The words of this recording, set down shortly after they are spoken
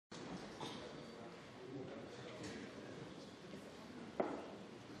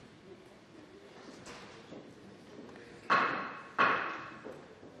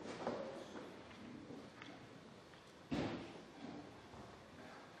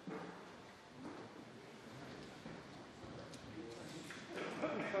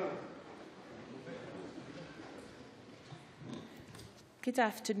Good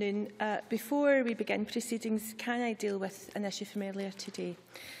afternoon. Before we begin proceedings, can I deal with an issue from earlier today?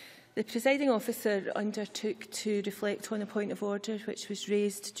 The presiding officer undertook to reflect on a point of order which was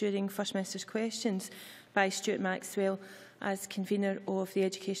raised during First Minister's questions by Stuart Maxwell as convener of the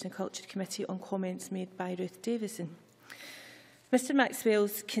Education and Culture Committee on comments made by Ruth Davison. Mr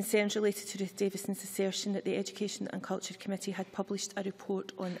Maxwell's concerns related to Ruth Davison's assertion that the Education and Culture Committee had published a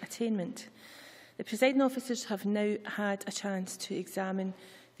report on attainment. The presiding officers have now had a chance to examine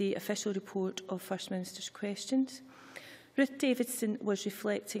the official report of First Minister's questions. Ruth Davison was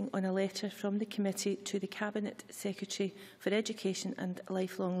reflecting on a letter from the committee to the Cabinet Secretary for Education and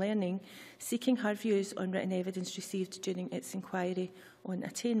Lifelong Learning, seeking her views on written evidence received during its inquiry on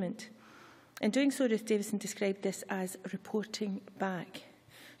attainment. In doing so, Ruth Davison described this as reporting back.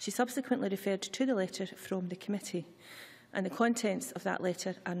 She subsequently referred to the letter from the committee, and the contents of that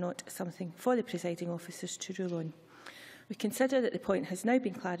letter are not something for the presiding officers to rule on. We consider that the point has now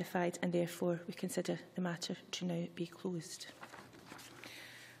been clarified, and therefore we consider the matter to now be closed.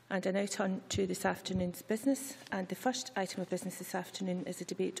 And I now turn to this afternoon's business, and the first item of business this afternoon is a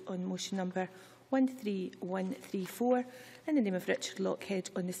debate on motion number 13134 in the name of Richard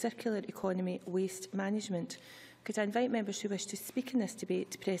Lockhead on the circular economy waste management. Could I invite members who wish to speak in this debate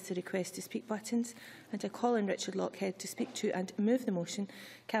to press the request to speak buttons, and I call on Richard Lockhead to speak to and move the motion.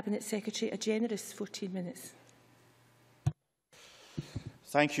 Cabinet Secretary, a generous 14 minutes.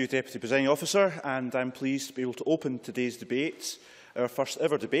 Thank you, Deputy Presiding Officer, and I'm pleased to be able to open today's debate, our first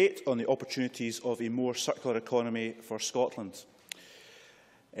ever debate on the opportunities of a more circular economy for Scotland.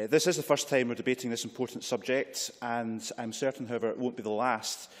 This is the first time we're debating this important subject, and I'm certain, however, it won't be the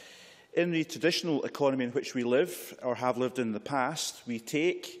last. In the traditional economy in which we live, or have lived in the past, we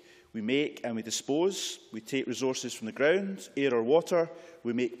take, we make and we dispose. We take resources from the ground, air or water,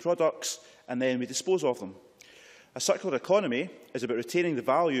 we make products, and then we dispose of them. A circular economy is about retaining the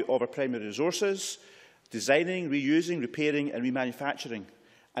value of our primary resources, designing, reusing, repairing and remanufacturing,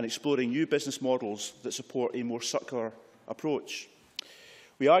 and exploring new business models that support a more circular approach.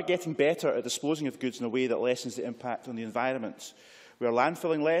 We are getting better at disposing of goods in a way that lessens the impact on the environment. We are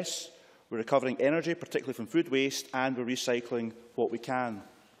landfilling less, we're recovering energy, particularly from food waste, and we're recycling what we can.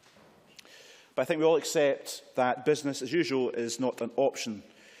 But I think we all accept that business as usual is not an option.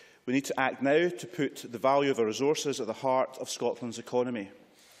 We need to act now to put the value of our resources at the heart of Scotland's economy.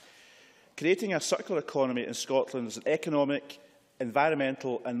 Creating a circular economy in Scotland is an economic,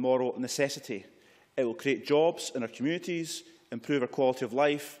 environmental and moral necessity. It will create jobs in our communities, improve our quality of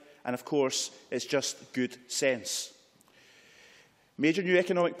life, and of course, it's just good sense. Major new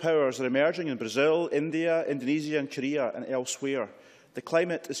economic powers are emerging in Brazil, India, Indonesia and Korea and elsewhere. The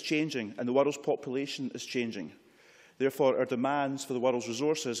climate is changing and the world's population is changing. Therefore, our demands for the world's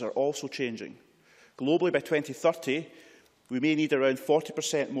resources are also changing. Globally, by 2030, we may need around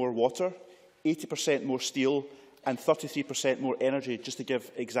 40% more water, 80% more steel and 33% more energy, just to give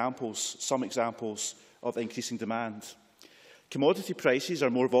examples, some examples of increasing demand. Commodity prices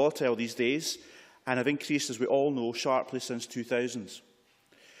are more volatile these days and have increased, as we all know, sharply since 2000.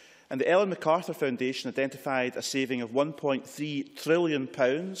 And the Ellen MacArthur Foundation identified a saving of £1.3 trillion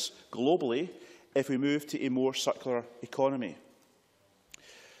globally if we move to a more circular economy.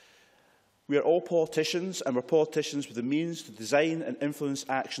 We are all politicians, and we're politicians with the means to design and influence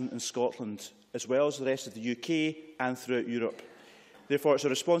action in Scotland, as well as the rest of the UK and throughout Europe. Therefore, it's a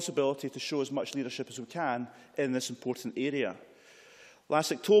responsibility to show as much leadership as we can in this important area.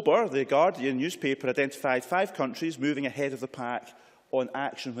 Last October, The Guardian newspaper identified 5 countries moving ahead of the pack on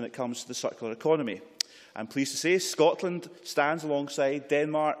action when it comes to the circular economy. I'm pleased to say Scotland stands alongside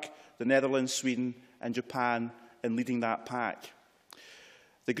Denmark, the Netherlands, Sweden and Japan in leading that pack.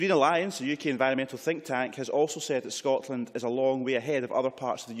 The Green Alliance, the UK environmental think tank, has also said that Scotland is a long way ahead of other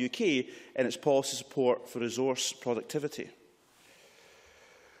parts of the UK in its policy support for resource productivity.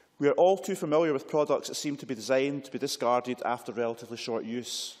 We are all too familiar with products that seem to be designed to be discarded after relatively short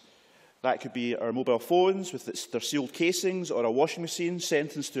use. That could be our mobile phones with their sealed casings, or a washing machine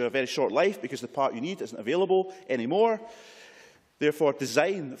sentenced to a very short life because the part you need isn't available anymore. Therefore,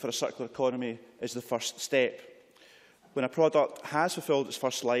 design for a circular economy is the first step. When a product has fulfilled its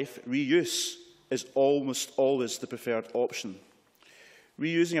first life, reuse is almost always the preferred option.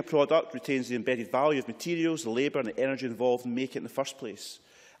 Reusing a product retains the embedded value of materials, the labour and the energy involved in making it in the first place,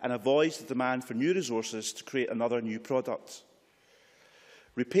 and avoids the demand for new resources to create another new product.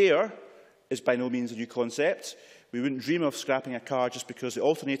 Repair is by no means a new concept. We wouldn't dream of scrapping a car just because the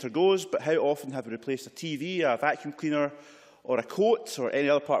alternator goes, but how often have we replaced a TV, a vacuum cleaner, or a coat, or any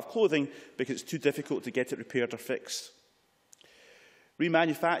other part of clothing because it's too difficult to get it repaired or fixed?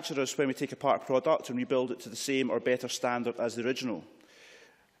 Remanufacture is when we take apart a product and rebuild it to the same or better standard as the original.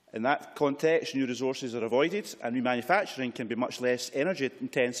 In that context, new resources are avoided and remanufacturing can be much less energy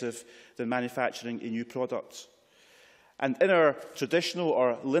intensive than manufacturing a new product. And in our traditional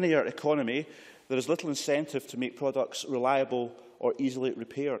or linear economy, there is little incentive to make products reliable or easily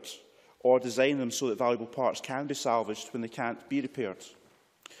repaired, or design them so that valuable parts can be salvaged when they can't be repaired.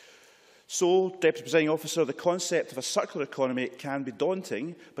 So, Deputy Presiding Officer, the concept of a circular economy can be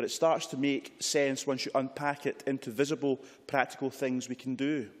daunting, but it starts to make sense once you unpack it into visible, practical things we can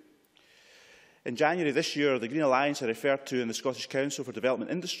do. In January this year, the Green Alliance I referred to in the Scottish Council for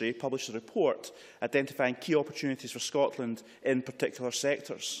Development Industry published a report identifying key opportunities for Scotland in particular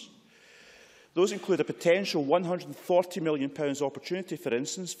sectors. Those include a potential £140 million opportunity, for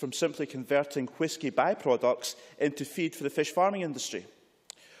instance, from simply converting whisky byproducts into feed for the fish farming industry,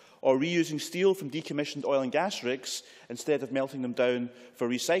 or reusing steel from decommissioned oil and gas rigs instead of melting them down for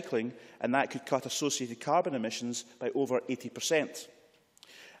recycling, and that could cut associated carbon emissions by over 80%.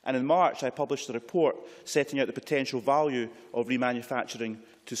 And in March, I published a report setting out the potential value of remanufacturing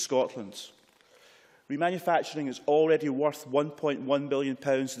to Scotland. Remanufacturing is already worth £1.1 billion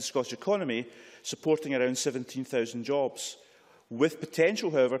to the Scottish economy, supporting around 17,000 jobs, with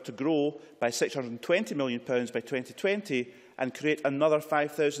potential, however, to grow by £620 million by 2020 and create another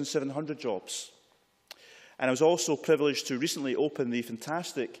 5,700 jobs. And I was also privileged to recently open the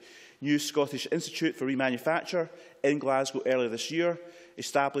fantastic new Scottish Institute for Remanufacture in Glasgow earlier this year,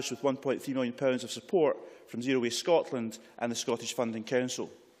 established with £1.3 million of support from Zero Waste Scotland and the Scottish Funding Council.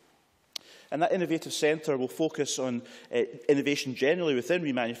 And that innovative centre will focus on innovation generally within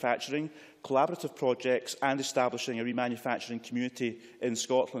remanufacturing, collaborative projects and establishing a remanufacturing community in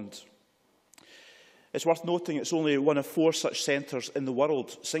Scotland. It's worth noting it's only one of 4 such centres in the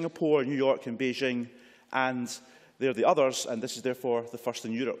world: Singapore, New York and Beijing, and they're the others, and this is therefore the first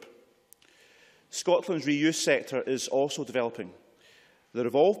in Europe. Scotland's reuse sector is also developing. The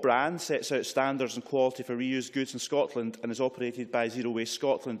Revolve brand sets out standards and quality for reused goods in Scotland and is operated by Zero Waste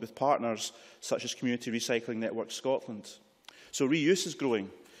Scotland with partners such as Community Recycling Network Scotland. So reuse is growing,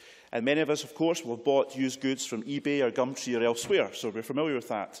 and many of us, of course, will have bought used goods from eBay or Gumtree or elsewhere, so we're familiar with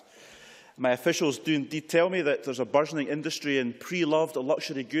that. My officials do indeed tell me that there's a burgeoning industry in pre-loved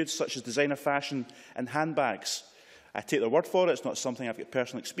luxury goods such as designer fashion and handbags. I take their word for it. It's not something I've got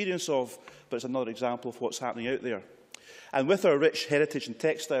personal experience of, but it's another example of what's happening out there. And with our rich heritage in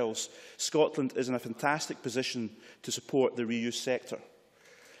textiles, Scotland is in a fantastic position to support the reuse sector.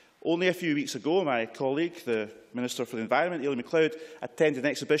 Only a few weeks ago, my colleague, the Minister for the Environment, Aileen McLeod, attended an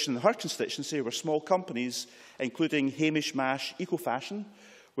exhibition in her constituency where small companies, including Hamish Mash Eco-Fashion,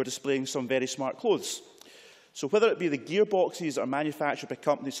 were displaying some very smart clothes. So whether it be the gearboxes that are manufactured by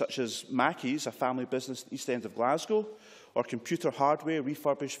companies such as Mackey's, a family business in the East End of Glasgow, or computer hardware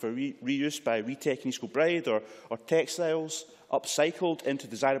refurbished for reuse by Retech in East Kilbride, or textiles upcycled into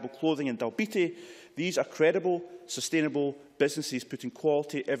desirable clothing in Dalbeattie, these are credible, sustainable businesses putting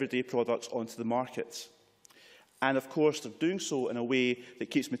quality, everyday products onto the market. And of course, they're doing so in a way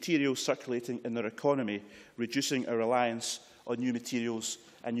that keeps materials circulating in their economy, reducing our reliance on new materials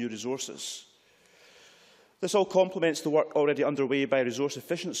and new resources. This all complements the work already underway by Resource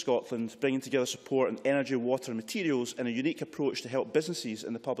Efficient Scotland, bringing together support on energy, water and materials in a unique approach to help businesses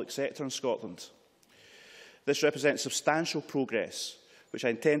in the public sector in Scotland. This represents substantial progress, which I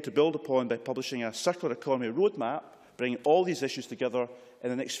intend to build upon by publishing a circular economy roadmap, bringing all these issues together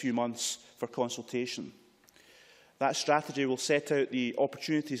in the next few months for consultation. That strategy will set out the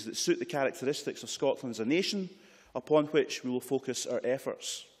opportunities that suit the characteristics of Scotland as a nation, upon which we will focus our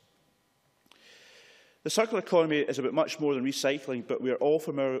efforts. The circular economy is about much more than recycling, but we are all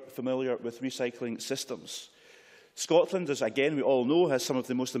familiar with recycling systems. Scotland, as again we all know, has some of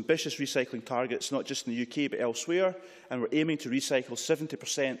the most ambitious recycling targets, not just in the UK but elsewhere, and we're aiming to recycle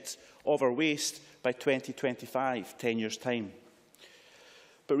 70% of our waste by 2025, 10 years' time.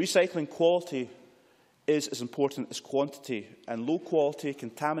 But recycling quality is as important as quantity, and low-quality,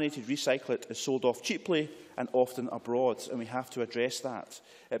 contaminated recyclate is sold off cheaply and often abroad, and we have to address that.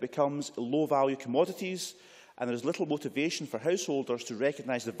 It becomes low-value commodities, and there is little motivation for householders to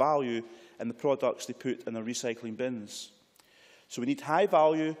recognise the value in the products they put in their recycling bins. So we need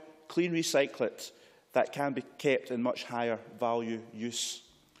high-value, clean recyclate that can be kept in much higher value use.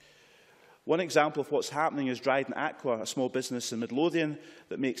 One example of what's happening is Dryden Aqua, a small business in Midlothian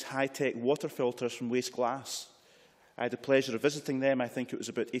that makes high-tech water filters from waste glass. I had the pleasure of visiting them, I think it was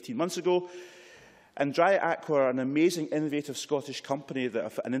about 18 months ago. And Dryden Aqua are an amazing, innovative Scottish company that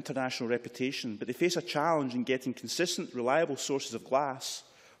have an international reputation, but they face a challenge in getting consistent, reliable sources of glass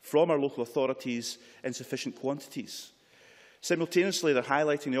from our local authorities in sufficient quantities. Simultaneously, they're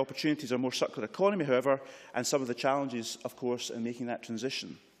highlighting the opportunities of a more circular economy, however, and some of the challenges, of course, in making that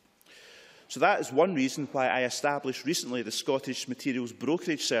transition. So that is one reason why I established recently the Scottish Materials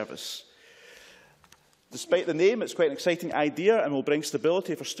Brokerage Service. Despite the name, it's quite an exciting idea and will bring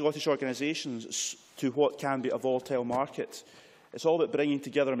stability for Scottish organisations to what can be a volatile market. It's all about bringing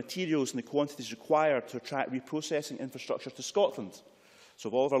together materials and the quantities required to attract reprocessing infrastructure to Scotland. So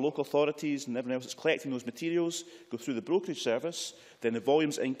if all of our local authorities and everyone else that's collecting those materials go through the brokerage service, then the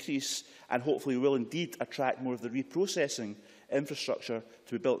volumes increase and hopefully will indeed attract more of the reprocessing infrastructure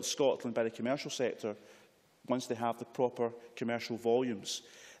to be built in Scotland by the commercial sector once they have the proper commercial volumes.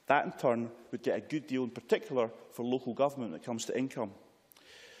 That in turn would get a good deal in particular for local government when it comes to income.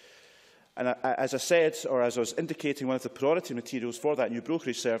 And as I said, or as I was indicating, one of the priority materials for that new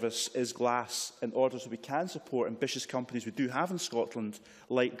brokerage service is glass, in order so we can support ambitious companies we do have in Scotland,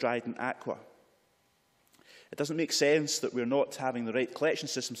 like Dryden Aqua. It doesn't make sense that we're not having the right collection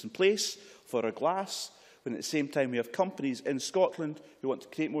systems in place for our glass, when at the same time we have companies in Scotland who want to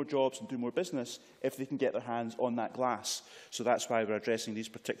create more jobs and do more business if they can get their hands on that glass. So that's why we're addressing these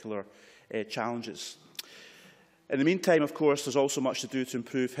particular challenges. In the meantime, of course, there's also much to do to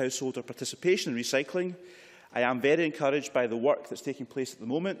improve householder participation in recycling. I am very encouraged by the work that's taking place at the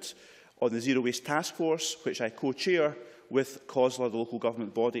moment on the Zero Waste Task Force, which I co-chair with COSLA, the local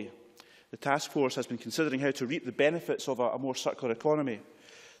government body. The task force has been considering how to reap the benefits of a more circular economy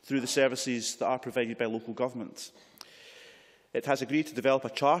through the services that are provided by local government. It has agreed to develop a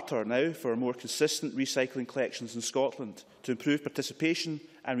charter now for more consistent recycling collections in Scotland to improve participation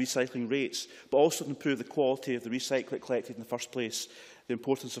and recycling rates, but also to improve the quality of the recycling collected in the first place, the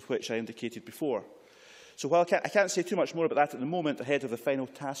importance of which I indicated before. So while I can't say too much more about that at the moment, ahead of the final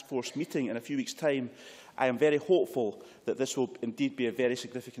task force meeting in a few weeks' time, I am very hopeful that this will indeed be a very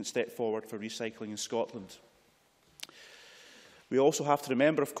significant step forward for recycling in Scotland. We also have to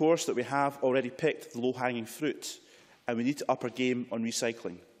remember, of course, that we have already picked the low-hanging fruit, and we need to up our game on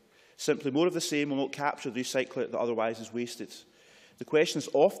recycling. Simply more of the same will not capture the recyclate that otherwise is wasted. The question is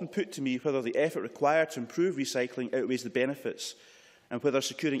often put to me whether the effort required to improve recycling outweighs the benefits, and whether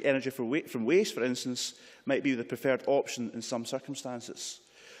securing energy from waste, for instance, might be the preferred option in some circumstances.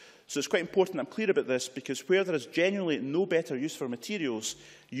 So it's quite important I'm clear about this, because where there is genuinely no better use for materials,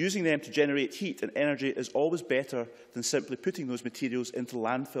 using them to generate heat and energy is always better than simply putting those materials into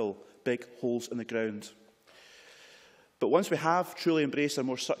landfill, big holes in the ground. But once we have truly embraced a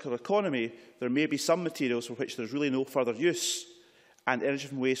more circular economy, there may be some materials for which there is really no further use, and energy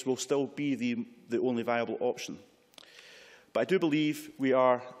from waste will still be the only viable option. But I do believe we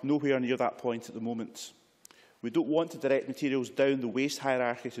are nowhere near that point at the moment. We don't want to direct materials down the waste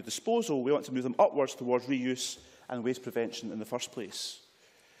hierarchy to disposal. We want to move them upwards towards reuse and waste prevention in the first place.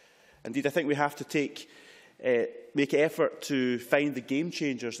 Indeed, I think we have to make effort to find the game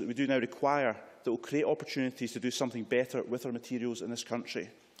changers that we do now require that will create opportunities to do something better with our materials in this country.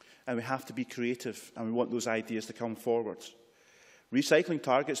 And we have to be creative, and we want those ideas to come forward. Recycling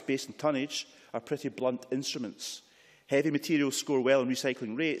targets based on tonnage are pretty blunt instruments. Heavy materials score well in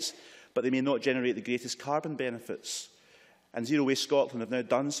recycling rates, but they may not generate the greatest carbon benefits. And Zero Waste Scotland have now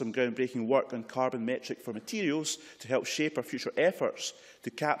done some groundbreaking work on carbon metric for materials to help shape our future efforts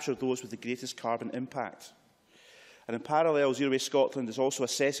to capture those with the greatest carbon impact. And in parallel, Zero Waste Scotland is also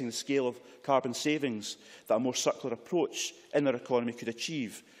assessing the scale of carbon savings that a more circular approach in our economy could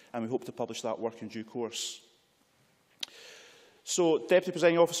achieve, and we hope to publish that work in due course. So, Deputy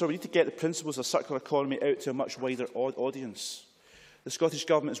Presiding Officer, we need to get the principles of a circular economy out to a much wider audience. The Scottish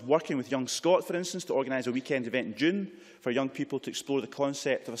Government is working with Young Scot, for instance, to organise a weekend event in June for young people to explore the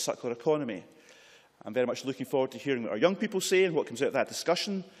concept of a circular economy. I'm very much looking forward to hearing what our young people say and what comes out of that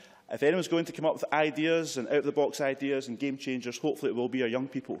discussion. If anyone's going to come up with ideas and out-of-the-box ideas and game changers, hopefully it will be our young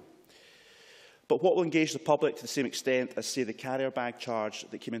people. But what will engage the public to the same extent as, say, the carrier bag charge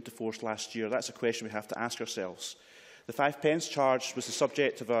that came into force last year? That's a question we have to ask ourselves. The 5p charge was the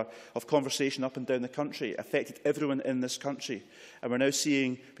subject of conversation up and down the country. It affected everyone in this country. And we're now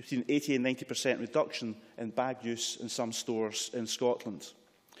seeing between 80% and 90% reduction in bag use in some stores in Scotland.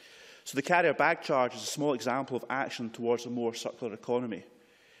 So the carrier bag charge is a small example of action towards a more circular economy.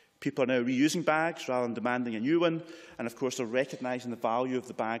 People are now reusing bags rather than demanding a new one, and of course they're recognising the value of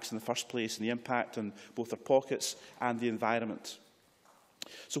the bags in the first place and the impact on both their pockets and the environment.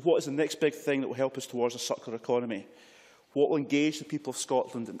 So what is the next big thing that will help us towards a circular economy? What will engage the people of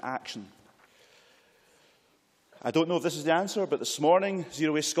Scotland in action? I don't know if this is the answer, but this morning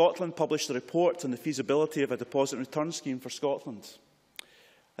Zero Waste Scotland published a report on the feasibility of a deposit and return scheme for Scotland.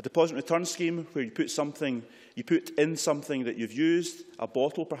 A deposit and return scheme where you put in something that you've used, a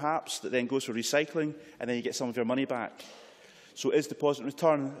bottle perhaps, that then goes for recycling, and then you get some of your money back. So is deposit and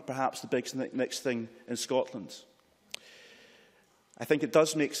return perhaps the big next thing in Scotland? I think it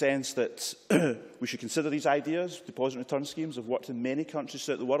does make sense that we should consider these ideas. Deposit return schemes have worked in many countries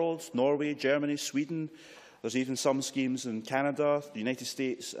throughout the world: Norway, Germany, Sweden. There's even some schemes in Canada, the United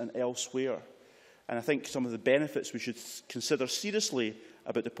States and elsewhere. And I think some of the benefits we should consider seriously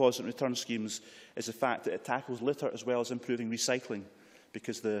about deposit return schemes is the fact that it tackles litter as well as improving recycling.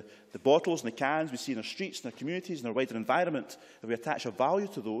 Because the bottles and the cans we see in our streets, in our communities, in our wider environment, if we attach a value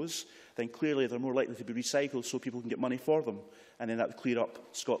to those, then clearly they're more likely to be recycled so people can get money for them. And then that would clear up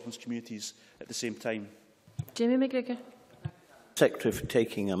Scotland's communities at the same time. Jamie McGregor. Secretary for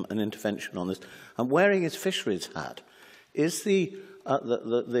taking an intervention on this. And wearing his fisheries hat, is the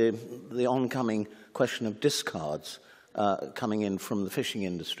oncoming question of discards coming in from the fishing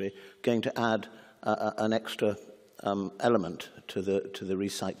industry going to add an extra element to the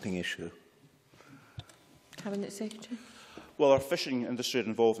recycling issue? Cabinet Secretary. Well, our fishing industry are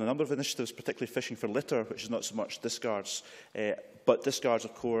involved in a number of initiatives, particularly fishing for litter, which is not so much discards. But discards,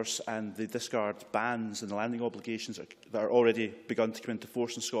 of course, and the discard bans and the landing obligations that are already begun to come into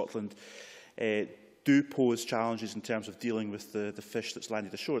force in Scotland do pose challenges in terms of dealing with the fish that's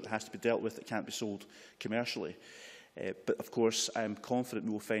landed ashore. That has to be dealt with. It can't be sold commercially. But, of course, I'm confident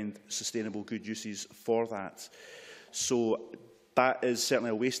we will find sustainable good uses for that. So that is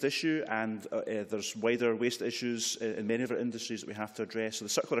certainly a waste issue, and there's wider waste issues in many of our industries that we have to address. So the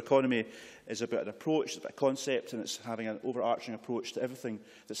circular economy is about an approach, it's about a concept, and it's having an overarching approach to everything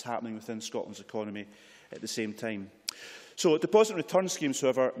that's happening within Scotland's economy at the same time. So deposit and return schemes,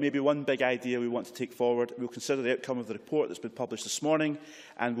 however, may be one big idea we want to take forward. We'll consider the outcome of the report that's been published this morning,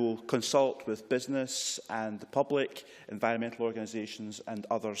 and we'll consult with business and the public, environmental organisations and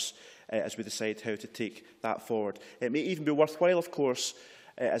others as we decide how to take that forward. It may even be worthwhile, of course,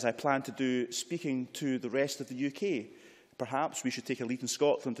 as I plan to do, speaking to the rest of the UK. Perhaps we should take a lead in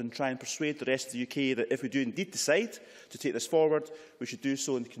Scotland and try and persuade the rest of the UK that if we do indeed decide to take this forward, we should do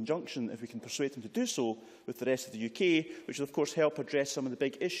so in conjunction, if we can persuade them to do so, with the rest of the UK, which will of course help address some of the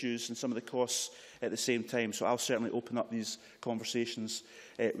big issues and some of the costs at the same time. So I'll certainly open up these conversations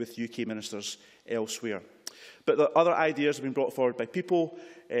with UK ministers elsewhere. But the other ideas have been brought forward by people.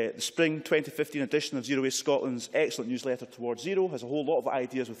 The spring 2015 edition of Zero Waste Scotland's excellent newsletter Towards Zero has a whole lot of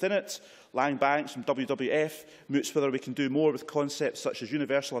ideas within it. Lang Banks from WWF moots whether we can do more with concepts such as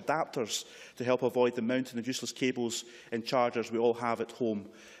universal adapters to help avoid the mountain of useless cables and chargers we all have at home.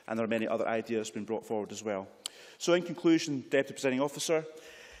 And there are many other ideas being brought forward as well. So in conclusion, Deputy Presiding Officer,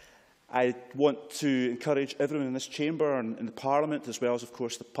 I want to encourage everyone in this chamber and in the Parliament, as well as, of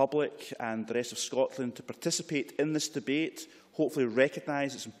course, the public and the rest of Scotland, to participate in this debate, hopefully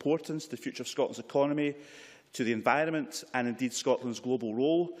recognise its importance to the future of Scotland's economy, to the environment and indeed Scotland's global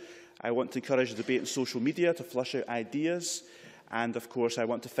role. I want to encourage the debate on social media to flush out ideas, and of course I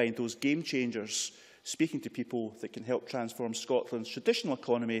want to find those game changers, speaking to people that can help transform Scotland's traditional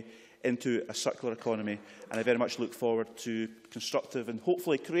economy into a circular economy. And I very much look forward to constructive and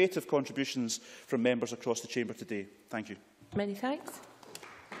hopefully creative contributions from members across the chamber today. Thank you. Many thanks.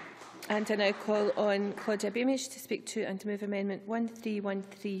 And I now call on Claudia Beamish to speak to and to move Amendment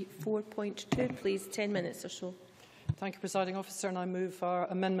 13134.2. Please, 10 minutes or so. Thank you, Presiding Officer, and I move our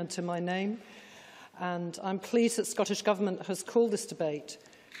amendment in my name. And I'm pleased that the Scottish Government has called this debate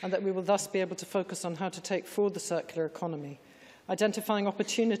and that we will thus be able to focus on how to take forward the circular economy, identifying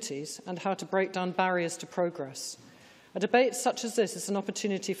opportunities and how to break down barriers to progress. A debate such as this is an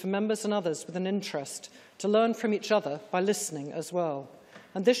opportunity for members and others with an interest to learn from each other by listening as well.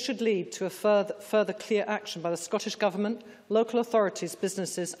 And this should lead to a further clear action by the Scottish Government, local authorities,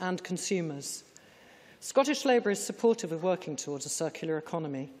 businesses and consumers. Scottish Labour is supportive of working towards a circular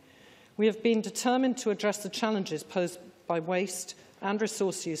economy. We have been determined to address the challenges posed by waste and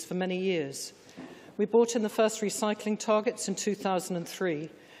resource use for many years. We brought in the first recycling targets in 2003,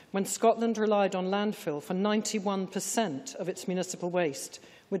 when Scotland relied on landfill for 91% of its municipal waste,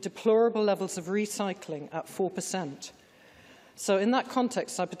 with deplorable levels of recycling at 4%. So in that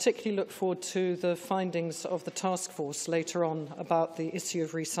context, I particularly look forward to the findings of the task force later on about the issue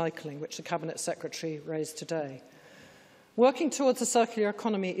of recycling, which the Cabinet Secretary raised today. Working towards a circular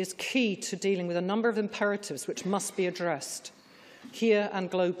economy is key to dealing with a number of imperatives which must be addressed, here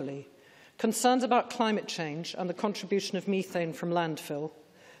and globally. Concerns about climate change and the contribution of methane from landfill,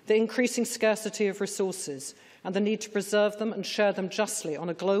 the increasing scarcity of resources and the need to preserve them and share them justly on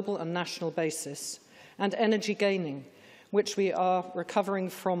a global and national basis, and energy gaining, which we are recovering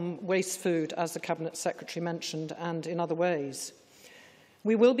from waste food, as the Cabinet Secretary mentioned, and in other ways.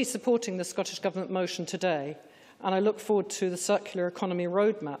 We will be supporting the Scottish Government motion today, and I look forward to the Circular Economy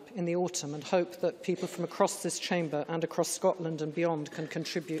Roadmap in the autumn and hope that people from across this chamber and across Scotland and beyond can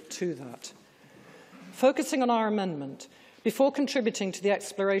contribute to that. Focusing on our amendment, Before contributing to the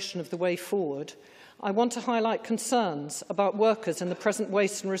exploration of the way forward, I want to highlight concerns about workers in the present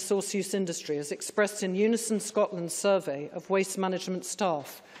waste and resource use industry as expressed in Unison Scotland's survey of waste management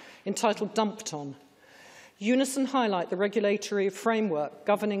staff entitled Dumped On. Unison highlight the regulatory framework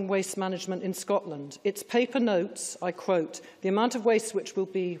governing waste management in Scotland. Its paper notes, I quote, "The amount of waste which will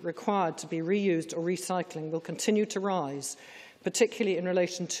be required to be reused or recycling will continue to rise, particularly in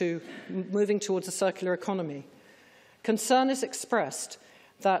relation to moving towards a circular economy. Concern is expressed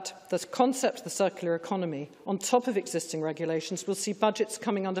that the concept of the circular economy, on top of existing regulations, will see budgets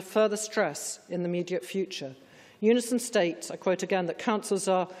coming under further stress in the immediate future. Unison states, I quote again, that councils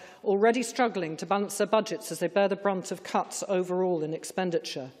are already struggling to balance their budgets as they bear the brunt of cuts overall in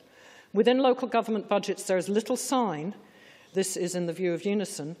expenditure. Within local government budgets, there is little sign, this is in the view of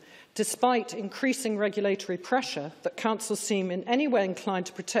Unison, despite increasing regulatory pressure, that councils seem in any way inclined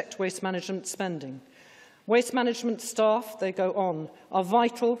to protect waste management spending. Waste management staff, they go on, are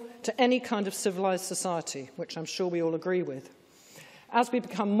vital to any kind of civilised society, which I'm sure we all agree with. As we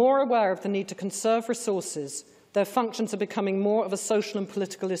become more aware of the need to conserve resources, their functions are becoming more of a social and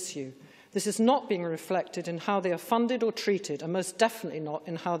political issue. This is not being reflected in how they are funded or treated, and most definitely not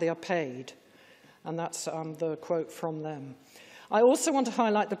in how they are paid. And that's the quote from them. I also want to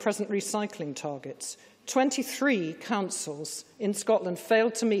highlight the present recycling targets. 23 councils in Scotland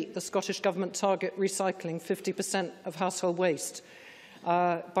failed to meet the Scottish Government target recycling 50% of household waste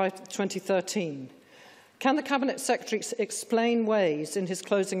by 2013. Can the Cabinet Secretary explain ways in his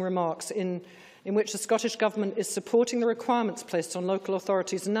closing remarks in which the Scottish Government is supporting the requirements placed on local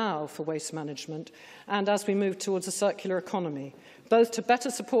authorities now for waste management and as we move towards a circular economy, both to better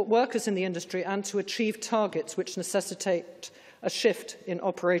support workers in the industry and to achieve targets which necessitate a shift in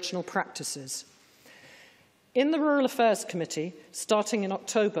operational practices? In the Rural Affairs Committee, starting in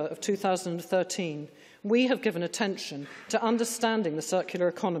October of 2013, we have given attention to understanding the circular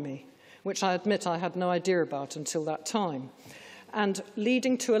economy, which I admit I had no idea about until that time, and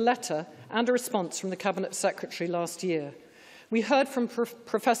leading to a letter and a response from the Cabinet Secretary last year. We heard from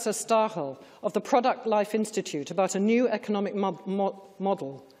Professor Starhall of the Product Life Institute about a new economic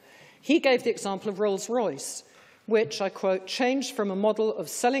model. He gave the example of Rolls-Royce, which, I quote, changed from a model of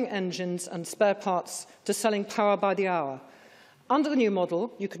selling engines and spare parts to selling power by the hour. Under the new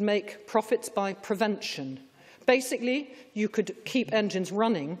model, you could make profits by prevention. Basically, you could keep engines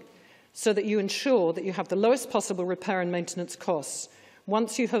running so that you ensure that you have the lowest possible repair and maintenance costs.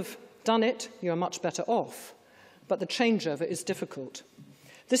 Once you have done it, you are much better off. But the changeover is difficult.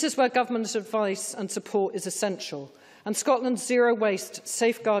 This is where government advice and support is essential. And Scotland's Zero Waste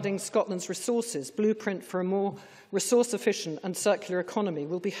Safeguarding Scotland's Resources blueprint for a more resource-efficient and circular economy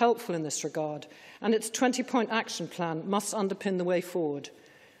will be helpful in this regard, and its 20-point action plan must underpin the way forward.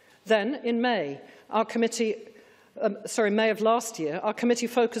 Then, in May of last year, our committee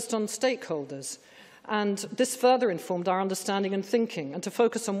focused on stakeholders, and this further informed our understanding and thinking. And to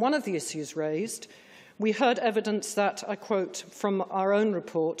focus on one of the issues raised, we heard evidence that, I quote from our own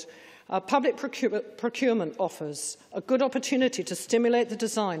report, public procurement offers a good opportunity to stimulate the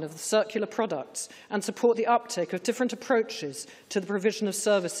design of the circular products and support the uptake of different approaches to the provision of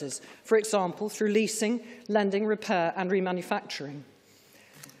services, for example, through leasing, lending, repair and remanufacturing.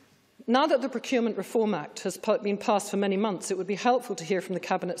 Now that the Procurement Reform Act has been passed for many months, it would be helpful to hear from the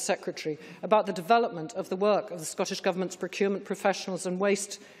Cabinet Secretary about the development of the work of the Scottish Government's procurement professionals and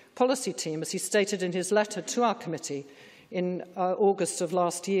waste policy team, as he stated in his letter to our committee in August of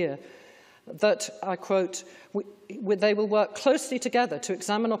last year, that, I quote, they will work closely together to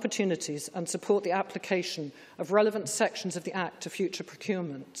examine opportunities and support the application of relevant sections of the Act to future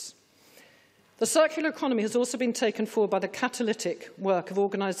procurements. The circular economy has also been taken forward by the catalytic work of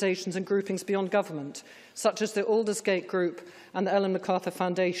organisations and groupings beyond government, such as the Aldersgate Group and the Ellen MacArthur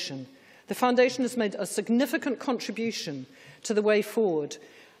Foundation. The Foundation has made a significant contribution to the way forward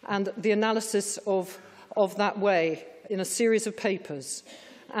and the analysis of that way in a series of papers.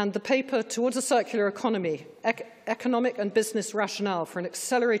 And the paper Towards a Circular Economy, Economic and Business Rationale for an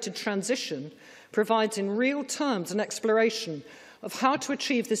Accelerated Transition provides in real terms an exploration of how to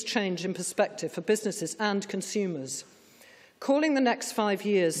achieve this change in perspective for businesses and consumers. Calling the next 5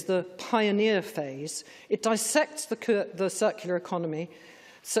 years the pioneer phase, it dissects the circular economy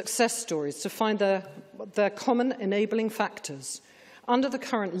success stories to find their common enabling factors. Under the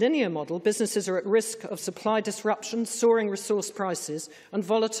current linear model, businesses are at risk of supply disruption, soaring resource prices, and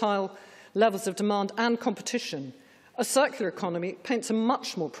volatile levels of demand and competition. A circular economy paints a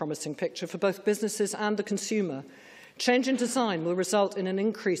much more promising picture for both businesses and the consumer. Change in design will result in an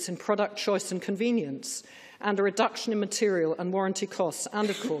increase in product choice and convenience, and a reduction in material and warranty costs, and,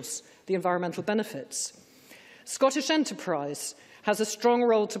 of course, the environmental benefits. Scottish enterprise has a strong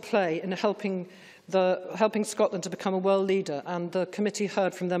role to play in helping Scotland to become a world leader, and the committee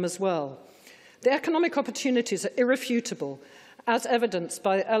heard from them as well. The economic opportunities are irrefutable, as evidenced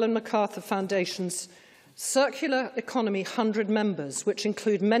by Ellen MacArthur Foundation's Circular Economy 100 members, which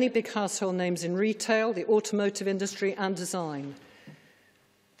include many big household names in retail, the automotive industry and design.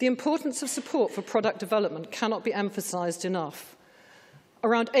 The importance of support for product development cannot be emphasised enough.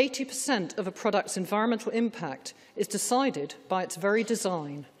 Around 80% of a product's environmental impact is decided by its very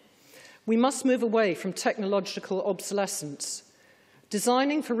design. We must move away from technological obsolescence.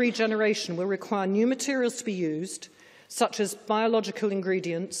 Designing for regeneration will require new materials to be used, such as biological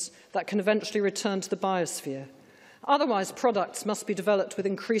ingredients that can eventually return to the biosphere. Otherwise, products must be developed with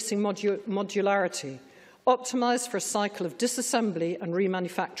increasing modularity, optimised for a cycle of disassembly and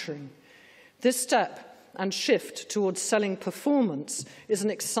remanufacturing. This step and shift towards selling performance is an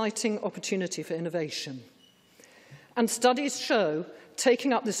exciting opportunity for innovation. And studies show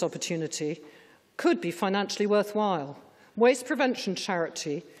taking up this opportunity could be financially worthwhile. Waste prevention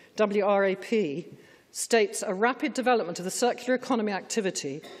charity, WRAP, states a rapid development of the circular economy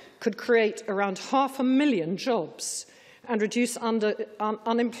activity could create around 500,000 jobs and reduce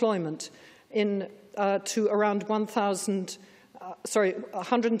unemployment to around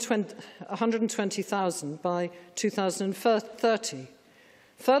 120,000 by 2030.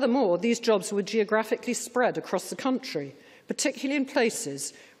 Furthermore, these jobs were geographically spread across the country, particularly in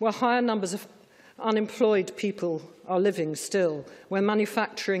places where higher numbers of unemployed people are living still, where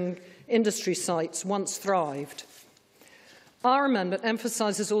manufacturing industry sites once thrived. Our amendment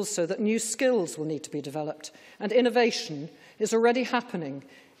emphasises also that new skills will need to be developed, and innovation is already happening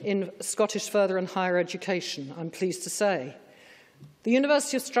in Scottish further and higher education, I'm pleased to say. The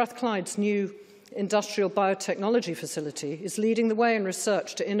University of Strathclyde's new industrial biotechnology facility is leading the way in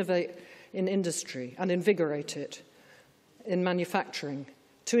research to innovate in industry and invigorate it in manufacturing.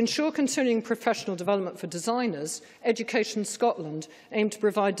 To ensure continuing professional development for designers, Education Scotland aimed to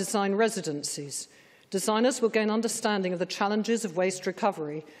provide design residencies. Designers will gain understanding of the challenges of waste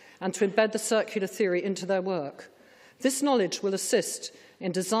recovery and to embed the circular theory into their work. This knowledge will assist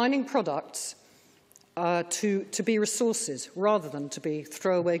in designing products to be resources rather than to be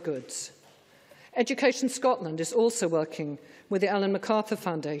throwaway goods. Education Scotland is also working with the Ellen MacArthur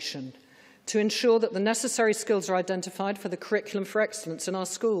Foundation to ensure that the necessary skills are identified for the curriculum for excellence in our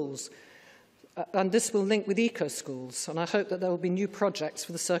schools. And this will link with eco-schools, and I hope that there will be new projects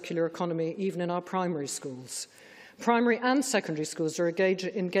for the circular economy even in our primary schools. Primary and secondary schools are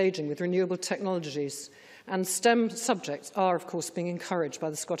engaging with renewable technologies, and STEM subjects are, of course, being encouraged by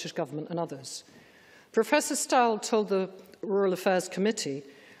the Scottish Government and others. Professor Stowell told the Rural Affairs Committee,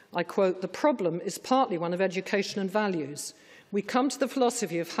 I quote, "The problem is partly one of education and values. We come to the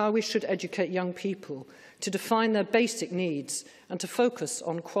philosophy of how we should educate young people to define their basic needs and to focus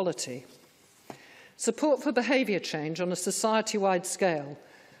on quality. Support for behaviour change on a society-wide scale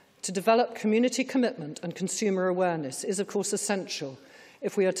to develop community commitment and consumer awareness is, of course, essential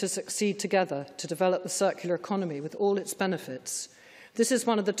if we are to succeed together to develop the circular economy with all its benefits. This is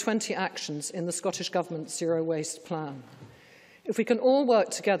one of the 20 actions in the Scottish Government's Zero Waste Plan. If we can all work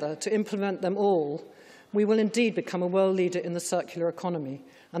together to implement them all, we will indeed become a world leader in the circular economy,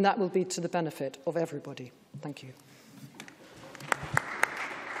 and that will be to the benefit of everybody. Thank you.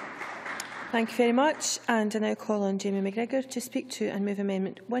 Thank you very much. And I now call on Jamie McGregor to speak to and move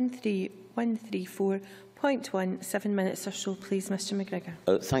Amendment 13134.1. 7 minutes or so, please, Mr McGregor.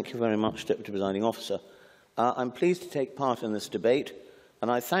 Thank you very much, Deputy Presiding Officer. I'm pleased to take part in this debate,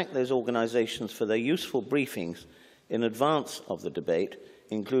 and I thank those organisations for their useful briefings in advance of the debate,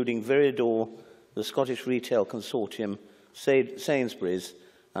 including Viridor, the Scottish Retail Consortium, Sainsbury's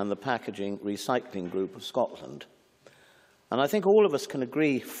and the Packaging Recycling Group of Scotland. And I think all of us can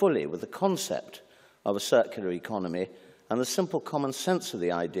agree fully with the concept of a circular economy and the simple common sense of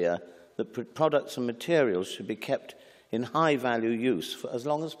the idea that products and materials should be kept in high-value use for as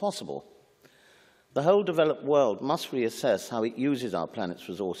long as possible. The whole developed world must reassess how it uses our planet's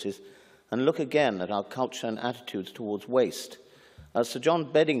resources and look again at our culture and attitudes towards waste. As Sir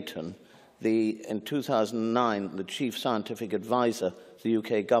John Beddington, in 2009, the Chief Scientific Advisor to the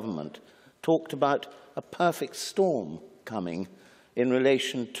UK Government, talked about a perfect storm coming in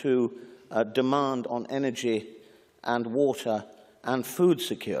relation to demand on energy and water and food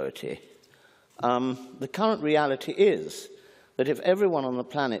security. The current reality is that if everyone on the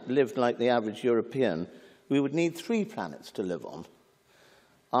planet lived like the average European, we would need 3 planets to live on.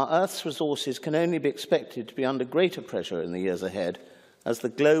 Our Earth's resources can only be expected to be under greater pressure in the years ahead as the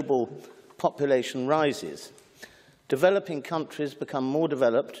global population rises. Developing countries become more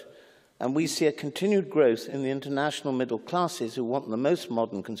developed and we see a continued growth in the international middle classes who want the most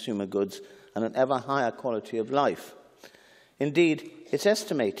modern consumer goods and an ever higher quality of life. Indeed, it's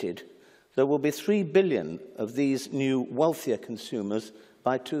estimated there will be 3 billion of these new wealthier consumers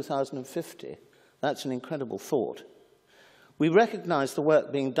by 2050. That's an incredible thought. We recognise the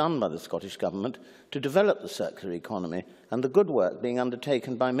work being done by the Scottish Government to develop the circular economy and the good work being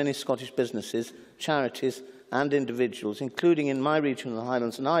undertaken by many Scottish businesses, charities and individuals, including in my region of the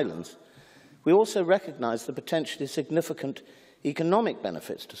Highlands and Islands. We also recognise the potentially significant economic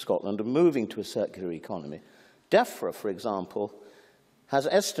benefits to Scotland of moving to a circular economy. DEFRA, for example, has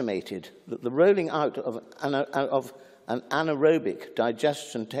estimated that the rolling out of an anaerobic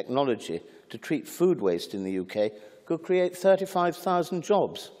digestion technology to treat food waste in the UK could create 35,000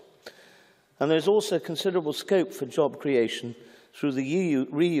 jobs. And there's also considerable scope for job creation through the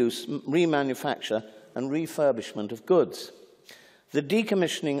reuse, remanufacture and refurbishment of goods. The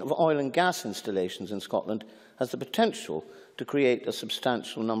decommissioning of oil and gas installations in Scotland has the potential to create a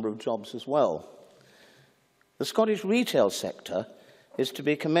substantial number of jobs as well. The Scottish retail sector is to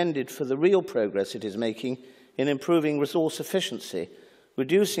be commended for the real progress it is making in improving resource efficiency,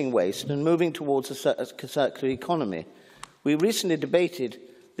 reducing waste and moving towards a circular economy. We recently debated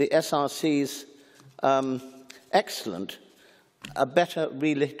the SRC's excellent A Better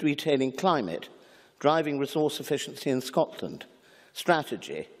Retailing Climate, Driving Resource Efficiency in Scotland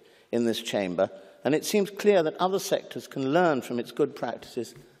strategy in this chamber, and it seems clear that other sectors can learn from its good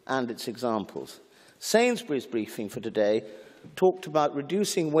practices and its examples. Sainsbury's briefing for today talked about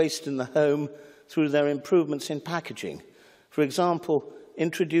reducing waste in the home through their improvements in packaging. For example,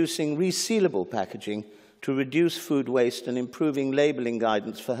 introducing resealable packaging to reduce food waste and improving labelling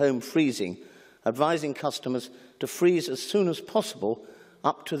guidance for home freezing, advising customers to freeze as soon as possible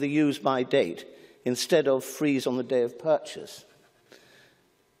up to the use-by date, instead of freeze on the day of purchase.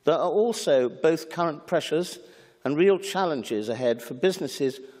 There are also both current pressures and real challenges ahead for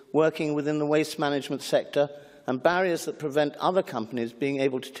businesses working within the waste management sector and barriers that prevent other companies being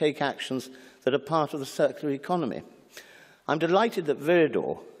able to take actions that are part of the circular economy. I'm delighted that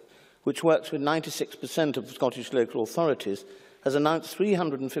Viridor, which works with 96% of Scottish local authorities, has announced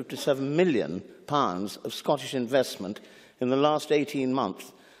 £357 million of Scottish investment in the last 18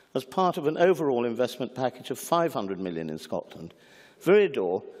 months as part of an overall investment package of £500 million in Scotland.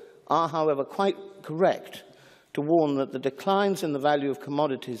 Viridor are, however, quite correct to warn that the declines in the value of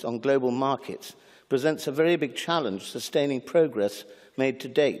commodities on global markets presents a very big challenge sustaining progress made to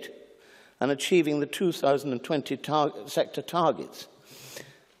date and achieving the 2020 sector targets.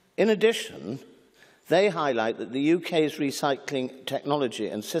 In addition, they highlight that the UK's recycling technology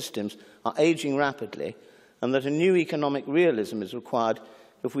and systems are ageing rapidly and that a new economic realism is required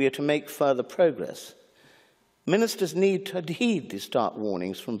if we are to make further progress. Ministers need to heed these stark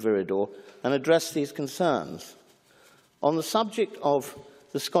warnings from Viridor and address these concerns. On the subject of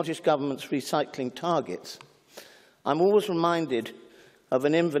the Scottish Government's recycling targets, I'm always reminded of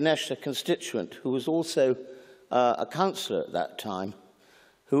an Inverness constituent who was also a councillor at that time,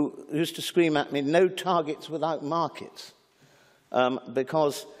 who used to scream at me, "No targets without markets,"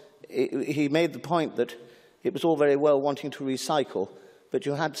 because he made the point that it was all very well wanting to recycle, but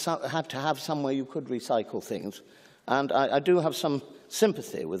you had to have somewhere you could recycle things. And I do have some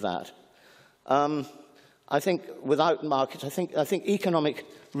sympathy with that. I think without markets, I think economic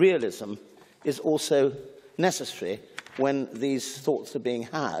realism is also necessary when these thoughts are being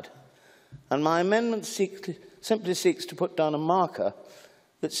had. And my amendment simply seeks to put down a marker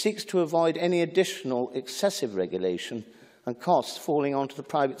that seeks to avoid any additional excessive regulation and costs falling onto the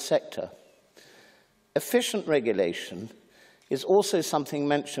private sector. Efficient regulation is also something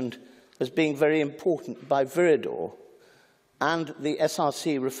mentioned as being very important by Viridor, and the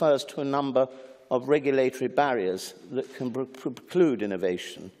SRC refers to a number of regulatory barriers that can preclude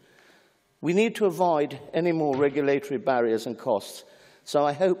innovation. We need to avoid any more regulatory barriers and costs, so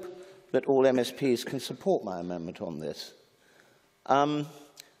I hope that all MSPs can support my amendment on this.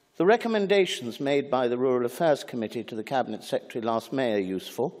 The recommendations made by the Rural Affairs Committee to the Cabinet Secretary last May are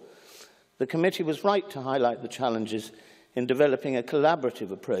useful. The committee was right to highlight the challenges in developing a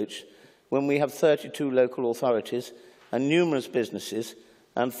collaborative approach when we have 32 local authorities and numerous businesses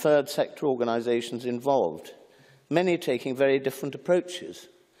and third sector organisations involved, many taking very different approaches.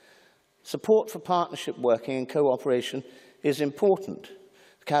 Support for partnership working and cooperation is important.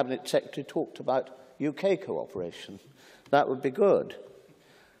 The Cabinet Secretary talked about UK cooperation. That would be good.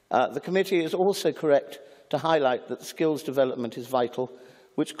 The committee is also correct to highlight that skills development is vital,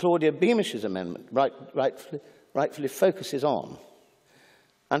 which Claudia Beamish's amendment rightfully focuses on,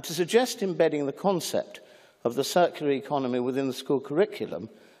 and to suggest embedding the concept of the circular economy within the school curriculum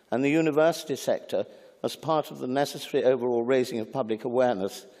and the university sector as part of the necessary overall raising of public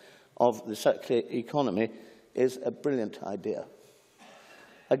awareness of the circular economy is a brilliant idea.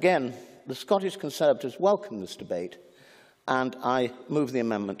 Again, the Scottish Conservatives welcome this debate, and I move the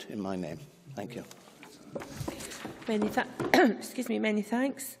amendment in my name. Thank you. Many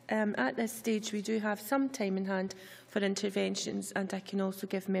thanks. At this stage, we do have some time in hand for interventions, and I can also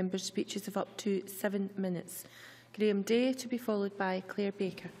give members speeches of up to 7 minutes. Graham Day, to be followed by Claire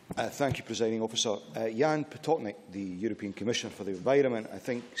Baker. Thank you, Presiding Officer. Jan Potocnik, the European Commissioner for the Environment, I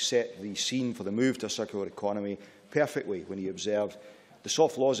think set the scene for the move to a circular economy perfectly when he observed the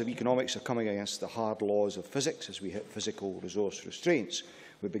soft laws of economics are coming against the hard laws of physics as we hit physical resource restraints.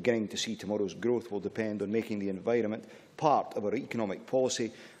 We're beginning to see tomorrow's growth will depend on making the environment part of our economic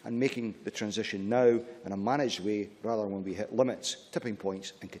policy and making the transition now in a managed way rather than when we hit limits, tipping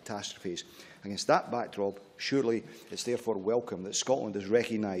points and catastrophes. Against that backdrop, surely it's therefore welcome that Scotland is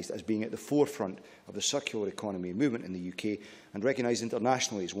recognised as being at the forefront of the circular economy movement in the UK and recognised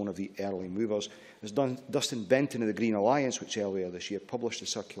internationally as one of the early movers. As Dustin Benton of the Green Alliance, which earlier this year published the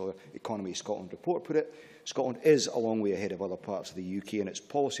Circular Economy Scotland report, put it, Scotland is a long way ahead of other parts of the UK in its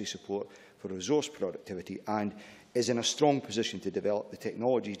policy support for resource productivity and is in a strong position to develop the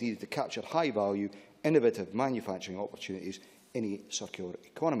technologies needed to capture high-value, innovative manufacturing opportunities in a circular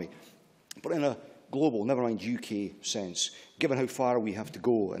economy. But in a global, never mind UK sense, given how far we have to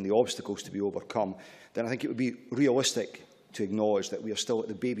go and the obstacles to be overcome, then I think it would be realistic to acknowledge that we are still at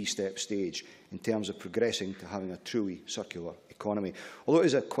the baby step stage in terms of progressing to having a truly circular economy. Although it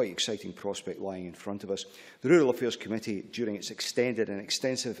is a quite exciting prospect lying in front of us, the Rural Affairs Committee, during its extended and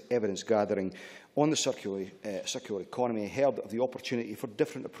extensive evidence gathering on the circular economy, heard of the opportunity for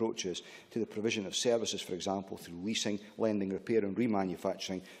different approaches to the provision of services, for example, through leasing, lending, repair and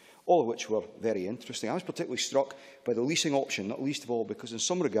remanufacturing, all of which were very interesting. I was particularly struck by the leasing option, not least of all because in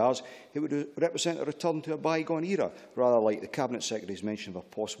some regards it would represent a return to a bygone era, rather like the Cabinet Secretary's mention of a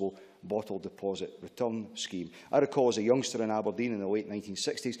possible bottle deposit return scheme. I recall as a youngster in Aberdeen in the late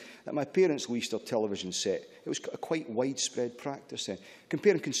 1960s that my parents leased their television set. It was a quite widespread practice then.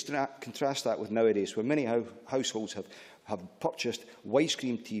 Compare and contrast that with nowadays, where many households have purchased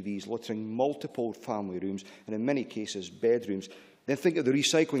widescreen TVs littering multiple family rooms and in many cases bedrooms. Then think of the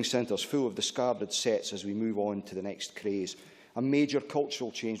recycling centres full of discarded sets as we move on to the next craze. A major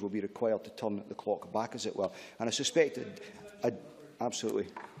cultural change will be required to turn the clock back, as it were. And I suspect absolutely.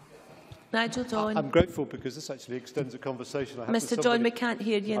 Nigel Dawn. I'm grateful because this actually extends a conversation I have with Mr. somebody. Dawn, we can't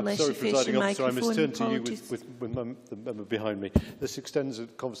hear you unless you face your microphone. I must turn to you with the member behind me. This extends a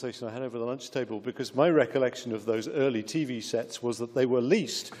conversation I had over the lunch table because my recollection of those early TV sets was that they were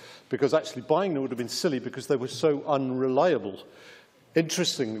leased because actually buying them would have been silly because they were so unreliable.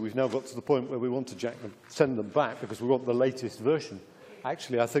 Interestingly, we've now got to the point where we want to send them back because we want the latest version.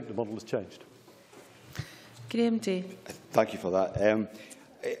 Actually, I think the model has changed. Graham Day. Thank you for that.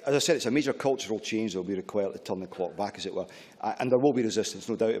 As I said, it's a major cultural change that will be required to turn the clock back, as it were. And there will be resistance,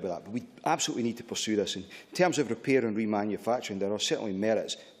 no doubt about that. But we absolutely need to pursue this. In terms of repair and remanufacturing, there are certainly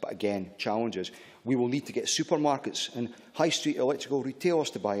merits, but again, challenges. We will need to get supermarkets and high street electrical retailers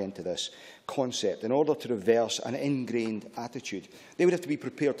to buy into this concept in order to reverse an ingrained attitude. They would have to be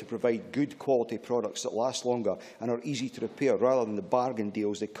prepared to provide good quality products that last longer and are easy to repair rather than the bargain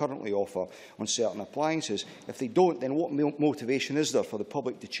deals they currently offer on certain appliances. If they don't, then what motivation is there for the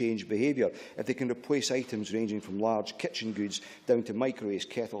public to change behaviour if they can replace items ranging from large kitchen goods down to microwaves,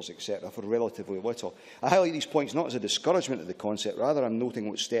 kettles, etc. for relatively little? I highlight these points not as a discouragement of the concept, rather I'm noting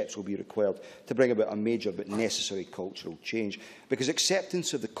what steps will be required to bring about a major but necessary cultural change. Because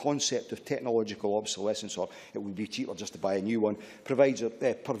acceptance of the concept of technological obsolescence, or it would be cheaper just to buy a new one, pervades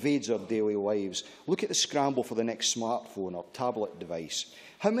our daily lives. Look at the scramble for the next smartphone or tablet device.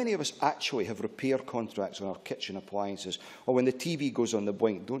 How many of us actually have repair contracts on our kitchen appliances? Or when the TV goes on the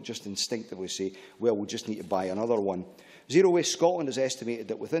blink, don't just instinctively say, well, we'll just need to buy another one. Zero Waste Scotland has estimated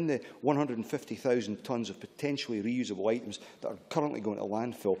that within the 150,000 tonnes of potentially reusable items that are currently going to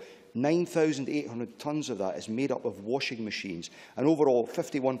landfill, 9,800 tonnes of that is made up of washing machines, and overall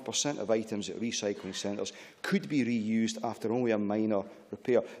 51% of items at recycling centres could be reused after only a minor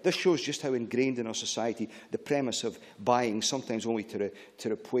repair. This shows just how ingrained in our society the premise of buying sometimes only to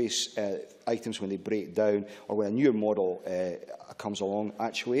replace items when they break down or when a new model comes along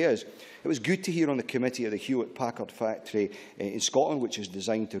actually is. It was good to hear on the committee of the Hewlett-Packard factory in Scotland, which is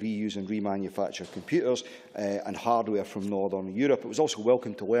designed to reuse and remanufacture computers and hardware from Northern Europe. It was also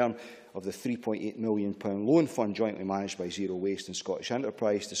welcome to learn of the £3.8 million loan fund jointly managed by Zero Waste and Scottish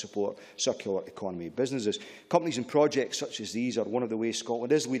Enterprise to support circular economy businesses. Companies and projects such as these are one of the ways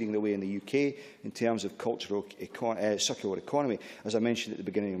Scotland is leading the way in the UK in terms of circular economy, as I mentioned at the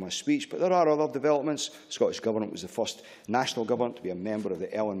beginning of my speech. But there are other developments. The Scottish Government was the first national government to be a member of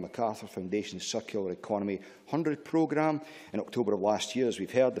the Ellen MacArthur Foundation's Circular Economy 100 programme. In October of last year, as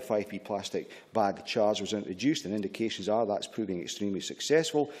we've heard, the 5p plastic bag charge was introduced, and indications are that's proving extremely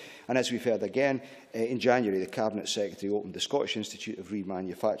successful. And as we've heard again, in January, the Cabinet Secretary opened the Scottish Institute of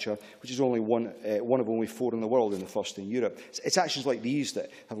Remanufacture, which is only one of only 4 in the world and the first in Europe. It's actions like these that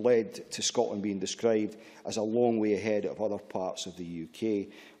have led to Scotland being described as a long way ahead of other parts of the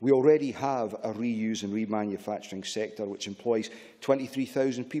UK. We already have a reuse and remanufacturing sector which employs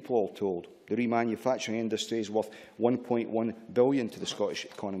 23,000 people all told. The remanufacturing industry is worth £1.1 billion to the Scottish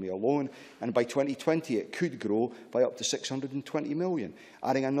economy alone, and by 2020 it could grow by up to £620 million,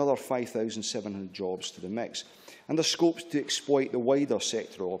 adding another 5,700 jobs to the mix. And there's scope to exploit the wider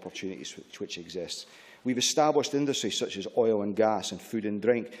sectoral opportunities which exist. We've established industries such as oil and gas and food and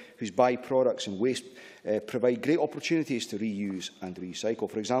drink, whose by-products and waste provide great opportunities to reuse and recycle.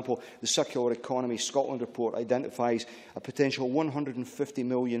 For example, the Circular Economy Scotland report identifies a potential £150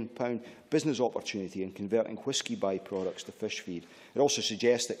 million business opportunity in converting whisky by-products to fish feed. It also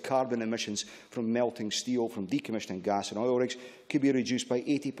suggests that carbon emissions from melting steel from decommissioning gas and oil rigs could be reduced by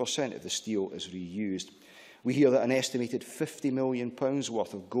 80% if the steel is reused. We hear that an estimated £50 million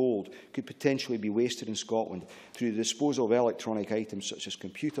worth of gold could potentially be wasted in Scotland through the disposal of electronic items such as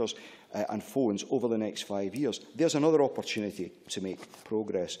computers and phones over the next 5 years. There's another opportunity to make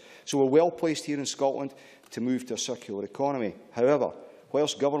progress. So we're well placed here in Scotland to move to a circular economy. However,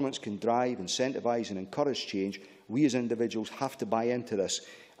 whilst governments can drive, incentivise and encourage change, we as individuals have to buy into this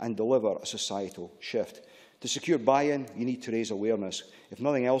and deliver a societal shift. To secure buy-in, you need to raise awareness. If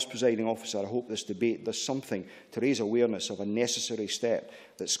nothing else, Presiding Officer, I hope this debate does something to raise awareness of a necessary step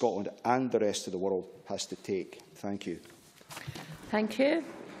that Scotland and the rest of the world has to take. Thank you. Thank you.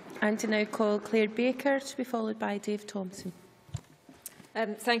 And to now call Claire Baker to be followed by Dave Thompson.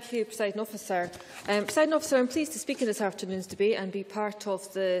 Thank you, Presiding Officer. Presiding Officer, I'm pleased to speak in this afternoon's debate and be part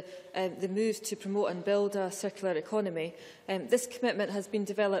of the move to promote and build a circular economy. This commitment has been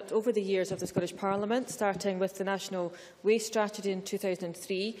developed over the years of the Scottish Parliament, starting with the National Waste Strategy in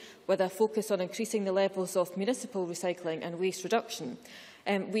 2003, with a focus on increasing the levels of municipal recycling and waste reduction.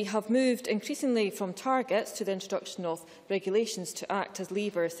 We have moved increasingly from targets to the introduction of regulations to act as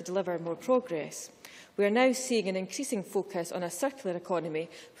levers to deliver more progress. We are now seeing an increasing focus on a circular economy,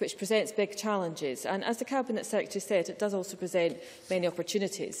 which presents big challenges. And as the Cabinet Secretary said, it does also present many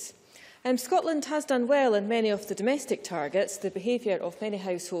opportunities. Scotland has done well in many of the domestic targets. The behaviour of many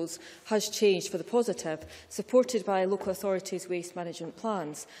households has changed for the positive, supported by local authorities' waste management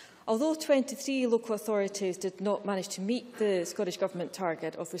plans. Although 23 local authorities did not manage to meet the Scottish Government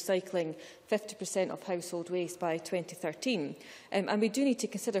target of recycling 50% of household waste by 2013, and we do need to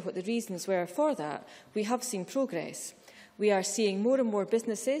consider what the reasons were for that, we have seen progress. We are seeing more and more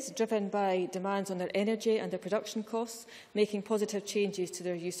businesses, driven by demands on their energy and their production costs, making positive changes to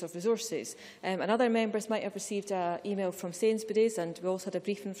their use of resources. And other members might have received an email from Sainsbury's, and we also had a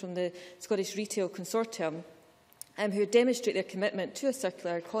briefing from the Scottish Retail Consortium, who demonstrate their commitment to a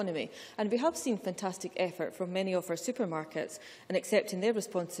circular economy. And we have seen fantastic effort from many of our supermarkets in accepting their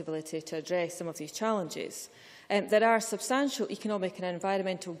responsibility to address some of these challenges. There are substantial economic and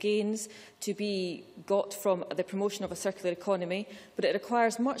environmental gains to be got from the promotion of a circular economy, but it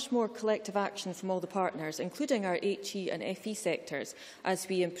requires much more collective action from all the partners, including our HE and FE sectors, as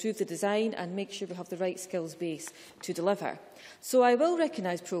we improve the design and make sure we have the right skills base to deliver. So I will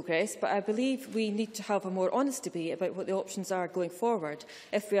recognise progress, but I believe we need to have a more honest debate about what the options are going forward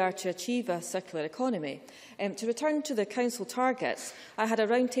if we are to achieve a circular economy. To return to the Council targets, I had a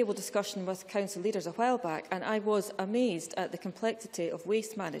roundtable discussion with Council leaders a while back, and I was amazed at the complexity of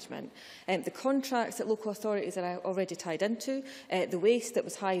waste management, the contracts that local authorities are already tied into, the waste that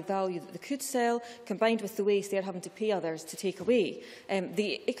was high value that they could sell, combined with the waste they are having to pay others to take away.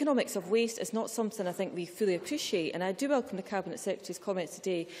 The economics of waste is not something I think we fully appreciate, and I do welcome the Cabinet Secretary's comments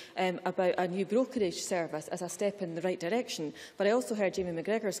today about a new brokerage service as a step in the right direction. But I also heard Jamie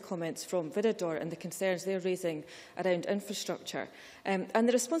McGregor's comments from Viridor and the concerns they're raising around infrastructure. And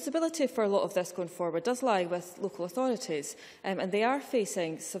the responsibility for a lot of this going forward does lie with local authorities, and they are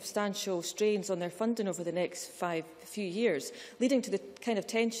facing substantial strains on their funding over the next few years, leading to the kind of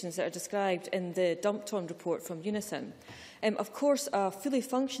tensions that are described in the Dumped-on report from Unison. Of course, a fully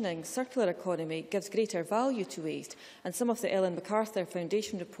functioning circular economy gives greater value to waste, and some of the Ellen MacArthur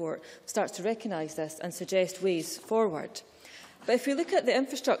Foundation report starts to recognise this and suggest ways forward. But if we look at the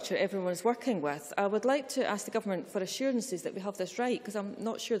infrastructure everyone is working with, I would like to ask the Government for assurances that we have this right, because I'm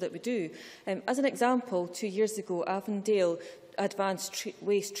not sure that we do. As an example, 2 years ago, Avondale Advanced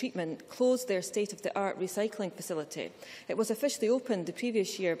Waste Treatment closed their state-of-the-art recycling facility. It was officially opened the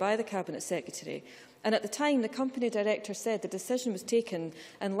previous year by the Cabinet Secretary. And at the time, the company director said the decision was taken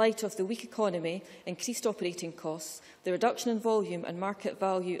in light of the weak economy, increased operating costs, the reduction in volume and market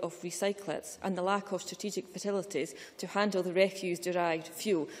value of recyclates, and the lack of strategic facilities to handle the refuse-derived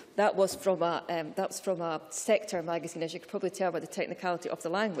fuel. That was from a sector magazine, as you could probably tell by the technicality of the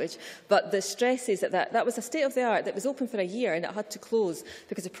language. But the stresses that was a state-of-the-art that was open for a year and it had to close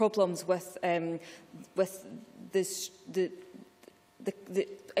because of problems with the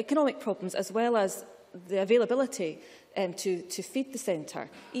economic problems as well as the availability to feed the centre,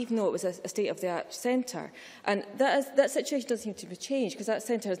 even though it was a state-of-the-art centre. And that situation doesn't seem to be changed because that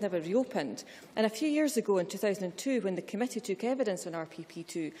centre has never reopened. And a few years ago, in 2002, when the committee took evidence on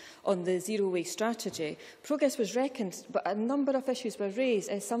RPP2 on the zero-waste strategy, progress was reckoned, but a number of issues were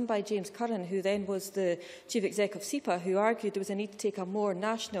raised, some by James Curran, who then was the Chief Exec of SEPA, who argued there was a need to take a more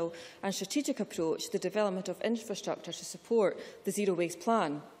national and strategic approach to the development of infrastructure to support the zero-waste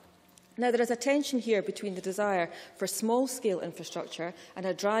plan. Now, there is a tension here between the desire for small-scale infrastructure and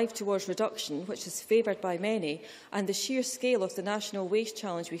a drive towards reduction, which is favoured by many, and the sheer scale of the national waste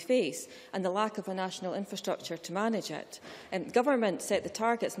challenge we face and the lack of a national infrastructure to manage it. Government set the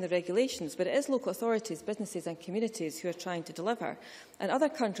targets and the regulations, but it is local authorities, businesses and communities who are trying to deliver. And other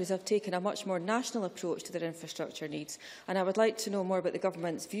countries have taken a much more national approach to their infrastructure needs, and I would like to know more about the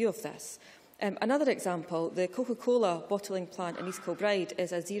Government's view of this. Another example, the Coca-Cola bottling plant in East Kilbride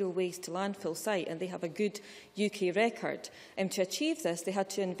is a zero-waste to landfill site, and they have a good UK record. To achieve this, they had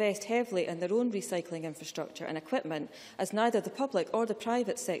to invest heavily in their own recycling infrastructure and equipment, as neither the public or the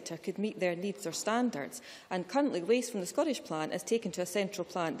private sector could meet their needs or standards. And currently, waste from the Scottish plant is taken to a central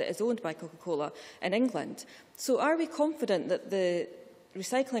plant that is owned by Coca-Cola in England. So are we confident that the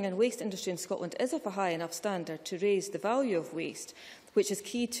recycling and waste industry in Scotland is of a high enough standard to raise the value of waste, which is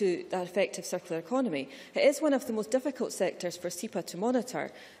key to an effective circular economy? It is one of the most difficult sectors for SEPA to monitor,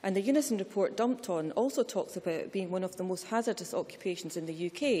 and the Unison report dumped on also talks about it being one of the most hazardous occupations in the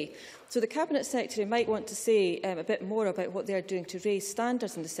UK. So the Cabinet Secretary might want to say a bit more about what they are doing to raise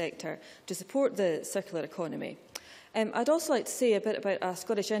standards in the sector to support the circular economy. I'd also like to say a bit about a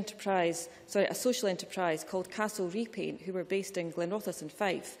social enterprise called Castle Repaint, who were based in Glenrothes in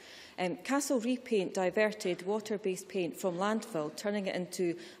Fife. Castle Repaint diverted water-based paint from landfill, turning it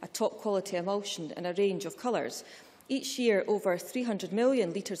into a top-quality emulsion in a range of colours. Each year, over 300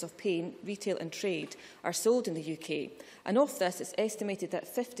 million litres of paint, retail and trade, are sold in the UK. And of this, it's estimated that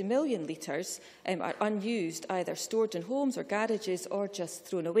 50 million litres are unused, either stored in homes or garages or just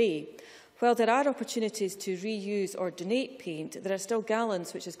thrown away. While there are opportunities to reuse or donate paint, there are still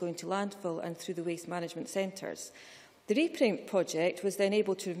gallons which is going to landfill and through the waste management centres. The Repaint project was then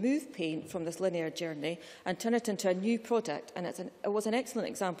able to remove paint from this linear journey and turn it into a new product, and it was an excellent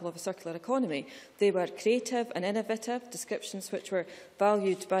example of a circular economy. They were creative and innovative, descriptions which were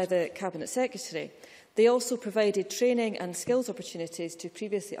valued by the Cabinet Secretary. They also provided training and skills opportunities to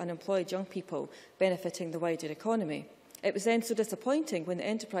previously unemployed young people, benefiting the wider economy. It was then so disappointing when the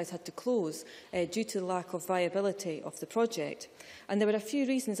enterprise had to close due to the lack of viability of the project. And there were a few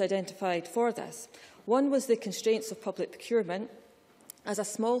reasons identified for this. One was the constraints of public procurement. As a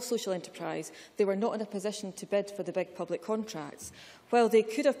small social enterprise, they were not in a position to bid for the big public contracts. While they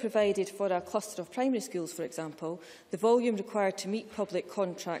could have provided for a cluster of primary schools, for example, the volume required to meet public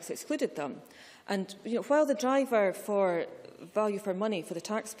contracts excluded them. And while the driver for value for money for the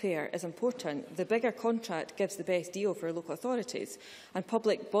taxpayer is important, the bigger contract gives the best deal for local authorities, and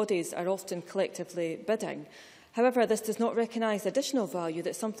public bodies are often collectively bidding. However, this does not recognise the additional value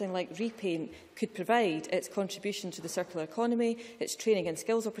that something like Repaint could provide, its contribution to the circular economy, its training and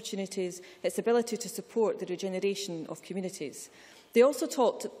skills opportunities, its ability to support the regeneration of communities. They also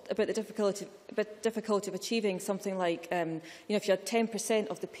talked about the difficulty of achieving something like, if you had 10%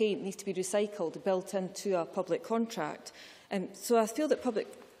 of the paint needs to be recycled, built into a public contract. So I feel that public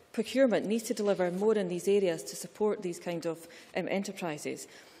procurement needs to deliver more in these areas to support these kind of enterprises.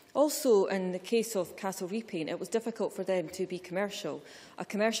 Also, in the case of Castle Repaint, it was difficult for them to be commercial. A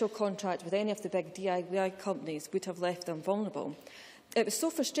commercial contract with any of the big DIY companies would have left them vulnerable. It was so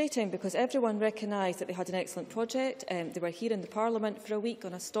frustrating because everyone recognised that they had an excellent project. They were here in the Parliament for a week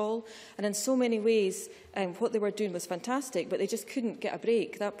on a stall, and in so many ways what they were doing was fantastic, but they just couldn't get a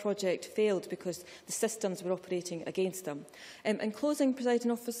break. That project failed because the systems were operating against them. In closing, Presiding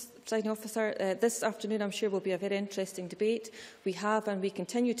Officer, this afternoon I'm sure will be a very interesting debate. We have and we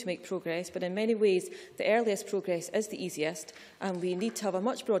continue to make progress, but in many ways the earliest progress is the easiest, and we need to have a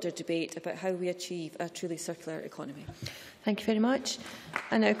much broader debate about how we achieve a truly circular economy. Thank you very much.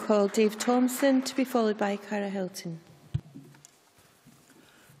 I now call Dave Thompson to be followed by Cara Hilton.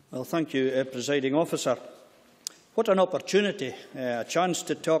 Well, thank you, Presiding Officer. What an opportunity, a chance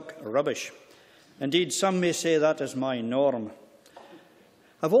to talk rubbish. Indeed, some may say that is my norm.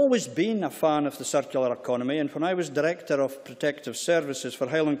 I've always been a fan of the circular economy, and when I was Director of Protective Services for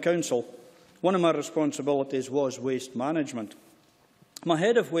Highland Council, one of my responsibilities was waste management. My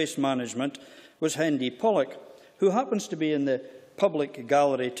head of waste management was Hendy Pollock, who happens to be in the public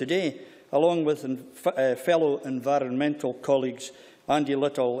gallery today, along with fellow environmental colleagues Andy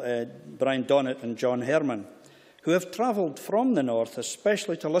Little, Brian Donnett and John Herman, who have travelled from the north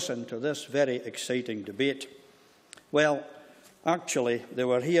especially to listen to this very exciting debate. Well, actually, they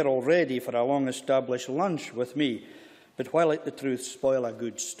were here already for a long-established lunch with me, but why let the truth spoil a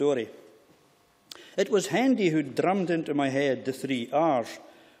good story? It was Hendy who drummed into my head the 3 R's: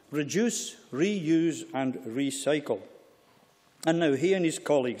 reduce, reuse and recycle. And now he and his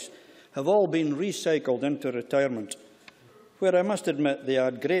colleagues have all been recycled into retirement, where I must admit they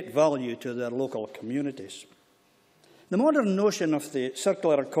add great value to their local communities. The modern notion of the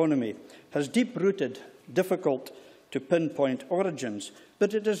circular economy has deep-rooted, difficult-to-pinpoint origins,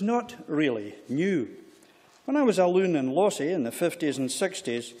 but it is not really new. When I was a loon in Lossy in the 50s and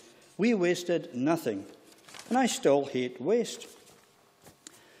 60s, we wasted nothing, and I still hate waste.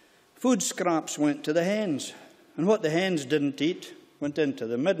 Food scraps went to the hens, and what the hens didn't eat went into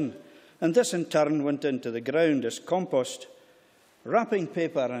the midden, and this in turn went into the ground as compost. Wrapping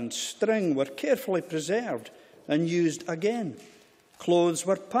paper and string were carefully preserved and used again. Clothes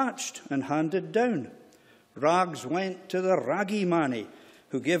were patched and handed down. Rags went to the raggy manny,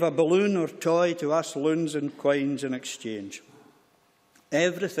 who gave a balloon or toy to us loons and quines in exchange.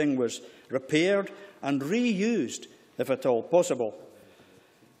 Everything was repaired and reused, if at all possible.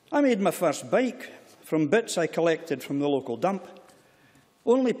 I made my first bike from bits I collected from the local dump.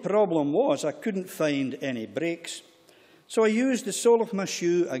 Only problem was I couldn't find any brakes, so I used the sole of my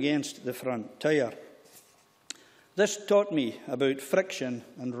shoe against the front tyre. This taught me about friction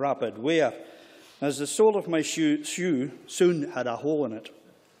and rapid wear, as the sole of my shoe soon had a hole in it.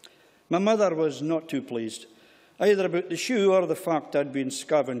 My mother was not too pleased, either about the shoe or the fact I'd been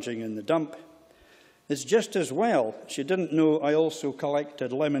scavenging in the dump. It's just as well she didn't know I also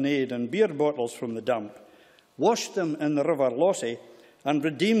collected lemonade and beer bottles from the dump, washed them in the River Lossy, and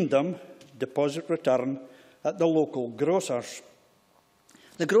redeemed them, deposit return, at the local grocer's.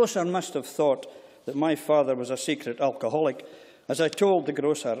 The grocer must have thought that my father was a secret alcoholic, as I told the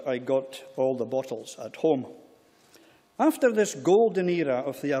grocer I got all the bottles at home. After this golden era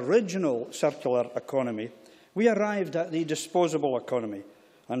of the original circular economy, we arrived at the disposable economy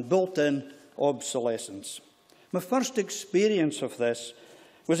and built in obsolescence. My first experience of this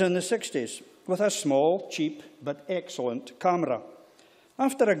was in the 60s with a small, cheap but excellent camera.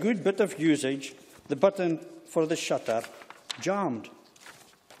 After a good bit of usage, the button for the shutter jammed.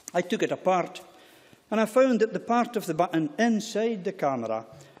 I took it apart and I found that the part of the button inside the camera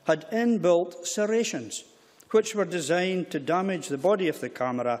had inbuilt serrations, which were designed to damage the body of the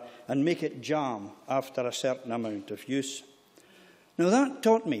camera and make it jam after a certain amount of use. Now that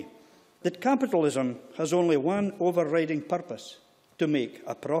taught me that capitalism has only one overriding purpose: to make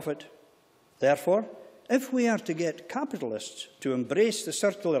a profit. Therefore, if we are to get capitalists to embrace the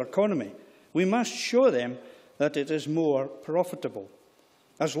circular economy, we must show them that it is more profitable,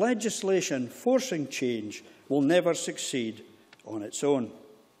 as legislation forcing change will never succeed on its own.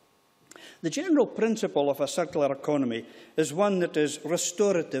 The general principle of a circular economy is one that is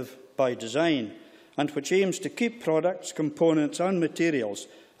restorative by design, and which aims to keep products, components and materials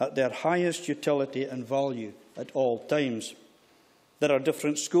at their highest utility and value at all times. There are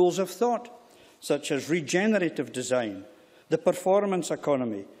different schools of thought, such as regenerative design, the performance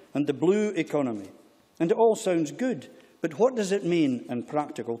economy and the blue economy, and it all sounds good, but what does it mean in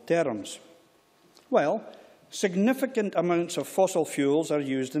practical terms? Well, significant amounts of fossil fuels are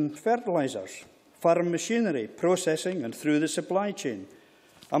used in fertilisers, farm machinery, processing and through the supply chain.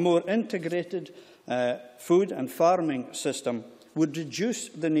 A more integrated food and farming system would reduce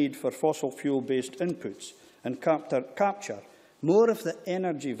the need for fossil fuel-based inputs and capture more of the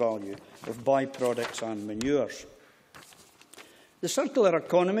energy value of byproducts and manures. The circular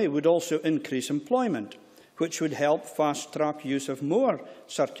economy would also increase employment, which would help fast-track use of more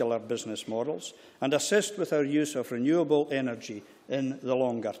circular business models and assist with our use of renewable energy in the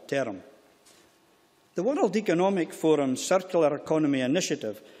longer term. The World Economic Forum's Circular Economy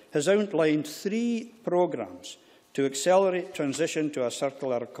Initiative has outlined 3 programmes to accelerate transition to a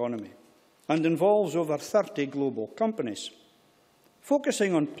circular economy and involves over 30 global companies.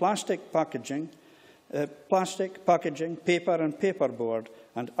 Focusing on plastic packaging, paper and paperboard,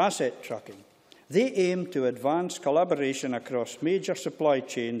 and asset tracking, they aim to advance collaboration across major supply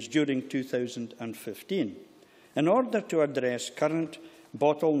chains during 2015 in order to address current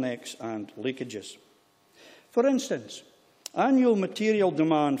bottlenecks and leakages. For instance, annual material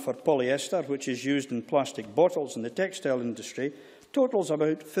demand for polyester, which is used in plastic bottles in the textile industry, totals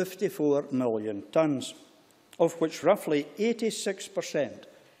about 54 million tonnes, of which roughly 86%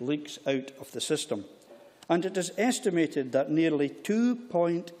 leaks out of the system. And it is estimated that nearly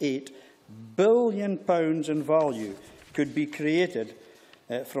 £2.8 billion in value could be created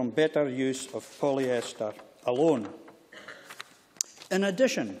from better use of polyester alone. In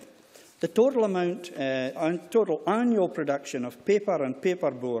addition, the total annual production of paper and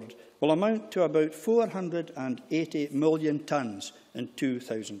paperboard will amount to about 480 million tonnes in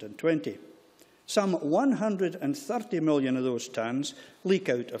 2020. Some 130 million of those tonnes leak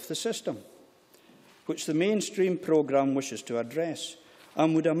out of the system, which the mainstream programme wishes to address,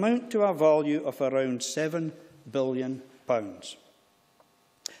 and would amount to a value of around £7 billion.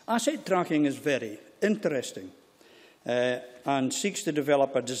 Asset tracking is very interesting and seeks to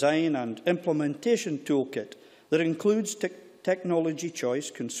develop a design and implementation toolkit that includes technology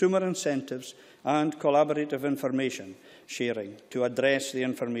choice, consumer incentives and collaborative information sharing to address the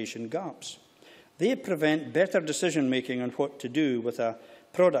information gaps. They prevent better decision-making on what to do with a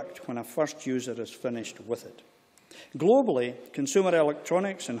product when a first user is finished with it. Globally, consumer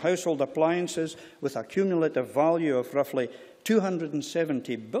electronics and household appliances with a cumulative value of roughly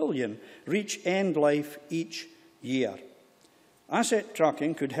 $270 billion reach end life each year. Asset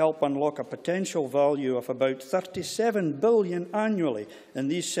tracking could help unlock a potential value of about $37 billion annually in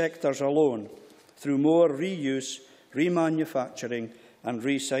these sectors alone through more reuse, remanufacturing and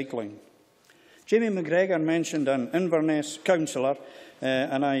recycling. Jamie McGregor mentioned an Inverness councillor,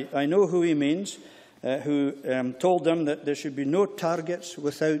 and I know who he means, who told them that there should be no targets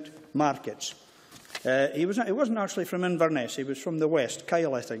without markets. He wasn't actually from Inverness, he was from the West,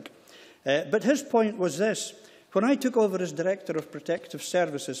 Kyle, I think. But his point was this. When I took over as Director of Protective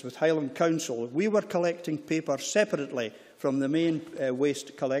Services with Highland Council, we were collecting paper separately from the main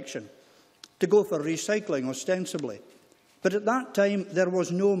waste collection to go for recycling, ostensibly. But at that time, there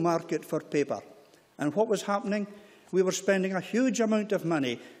was no market for paper. And what was happening? We were spending a huge amount of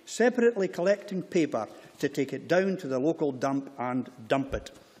money separately collecting paper to take it down to the local dump and dump it.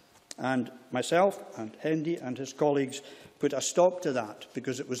 And myself and Hendy and his colleagues put a stop to that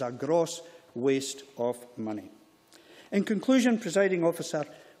because it was a gross waste of money. In conclusion, Presiding Officer,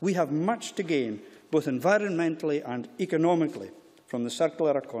 we have much to gain, both environmentally and economically, from the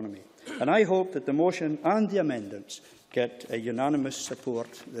circular economy. And I hope that the motion and the amendments get a unanimous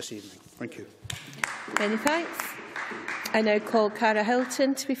support this evening. Thank you. Many thanks. I now call Cara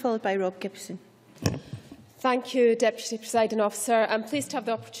Hilton to be followed by Rob Gibson. Thank you, Deputy Presiding Officer. I'm pleased to have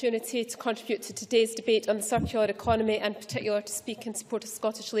the opportunity to contribute to today's debate on the circular economy and in particular to speak in support of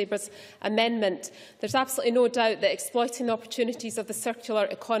Scottish Labour's amendment. There's absolutely no doubt that exploiting the opportunities of the circular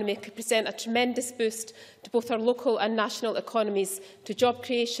economy could present a tremendous boost to both our local and national economies, to job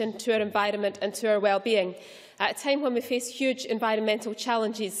creation, to our environment and to our well-being. At a time when we face huge environmental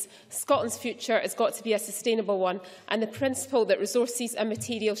challenges, Scotland's future has got to be a sustainable one, and the principle that resources and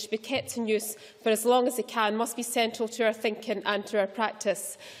materials should be kept in use for as long as they can must be central to our thinking and to our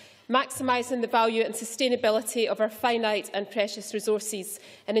practice. Maximising the value and sustainability of our finite and precious resources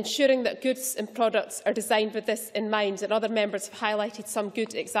and ensuring that goods and products are designed with this in mind, and other members have highlighted some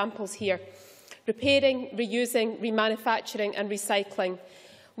good examples here. Repairing, reusing, remanufacturing and recycling.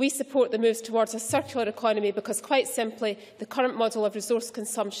 We support the moves towards a circular economy because, quite simply, the current model of resource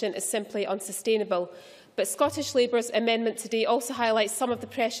consumption is simply unsustainable. But Scottish Labour's amendment today also highlights some of the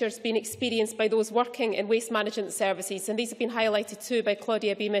pressures being experienced by those working in waste management services, and these have been highlighted too by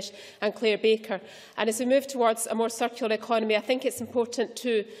Claudia Beamish and Claire Baker. And as we move towards a more circular economy, I think it's important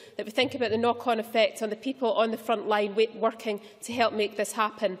too that we think about the knock-on effect on the people on the front line working to help make this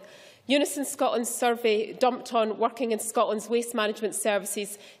happen. Unison Scotland's survey, dumped on working in Scotland's waste management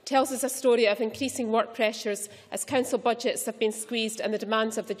services, tells us a story of increasing work pressures as council budgets have been squeezed and the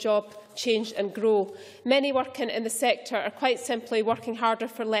demands of the job change and grow. Many working in the sector are quite simply working harder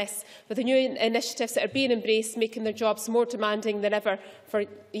for less, with the new initiatives that are being embraced making their jobs more demanding than ever,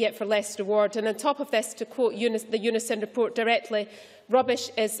 yet for less reward. And on top of this, to quote the Unison report directly, rubbish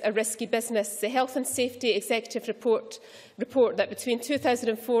is a risky business. The Health and Safety Executive report that between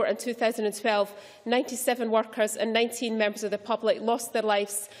 2004 and 2012, 97 workers and 19 members of the public lost their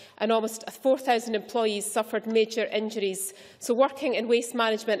lives and almost 4,000 employees suffered major injuries. So working in waste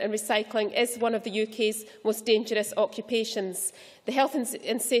management and recycling is one of the UK's most dangerous occupations. The Health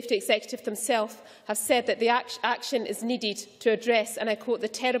and Safety Executive themselves have said that the action is needed to address, and I quote, the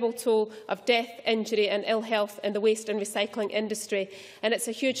terrible toll of death, injury and ill health in the waste and recycling industry. And it's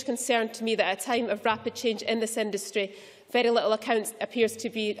a huge concern to me that at a time of rapid change in this industry, very little account appears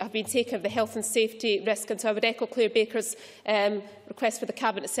to have been taken of the health and safety risk, and so I would echo Claire Baker's request for the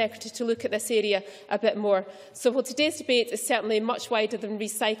Cabinet Secretary to look at this area a bit more. So while today's debate is certainly much wider than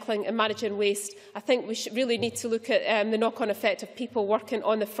recycling and managing waste, I think we really need to look at the knock-on effect of people working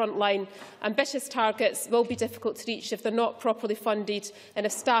on the front line. Ambitious targets will be difficult to reach if they're not properly funded and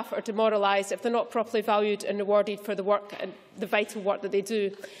if staff are demoralised, if they're not properly valued and rewarded for the work and the vital work that they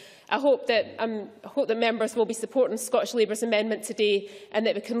do. I hope that members will be supporting Scottish Labour's amendment today and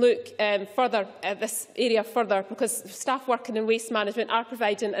that we can look further at this area further, because staff working in waste management are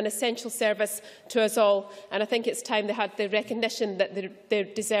providing an essential service to us all, and I think it's time they had the recognition that they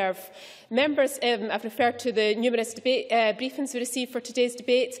deserve. Members have referred to the numerous briefings we received for today's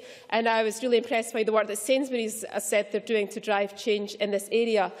debate, and I was really impressed by the work that Sainsbury's has said they're doing to drive change in this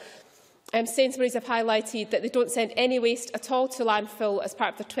area. Sainsbury's have highlighted that they don't send any waste at all to landfill as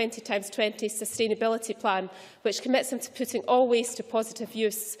part of the 20x20 sustainability plan, which commits them to putting all waste to positive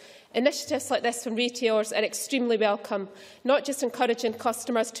use. Initiatives like this from retailers are extremely welcome, not just encouraging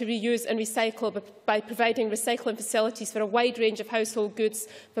customers to reuse and recycle, but by providing recycling facilities for a wide range of household goods,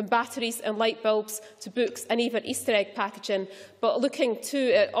 from batteries and light bulbs to books and even Easter egg packaging, but looking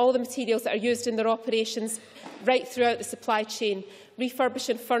too at all the materials that are used in their operations right throughout the supply chain,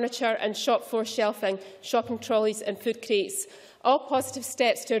 refurbishing furniture and shop floor shelving, shopping trolleys and food crates. All positive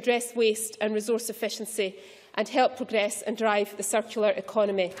steps to address waste and resource efficiency and help progress and drive the circular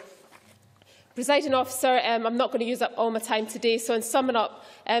economy. Presiding Officer, I'm not going to use up all my time today, so in summing up,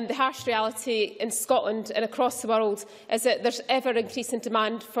 the harsh reality in Scotland and across the world is that there's ever-increasing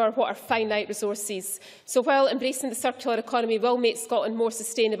demand for what are finite resources. So while embracing the circular economy will make Scotland more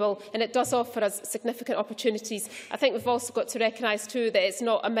sustainable, and it does offer us significant opportunities, I think we've also got to recognise too that it's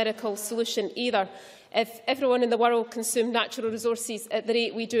not a miracle solution either. If everyone in the world consumed natural resources at the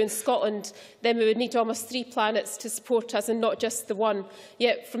rate we do in Scotland, then we would need almost 3 planets to support us and not just the one.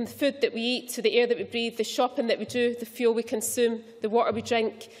 Yet from the food that we eat to the air that we breathe, the shopping that we do, the fuel we consume, the water we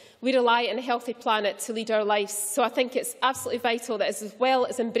drink, we rely on a healthy planet to lead our lives. So I think it's absolutely vital that as well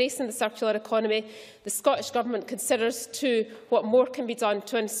as embracing the circular economy, the Scottish Government considers too what more can be done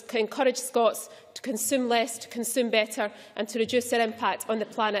to encourage Scots to consume less, to consume better and to reduce their impact on the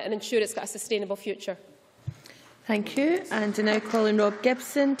planet and ensure it's got a sustainable future. Thank you. And I now call on Rob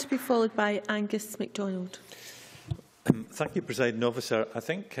Gibson to be followed by Angus MacDonald. Thank you, Presiding Officer. I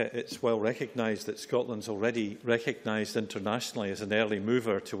think it's well recognised that Scotland's already recognised internationally as an early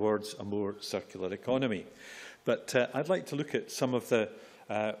mover towards a more circular economy. But I'd like to look at some of the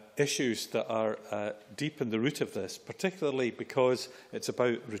issues that are deep in the root of this, particularly because it's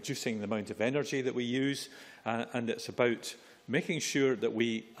about reducing the amount of energy that we use and it's about making sure that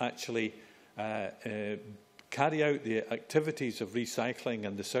we actually carry out the activities of recycling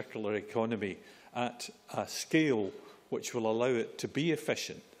and the circular economy at a scale which will allow it to be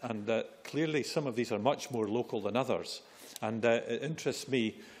efficient. And clearly some of these are much more local than others. And it interests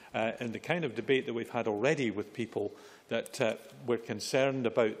me in the kind of debate that we've had already with people that we're concerned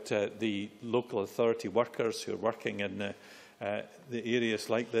about the local authority workers who are working in the areas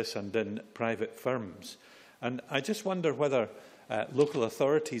like this and in private firms. And I just wonder whether local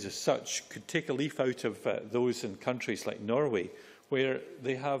authorities as such could take a leaf out of those in countries like Norway, where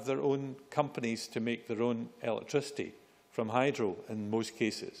they have their own companies to make their own electricity from hydro in most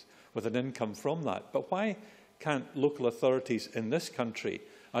cases, with an income from that. But why can't local authorities in this country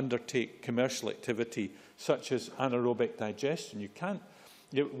undertake commercial activity such as anaerobic digestion?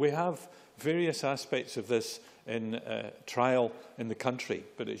 We have various aspects of this in trial in the country,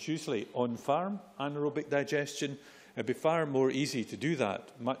 but it's usually on-farm anaerobic digestion. It'd be far more easy to do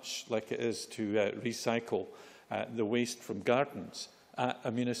that, much like it is to recycle the waste from gardens at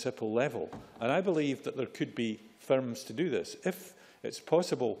a municipal level. And I believe that there could be firms to do this. If it's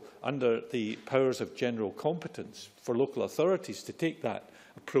possible under the powers of general competence for local authorities to take that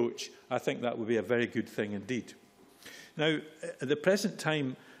approach, I think that would be a very good thing indeed. Now, at the present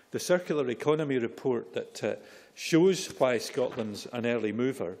time, the Circular Economy report that shows why Scotland's an early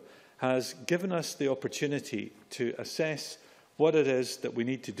mover has given us the opportunity to assess what it is that we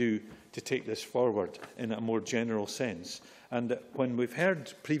need to do to take this forward in a more general sense. And when we've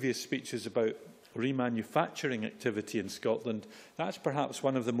heard previous speeches about remanufacturing activity in Scotland, that's perhaps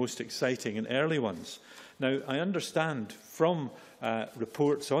one of the most exciting and early ones. Now, I understand from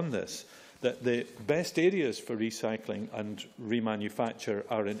reports on this that the best areas for recycling and remanufacture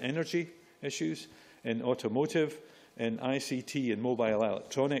are in energy issues, in automotive, in ICT and mobile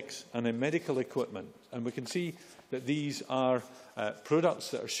electronics, and in medical equipment. And we can see that these are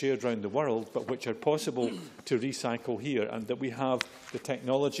products that are shared around the world, but which are possible to recycle here, and that we have the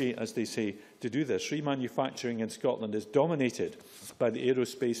technology, as they say, to do this. Remanufacturing in Scotland is dominated by the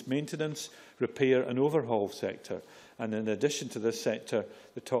aerospace maintenance, repair and overhaul sector. And in addition to this sector,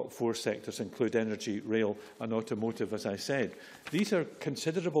 the top 4 sectors include energy, rail and automotive, as I said. These are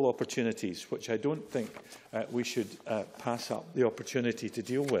considerable opportunities which I don't think we should pass up the opportunity to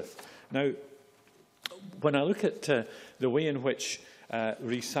deal with. Now, when I look at the way in which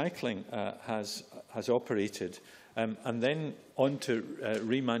recycling has operated and then on to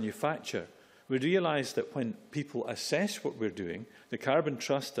remanufacture, we realise that when people assess what we're doing, the Carbon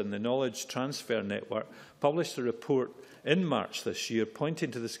Trust and the Knowledge Transfer Network published a report in March this year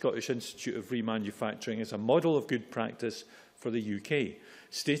pointing to the Scottish Institute of Remanufacturing as a model of good practice for the UK,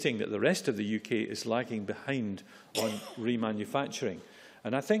 stating that the rest of the UK is lagging behind on remanufacturing.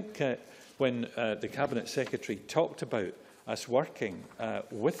 And I think when the Cabinet Secretary talked about us working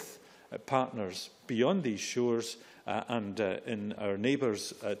with partners beyond these shores and in our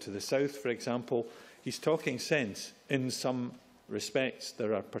neighbours to the south, for example, he's talking sense. In some respects,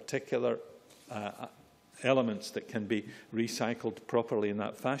 there are particular elements that can be recycled properly in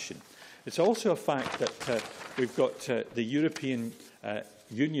that fashion. It's also a fact that we've got the European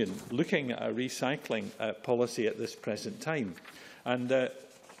Union looking at a recycling policy at this present time. And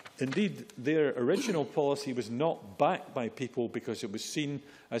indeed, their original policy was not backed by people because it was seen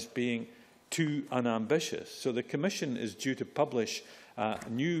as being too unambitious. So the Commission is due to publish a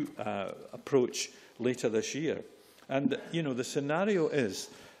new approach later this year. And, you know, the scenario is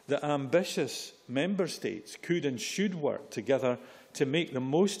that ambitious member states could and should work together to make the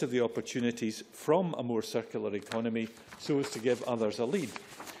most of the opportunities from a more circular economy so as to give others a lead.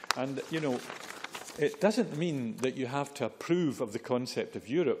 And, you know, it doesn't mean that you have to approve of the concept of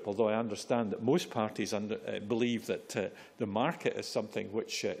Europe, although I understand that most parties believe that the market is something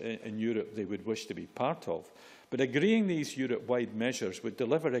which in Europe they would wish to be part of. But agreeing these Europe-wide measures would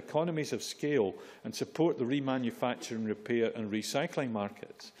deliver economies of scale and support the remanufacturing, repair and recycling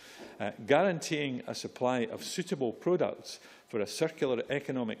markets, guaranteeing a supply of suitable products for a circular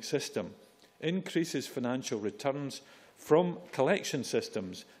economic system, increases financial returns from collection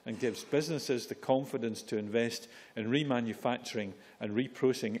systems and gives businesses the confidence to invest in remanufacturing and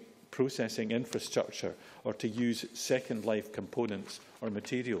reprocessing infrastructure or to use second life components or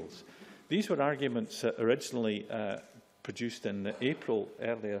materials. These were arguments originally produced in April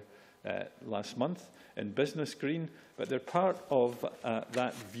earlier last month in Business Green, but they're part of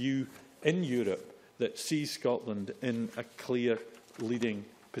that view in Europe that sees Scotland in a clear leading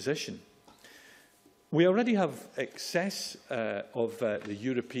position. We already have excess of the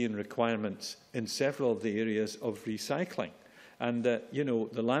European requirements in several of the areas of recycling. And, you know,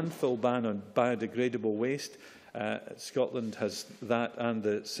 the landfill ban on biodegradable waste, Scotland has that and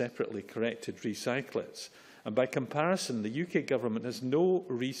the separately corrected recyclates. And by comparison, the UK government has no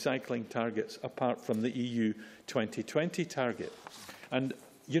recycling targets apart from the EU 2020 target. And,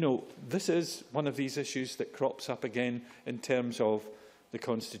 you know, this is one of these issues that crops up again in terms of the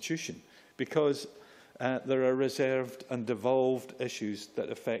Constitution, because there are reserved and devolved issues that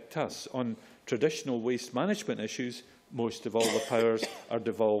affect us. On traditional waste management issues, most of all the powers are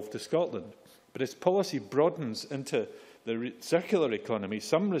devolved to Scotland. But as policy broadens into the circular economy,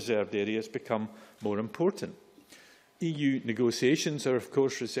 some reserved areas become more important. EU negotiations are, of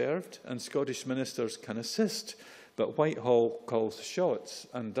course, reserved, and Scottish ministers can assist, but Whitehall calls the shots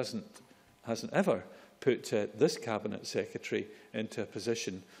and hasn't ever put this Cabinet Secretary into a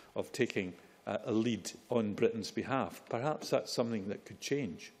position of taking a lead on Britain's behalf. Perhaps that's something that could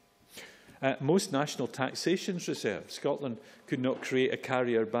change. Most national taxation is reserved. Scotland could not create a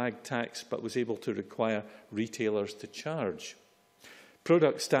carrier bag tax, but was able to require retailers to charge.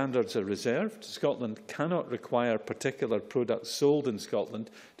 Product standards are reserved. Scotland cannot require particular products sold in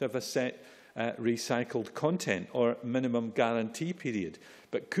Scotland to have a set recycled content or minimum guarantee period,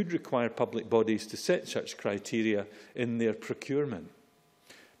 but could require public bodies to set such criteria in their procurement.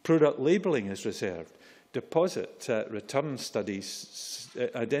 Product labelling is reserved. Deposit return studies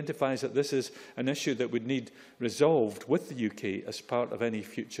identifies that this is an issue that would need resolved with the UK as part of any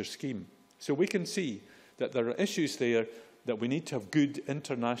future scheme. So we can see that there are issues there that we need to have good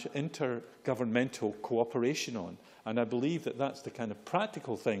intergovernmental cooperation on. And I believe that that's the kind of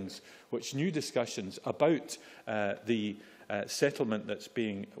practical things which new discussions about the settlement that's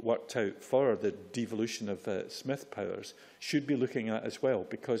being worked out for the devolution of Smith powers should be looking at as well,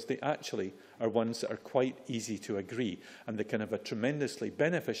 because they actually are ones that are quite easy to agree and they can have a tremendously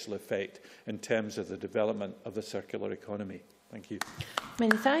beneficial effect in terms of the development of the circular economy. Thank you.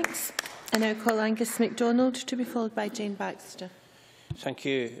 Many thanks. I now call Angus MacDonald to be followed by Jane Baxter. Thank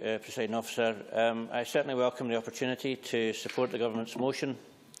you, Presiding Officer. I certainly welcome the opportunity to support the Government's motion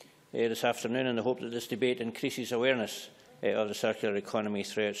this afternoon in the hope that this debate increases awareness of the circular economy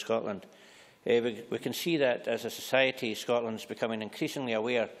throughout Scotland. We can see that as a society, Scotland is becoming increasingly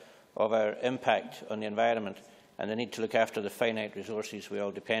aware of our impact on the environment and the need to look after the finite resources we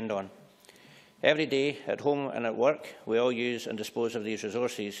all depend on. Every day, at home and at work, we all use and dispose of these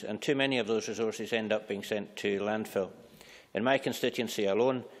resources, and too many of those resources end up being sent to landfill. In my constituency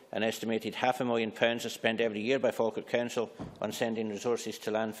alone, an estimated £500,000 is spent every year by Falkirk Council on sending resources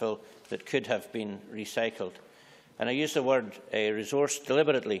to landfill that could have been recycled. And I use the word resource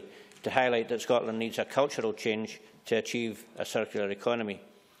deliberately to highlight that Scotland needs a cultural change to achieve a circular economy.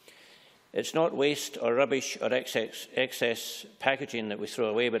 It's not waste or rubbish or excess packaging that we throw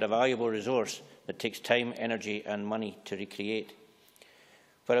away, but a valuable resource that takes time, energy and money to recreate.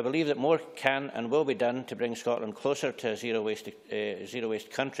 But I believe that more can and will be done to bring Scotland closer to a zero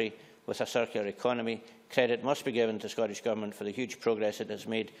waste country with a circular economy. Credit must be given to the Scottish Government for the huge progress it has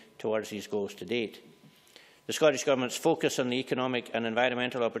made towards these goals to date. The Scottish Government's focus on the economic and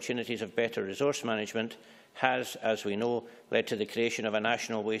environmental opportunities of better resource management has, as we know, led to the creation of a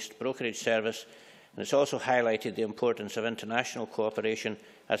national waste brokerage service, and it's also highlighted the importance of international cooperation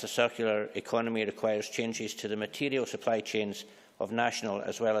as a circular economy requires changes to the material supply chains of national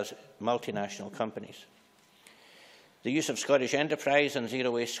as well as multinational companies. The use of Scottish enterprise and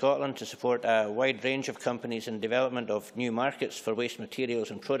Zero Waste Scotland to support a wide range of companies in development of new markets for waste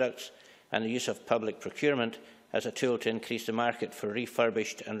materials and products, and the use of public procurement as a tool to increase the market for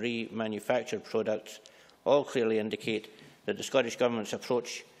refurbished and remanufactured products all clearly indicate that the Scottish Government's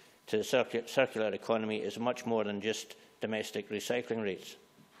approach to the circular economy is much more than just domestic recycling rates.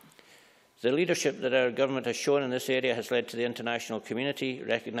 The leadership that our Government has shown in this area has led to the international community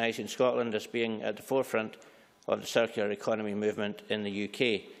recognising Scotland as being at the forefront of the circular economy movement in the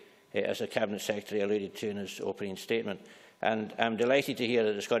UK, as the Cabinet Secretary alluded to in his opening statement. And I am delighted to hear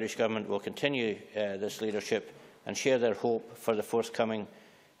that the Scottish Government will continue this leadership and share their hope for the forthcoming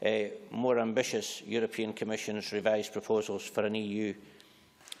more ambitious European Commission's revised proposals for an EU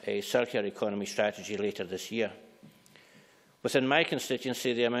circular economy strategy later this year. Within my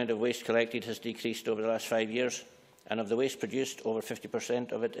constituency, the amount of waste collected has decreased over the last 5 years, and of the waste produced, over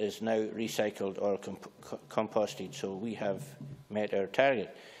 50% of it is now recycled or composted, so we have met our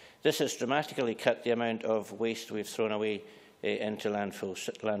target. This has dramatically cut the amount of waste we've thrown away into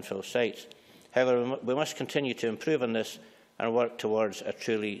landfill sites. However, we must continue to improve on this and work towards a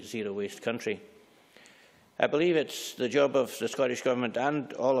truly zero-waste country. I believe it's the job of the Scottish Government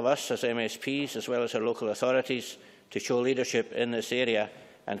and all of us as MSPs, as well as our local authorities, to show leadership in this area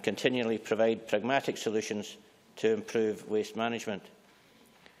and continually provide pragmatic solutions to improve waste management.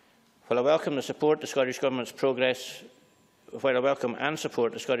 While I welcome and support the Scottish Government's progress with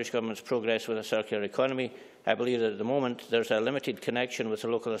a circular economy, I believe that at the moment there is a limited connection with the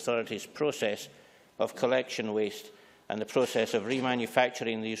local authorities' process of collection waste and the process of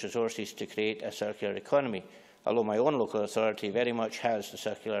remanufacturing these resources to create a circular economy, although my own local authority very much has the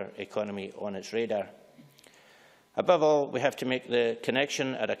circular economy on its radar. Above all, we have to make the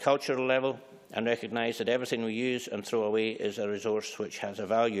connection at a cultural level and recognise that everything we use and throw away is a resource which has a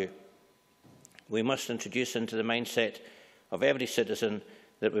value. We must introduce into the mindset of every citizen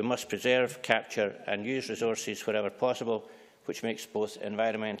that we must preserve, capture and use resources wherever possible, which makes both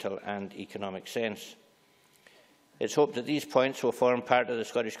environmental and economic sense. It is hoped that these points will form part of the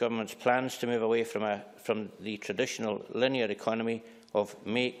Scottish Government's plans to move away from the traditional linear economy of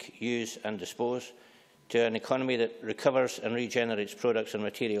make, use and dispose to an economy that recovers and regenerates products and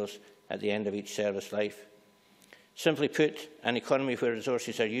materials at the end of each service life. Simply put, an economy where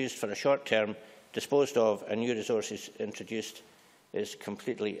resources are used for a short term, disposed of and new resources introduced is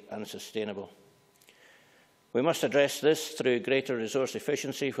completely unsustainable. We must address this through greater resource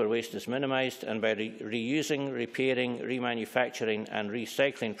efficiency where waste is minimised and by reusing, repairing, remanufacturing and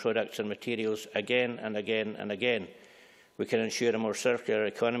recycling products and materials again and again and again. We can ensure a more circular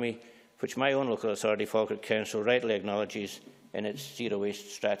economy, which my own local authority, Falkirk Council, rightly acknowledges in its zero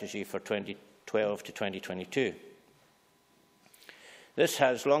waste strategy for 2012 to 2022. This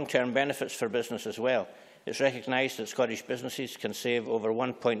has long-term benefits for business as well. It's recognised that Scottish businesses can save over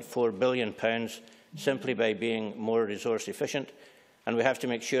 £1.4 billion simply by being more resource efficient, and we have to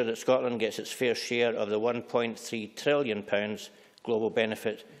make sure that Scotland gets its fair share of the £1.3 trillion global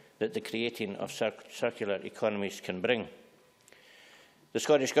benefit that the creating of circular economies can bring. The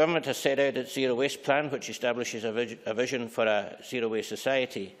Scottish Government has set out its Zero Waste Plan, which establishes a vision for a zero waste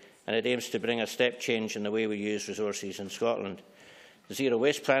society, and it aims to bring a step change in the way we use resources in Scotland. The Zero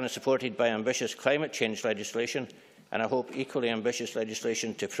Waste Plan is supported by ambitious climate change legislation and I hope equally ambitious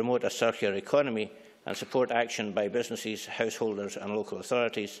legislation to promote a circular economy and support action by businesses, householders and local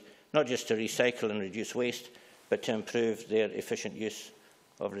authorities, not just to recycle and reduce waste, but to improve their efficient use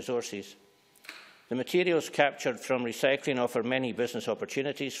of resources. The materials captured from recycling offer many business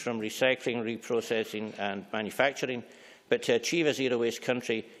opportunities, from recycling, reprocessing and manufacturing, but to achieve a zero waste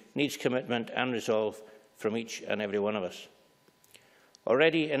country needs commitment and resolve from each and every one of us.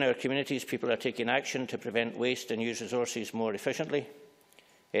 Already in our communities, people are taking action to prevent waste and use resources more efficiently.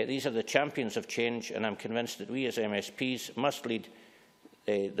 These are the champions of change, and I'm convinced that we as MSPs must lead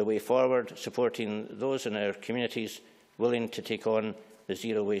the way forward, supporting those in our communities willing to take on the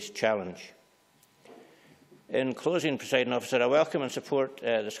zero waste challenge. In closing, Presiding Officer, I welcome and support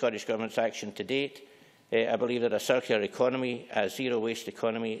the Scottish Government's action to date. I believe that a circular economy, a zero waste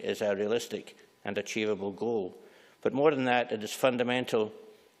economy, is a realistic and achievable goal. But more than that, it is a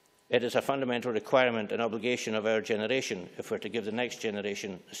fundamental requirement and obligation of our generation if we are to give the next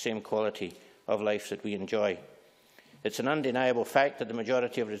generation the same quality of life that we enjoy. It's an undeniable fact that the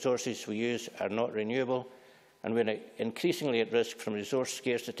majority of resources we use are not renewable, and we are increasingly at risk from resource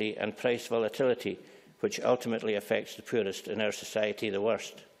scarcity and price volatility, which ultimately affects the poorest in our society the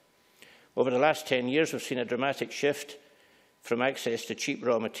worst. Over the last 10 years, we've seen a dramatic shift from access to cheap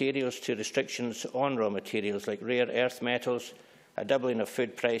raw materials to restrictions on raw materials like rare earth metals, a doubling of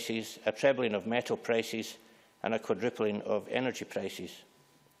food prices, a trebling of metal prices and a quadrupling of energy prices.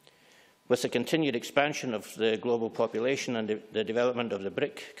 With the continued expansion of the global population and the development of the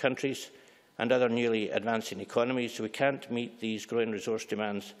BRIC countries and other newly advancing economies, we can't meet these growing resource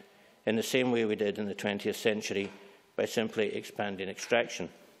demands in the same way we did in the 20th century by simply expanding extraction.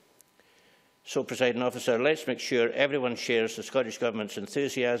 So, Presiding Officer, let's make sure everyone shares the Scottish Government's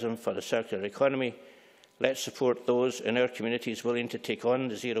enthusiasm for the circular economy. Let's support those in our communities willing to take on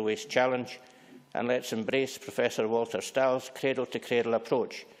the zero waste challenge, and let's embrace Professor Walter Stahl's cradle-to-cradle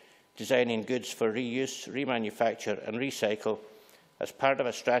approach, designing goods for reuse, remanufacture and recycle as part of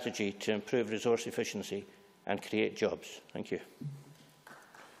a strategy to improve resource efficiency and create jobs. Thank you.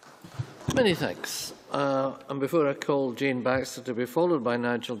 Many thanks. And before I call Jane Baxter to be followed by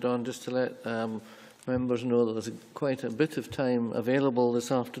Nigel Donn, just to let members know that there's quite a bit of time available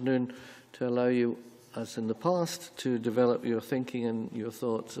this afternoon to allow you, as in the past, to develop your thinking and your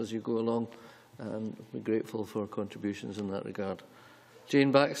thoughts as you go along, and we're grateful for contributions in that regard.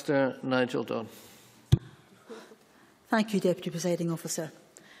 Jane Baxter, Nigel Donn. Thank you, Deputy Presiding Officer.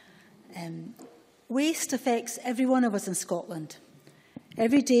 Waste affects every one of us in Scotland.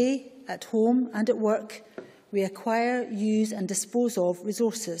 Every day, at home and at work, we acquire, use and dispose of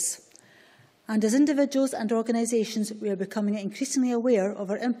resources. And as individuals and organisations, we are becoming increasingly aware of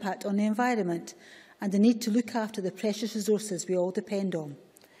our impact on the environment and the need to look after the precious resources we all depend on.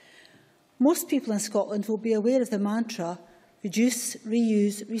 Most people in Scotland will be aware of the mantra, reduce,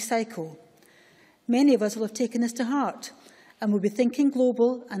 reuse, recycle. Many of us will have taken this to heart and will be thinking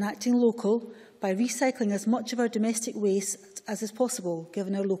global and acting local by recycling as much of our domestic waste as is possible,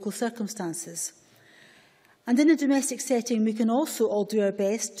 given our local circumstances. And in a domestic setting, we can also all do our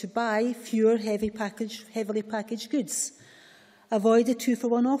best to buy fewer heavily packaged goods, avoid the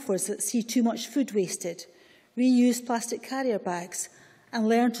 2-for-1 offers that see too much food wasted, reuse plastic carrier bags, and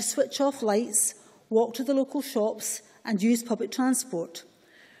learn to switch off lights, walk to the local shops, and use public transport.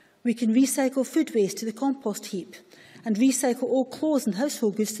 We can recycle food waste to the compost heap and recycle old clothes and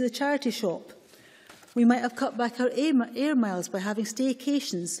household goods to the charity shop. We might have cut back our air miles by having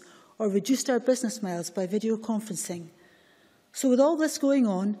staycations or reduced our business miles by video conferencing. So with all this going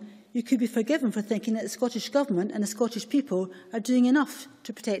on, you could be forgiven for thinking that the Scottish Government and the Scottish people are doing enough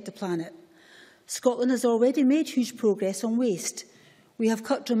to protect the planet. Scotland has already made huge progress on waste. We have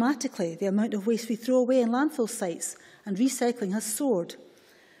cut dramatically the amount of waste we throw away in landfill sites, and recycling has soared.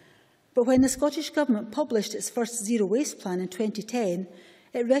 But when the Scottish Government published its first zero waste plan in 2010,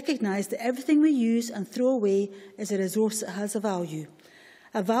 it recognised that everything we use and throw away is a resource that has a value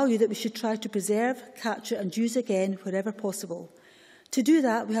that we should try to preserve, capture and use again wherever possible. To do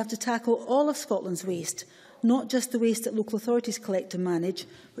that, we have to tackle all of Scotland's waste, not just the waste that local authorities collect and manage,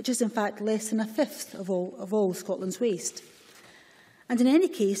 which is in fact less than a fifth of all Scotland's waste. And in any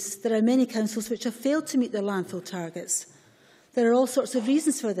case, there are many councils which have failed to meet their landfill targets. There are all sorts of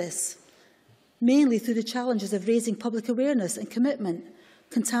reasons for this, mainly through the challenges of raising public awareness and commitment,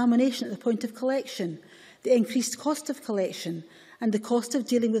 contamination at the point of collection, the increased cost of collection, and the cost of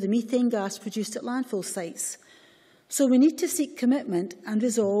dealing with the methane gas produced at landfill sites. So we need to seek commitment and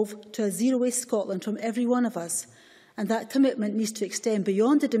resolve to a zero waste Scotland from every one of us, and that commitment needs to extend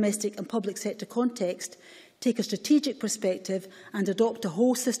beyond the domestic and public sector context, take a strategic perspective and adopt a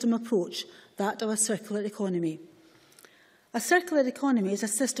whole system approach, that of a circular economy. A circular economy is a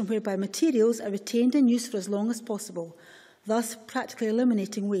system whereby materials are retained in use for as long as possible, thus practically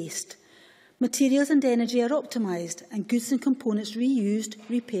eliminating waste. Materials and energy are optimised and goods and components reused,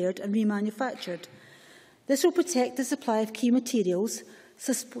 repaired and remanufactured. This will protect the supply of key materials,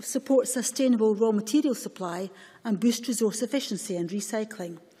 support sustainable raw material supply and boost resource efficiency and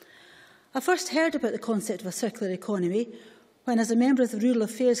recycling. I first heard about the concept of a circular economy when, as a member of the Rural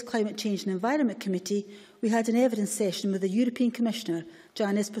Affairs, Climate Change and Environment Committee, we had an evidence session with the European Commissioner,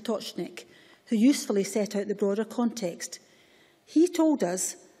 Janez Potočnik, who usefully set out the broader context. He told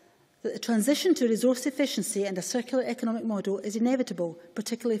us that the transition to resource efficiency and a circular economic model is inevitable,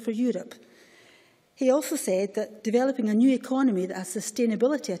 particularly for Europe. He also said that developing a new economy that has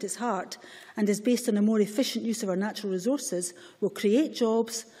sustainability at its heart and is based on a more efficient use of our natural resources will create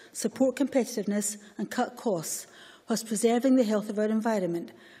jobs, support competitiveness and cut costs, whilst preserving the health of our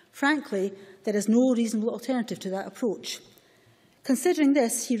environment. Frankly, there is no reasonable alternative to that approach. Considering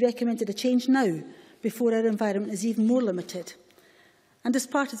this, he recommended a change now, before our environment is even more limited. And as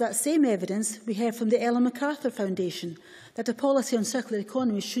part of that same evidence, we heard from the Ellen MacArthur Foundation that a policy on circular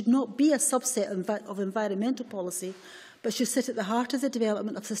economy should not be a subset of environmental policy, but should sit at the heart of the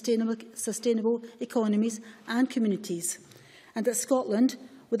development of sustainable economies and communities. And that Scotland,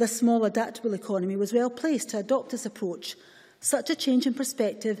 with a small adaptable economy, was well placed to adopt this approach. Such a change in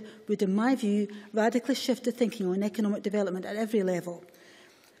perspective would, in my view, radically shift the thinking on economic development at every level.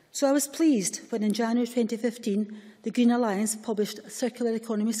 So I was pleased when in January 2015 the Green Alliance published Circular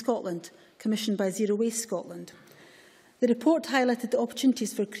Economy Scotland, commissioned by Zero Waste Scotland. The report highlighted the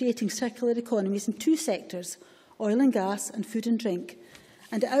opportunities for creating circular economies in two sectors, oil and gas and food and drink,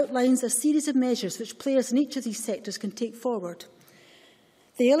 and it outlines a series of measures which players in each of these sectors can take forward.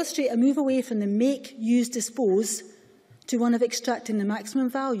 They illustrate a move away from the make, use, dispose to one of extracting the maximum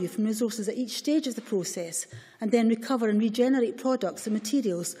value from resources at each stage of the process and then recover and regenerate products and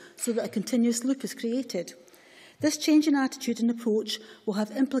materials so that a continuous loop is created. This change in attitude and approach will have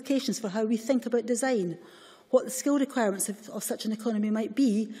implications for how we think about design, what the skill requirements of such an economy might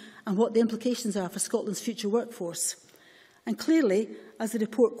be and what the implications are for Scotland's future workforce. And clearly, as the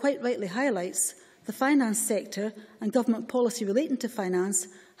report quite rightly highlights, the finance sector and government policy relating to finance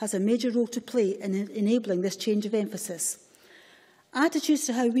has a major role to play in enabling this change of emphasis. Attitudes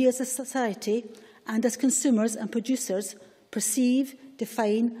to how we as a society and as consumers and producers perceive,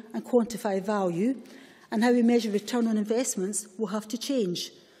 define and quantify value and how we measure return on investments will have to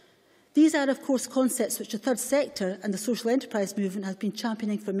change. These are, of course, concepts which the third sector and the social enterprise movement have been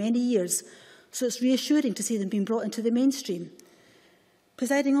championing for many years, so it's reassuring to see them being brought into the mainstream.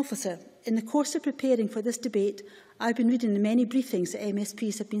 Presiding Officer, in the course of preparing for this debate, I've been reading the many briefings that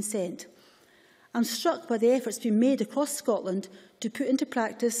MSPs have been sent. I'm struck by the efforts being made across Scotland to put into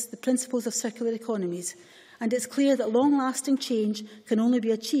practice the principles of circular economies, and it's clear that long-lasting change can only be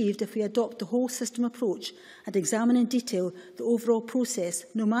achieved if we adopt the whole system approach and examine in detail the overall process,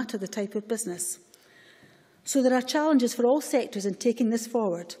 no matter the type of business. So there are challenges for all sectors in taking this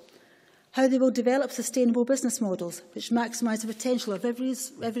forward. How they will develop sustainable business models which maximise the potential of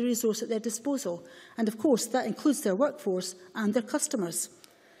every resource at their disposal, and of course that includes their workforce and their customers.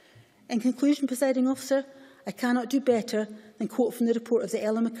 In conclusion, Presiding Officer, I cannot do better than quote from the report of the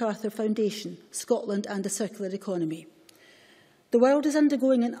Ellen MacArthur Foundation, Scotland and the Circular Economy. The world is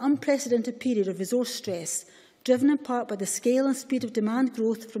undergoing an unprecedented period of resource stress, driven in part by the scale and speed of demand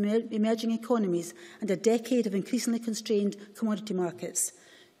growth from emerging economies and a decade of increasingly constrained commodity markets.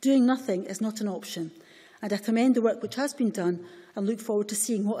 Doing nothing is not an option, and I commend the work which has been done and look forward to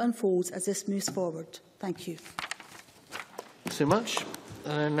seeing what unfolds as this moves forward. Thank you. Thanks so much.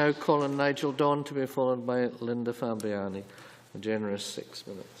 I now call on Nigel Dawn to be followed by Linda Fabiani. A generous 6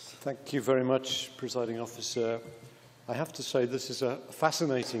 minutes. Thank you very much, Presiding Officer. I have to say this is a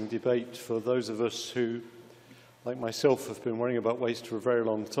fascinating debate for those of us who, like myself, have been worrying about waste for a very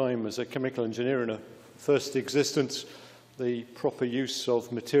long time. As a chemical engineer in a first existence, the proper use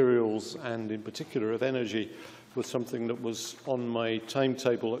of materials and in particular of energy was something that was on my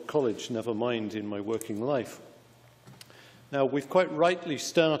timetable at college, never mind in my working life. Now, we've quite rightly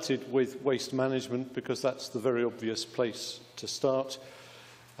started with waste management because that's the very obvious place to start.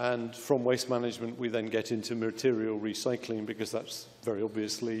 And from waste management, we then get into material recycling because that's very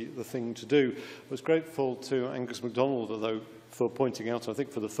obviously the thing to do. I was grateful to Angus MacDonald, although, for pointing out, I think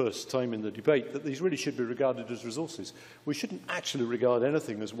for the first time in the debate, that these really should be regarded as resources. We shouldn't actually regard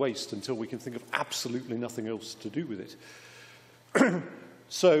anything as waste until we can think of absolutely nothing else to do with it.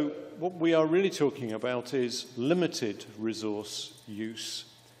 So what we are really talking about is limited resource use.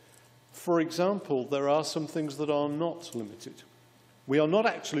 For example, there are some things that are not limited. We are not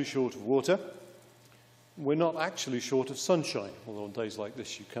actually short of water. We're not actually short of sunshine, although on days like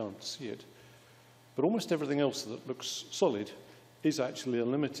this you can't see it. But almost everything else that looks solid is actually a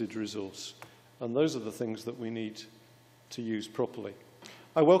limited resource. And those are the things that we need to use properly.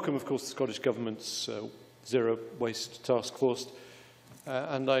 I welcome, of course, the Scottish Government's Zero Waste Task Force.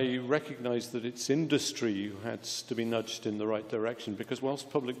 And I recognise that it's industry who has to be nudged in the right direction, because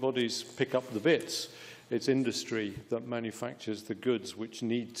whilst public bodies pick up the bits, it's industry that manufactures the goods which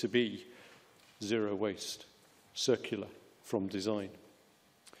need to be zero waste, circular from design.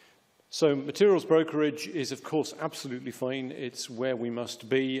 So materials brokerage is, of course, absolutely fine. It's where we must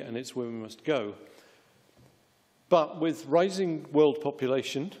be and it's where we must go. But with rising world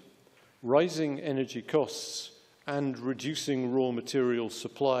population, rising energy costs, and reducing raw material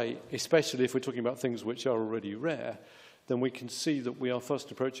supply, especially if we're talking about things which are already rare, then we can see that we are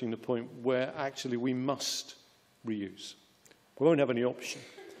fast approaching the point where actually we must reuse. We won't have any option.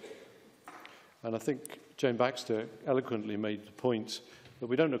 And I think Jane Baxter eloquently made the point that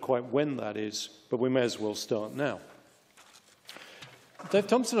we don't know quite when that is, but we may as well start now. Dave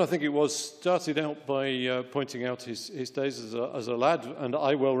Thompson, I think it was, started out by pointing out his days as a lad, and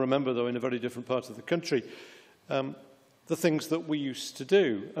I well remember, though in a very different part of the country, the things that we used to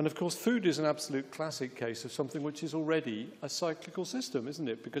do. And of course, food is an absolute classic case of something which is already a cyclical system, isn't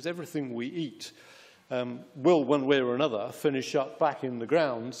it? Because everything we eat will, one way or another, finish up back in the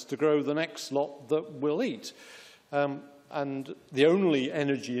grounds to grow the next lot that we'll eat. And the only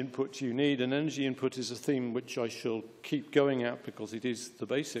energy input you need, and energy input is a theme which I shall keep going at because it is the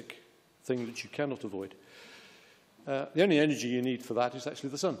basic thing that you cannot avoid. The only energy you need for that is actually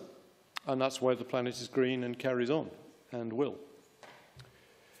the sun. And that's why the planet is green and carries on, and will.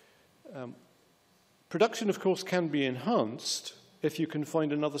 Production, of course, can be enhanced if you can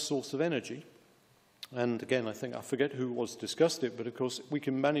find another source of energy. And again, I forget who discussed it, but of course, we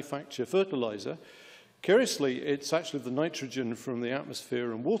can manufacture fertilizer. Curiously, it's actually the nitrogen from the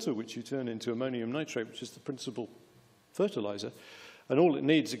atmosphere and water which you turn into ammonium nitrate, which is the principal fertilizer. And all it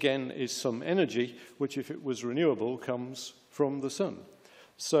needs, again, is some energy, which, if it was renewable, comes from the sun.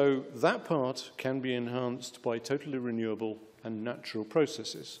 So that part can be enhanced by totally renewable and natural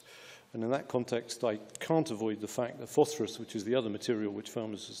processes. And in that context, I can't avoid the fact that phosphorus, which is the other material which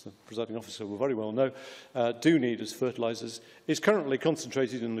farmers, as the presiding officer will very well know, do need as fertilizers, is currently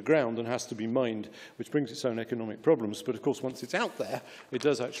concentrated in the ground and has to be mined, which brings its own economic problems. But of course, once it's out there, it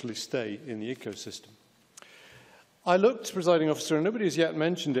does actually stay in the ecosystem. I looked, presiding officer, and nobody has yet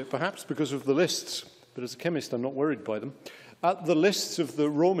mentioned it, perhaps because of the lists, but as a chemist, I'm not worried by them, at the lists of the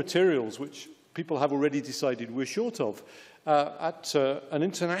raw materials which people have already decided we're short of. At an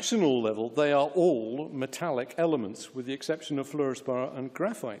international level, they are all metallic elements, with the exception of fluorspar and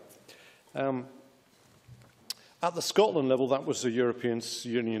graphite. At the Scotland level, that was a European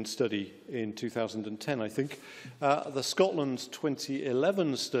Union study in 2010, I think. The Scotland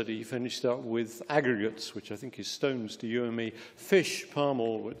 2011 study finished up with aggregates, which I think is stones to you and me, fish, palm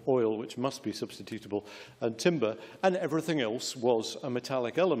oil, which must be substitutable, and timber, and everything else was a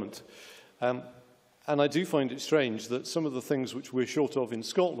metallic element. And I do find it strange that some of the things which we're short of in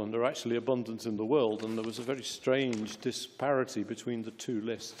Scotland are actually abundant in the world, and there was a very strange disparity between the two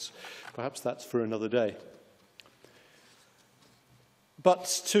lists. Perhaps that's for another day.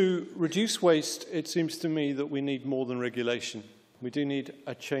 But to reduce waste, it seems to me that we need more than regulation. We do need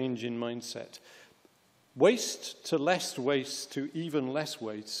a change in mindset. Waste to even less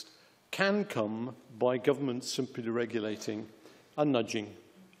waste can come by governments simply regulating and nudging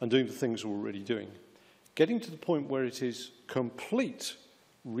and doing the things we're already doing. Getting to the point where it is complete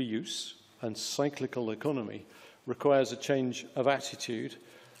reuse and cyclical economy requires a change of attitude,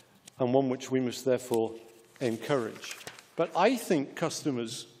 and one which we must therefore encourage. But I think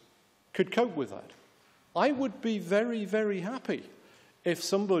customers could cope with that. I would be very, very happy if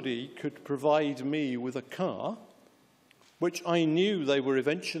somebody could provide me with a car which I knew they were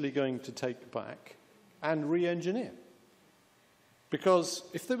eventually going to take back and re-engineer. Because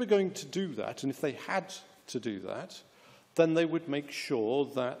if they were going to do that, and if they had to do that, then they would make sure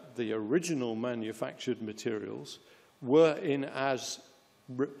that the original manufactured materials were in as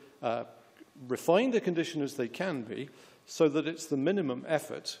refined a condition as they can be, so that it's the minimum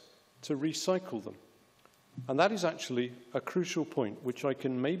effort to recycle them. And that is actually a crucial point, which I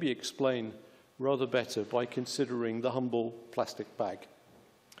can maybe explain rather better by considering the humble plastic bag.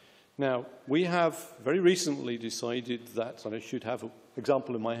 Now, we have very recently decided that, and I should have an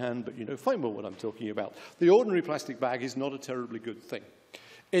example in my hand, but you know fine well what I'm talking about. The ordinary plastic bag is not a terribly good thing.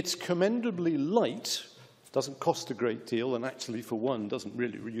 It's commendably light, doesn't cost a great deal, and actually, for one, doesn't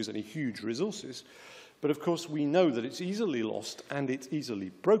really use any huge resources. But of course, we know that it's easily lost and it's easily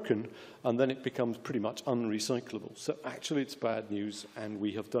broken, and then it becomes pretty much unrecyclable. So actually, it's bad news, and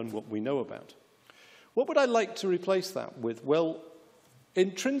we have done what we know about. What would I like to replace that with? Well,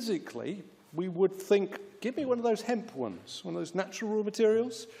 intrinsically, we would think, give me one of those hemp ones, one of those natural raw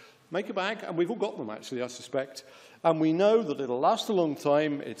materials, make a bag, and we've all got them, actually, I suspect, and we know that it'll last a long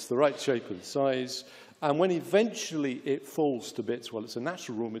time, it's the right shape and size, and when eventually it falls to bits, well, it's a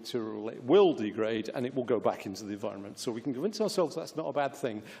natural raw material, it will degrade, and it will go back into the environment. So we can convince ourselves that's not a bad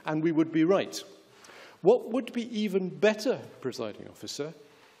thing, and we would be right. What would be even better, Presiding Officer,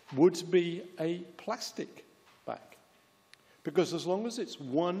 would be a plastic bag. Because as long as it's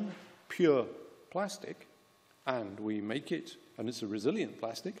one pure plastic, and we make it, and it's a resilient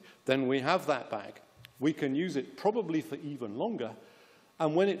plastic, then we have that bag. We can use it probably for even longer,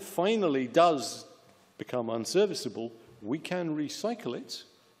 and when it finally does become unserviceable, we can recycle it,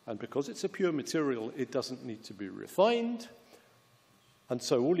 and because it's a pure material, it doesn't need to be refined, and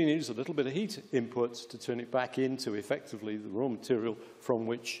so all you need is a little bit of heat input to turn it back into, effectively, the raw material from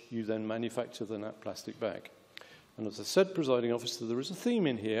which you then manufacture the plastic bag. And as I said, Presiding Officer, there is a theme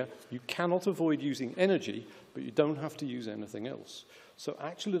in here. You cannot avoid using energy, but you don't have to use anything else. So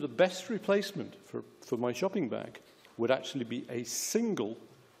actually, the best replacement for my shopping bag would actually be a single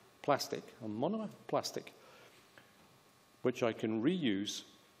plastic, a monomer plastic, which I can reuse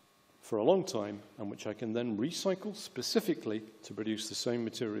for a long time and which I can then recycle specifically to produce the same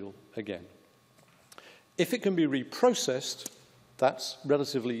material again. If it can be reprocessed, that's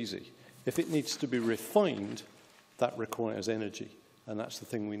relatively easy. If it needs to be refined, that requires energy, and that's the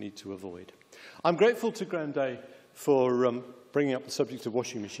thing we need to avoid. I'm grateful to Grande for bringing up the subject of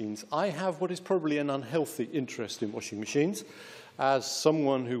washing machines. I have what is probably an unhealthy interest in washing machines. As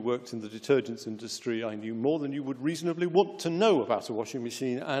someone who worked in the detergents industry, I knew more than you would reasonably want to know about a washing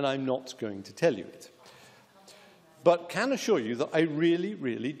machine, and I'm not going to tell you it. But can assure you that I really,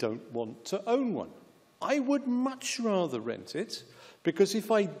 really don't want to own one. I would much rather rent it, because if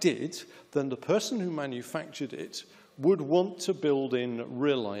I did, then the person who manufactured it would want to build in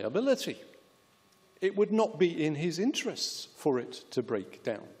reliability. It would not be in his interests for it to break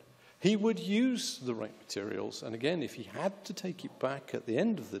down. He would use the right materials, and again, if he had to take it back at the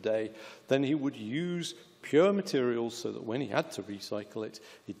end of the day, then he would use pure materials so that when he had to recycle it,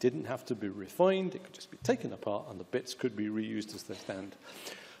 it didn't have to be refined, it could just be taken apart, and the bits could be reused as they stand.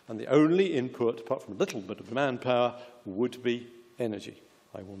 And the only input, apart from a little bit of manpower, would be energy.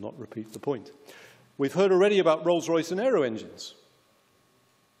 I will not repeat the point. We've heard already about Rolls-Royce and aero engines.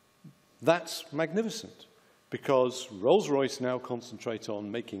 That's magnificent, because Rolls-Royce now concentrate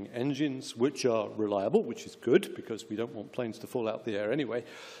on making engines which are reliable, which is good, because we don't want planes to fall out the air anyway.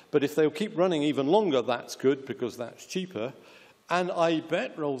 But if they'll keep running even longer, that's good, because that's cheaper. And I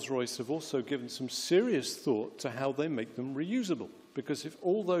bet Rolls-Royce have also given some serious thought to how they make them reusable. Because if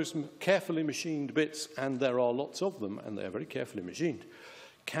all those carefully machined bits, and there are lots of them, and they are very carefully machined,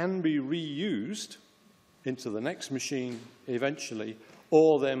 can be reused into the next machine eventually,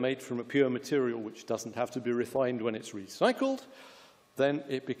 or they're made from a pure material which doesn't have to be refined when it's recycled, then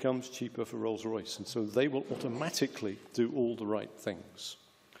it becomes cheaper for Rolls-Royce. And so they will automatically do all the right things.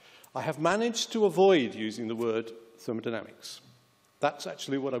 I have managed to avoid using the word thermodynamics. That's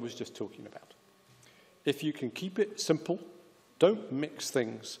actually what I was just talking about. If you can keep it simple, don't mix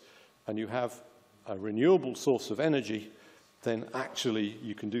things, and you have a renewable source of energy, then actually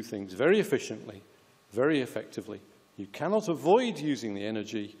you can do things very efficiently, very effectively. You cannot avoid using the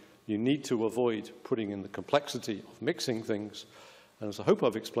energy. You need to avoid putting in the complexity of mixing things. And as I hope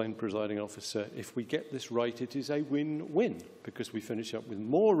I've explained, Presiding Officer, if we get this right, it is a win-win, because we finish up with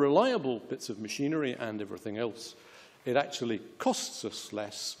more reliable bits of machinery and everything else. It actually costs us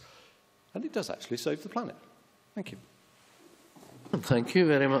less, and it does actually save the planet. Thank you. Thank you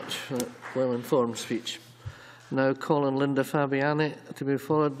very much for that well-informed speech. Now call on Linda Fabiani to be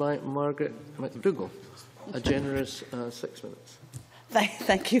followed by Margaret McDougall. A generous 6 minutes.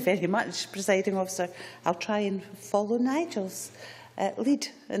 Thank you very much, Presiding Officer. I'll try and follow Nigel's lead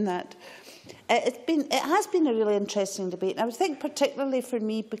in that. It has been a really interesting debate, and I would think particularly for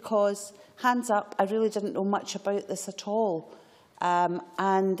me because, hands up, I really didn't know much about this at all.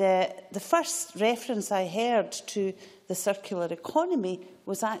 The first reference I heard to the circular economy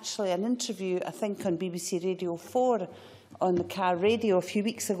was actually an interview, I think, on BBC Radio 4 on the car radio a few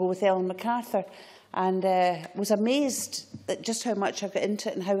weeks ago with Ellen MacArthur, and was amazed at just how much I got into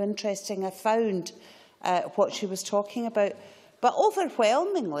it and how interesting I found what she was talking about. But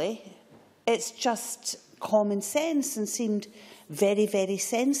overwhelmingly, it's just common sense and seemed very, very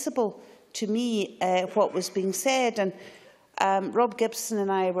sensible to me, what was being said. And Rob Gibson and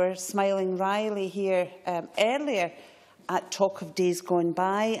I were smiling wryly here earlier at talk of days gone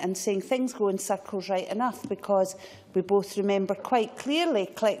by and saying things go in circles right enough, because we both remember quite clearly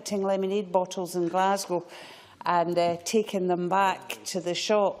collecting lemonade bottles in Glasgow and taking them back to the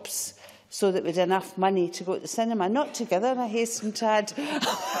shops so that we had enough money to go to the cinema. Not together, I hasten to add.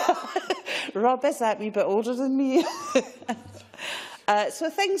 Rob is that wee bit older than me. So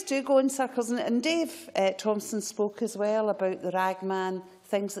things do go in circles, and Dave Thompson spoke as well about the ragman,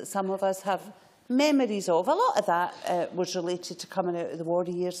 things that some of us have memories of. A lot of that was related to coming out of the war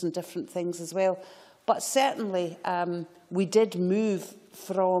years and different things as well. But certainly we did move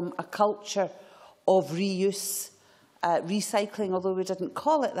from a culture of reuse, recycling, although we didn't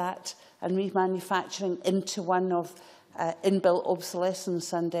call it that, and remanufacturing into one of inbuilt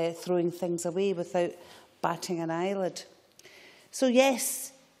obsolescence and throwing things away without batting an eyelid. So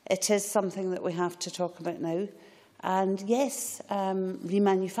yes, it is something that we have to talk about now. And yes,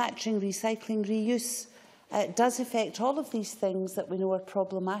 remanufacturing, recycling, reuse does affect all of these things that we know are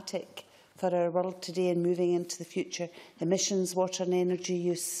problematic for our world today and moving into the future. Emissions, water and energy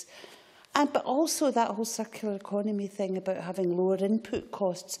use. But also that whole circular economy thing about having lower input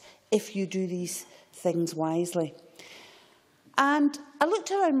costs if you do these things wisely. And I looked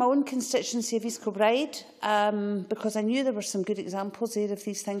around my own constituency of East Kilbride because I knew there were some good examples there of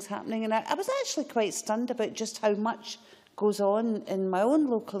these things happening. And I was actually quite stunned about just how much goes on in my own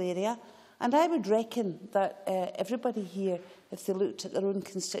local area. And I would reckon that everybody here, if they looked at their own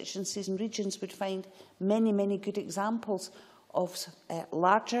constituencies and regions, would find many, many good examples of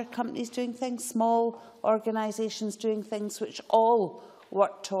larger companies doing things, small organisations doing things, which all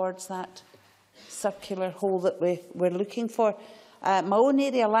work towards that circular hole that we're looking for. My own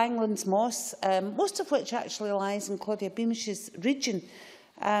area, Langlands Moss, most of which actually lies in Claudia Beamish's region.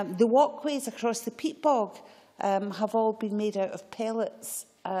 The walkways across the peat bog have all been made out of pellets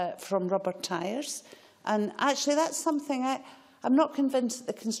from rubber tyres. And actually that's something I'm not convinced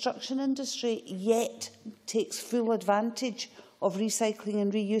that the construction industry yet takes full advantage of recycling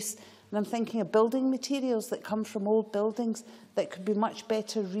and reuse. And I'm thinking of building materials that come from old buildings that could be much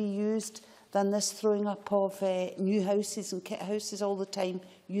better reused than this throwing up of new houses and kit houses all the time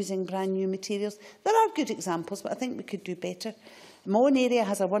using brand new materials. There are good examples, but I think we could do better. My own area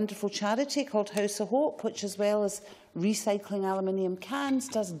has a wonderful charity called House of Hope, which, as well as recycling aluminium cans,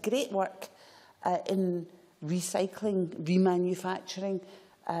 does great work in recycling, remanufacturing,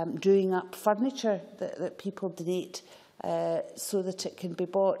 doing up furniture that people donate so that it can be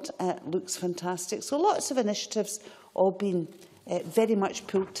bought. Looks fantastic. So lots of initiatives all being very much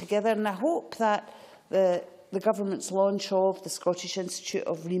pulled together, and I hope that the government's launch of the Scottish Institute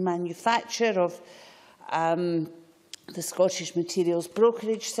of Remanufacture, of the Scottish Materials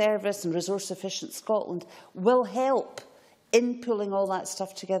Brokerage Service and Resource Efficient Scotland will help in pulling all that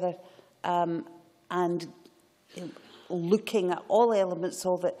stuff together and looking at all elements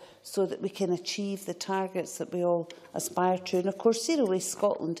of it so that we can achieve the targets that we all aspire to. And of course, Zero Waste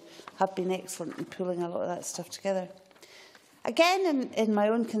Scotland have been excellent in pulling a lot of that stuff together. Again, in my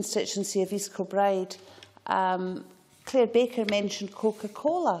own constituency of East Kilbride, Claire Baker mentioned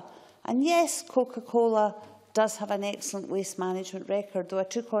Coca-Cola. And yes, Coca-Cola does have an excellent waste management record, though I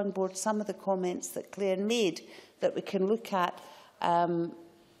took on board some of the comments that Claire made that we can look at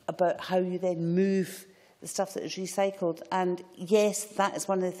about how you then move the stuff that is recycled. And yes, that is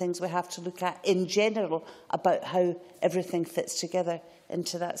one of the things we have to look at in general about how everything fits together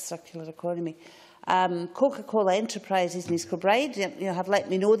into that circular economy. Coca-Cola Enterprises in East Kilbride have let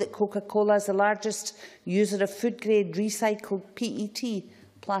me know that Coca-Cola is the largest user of food-grade recycled PET,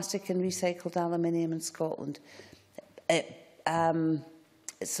 plastic and recycled aluminium in Scotland. Its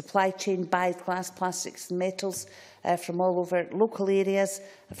supply chain buys glass, plastics and metals from all over local areas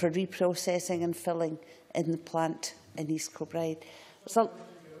for reprocessing and filling in the plant in East Kilbride. So,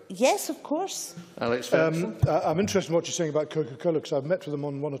 yes, of course. Alex I'm interested in what you're saying about Coca-Cola, because I've met with them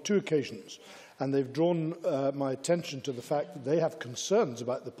on 1 or 2 occasions, and they've drawn my attention to the fact that they have concerns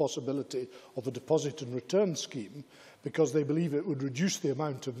about the possibility of a deposit and return scheme, because they believe it would reduce the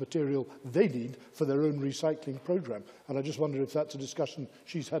amount of material they need for their own recycling programme. And I just wonder if that's a discussion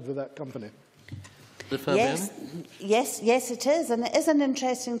she's had with that company. Yes, it is, and it is an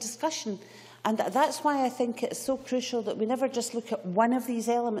interesting discussion. And that's why I think it's so crucial that we never just look at one of these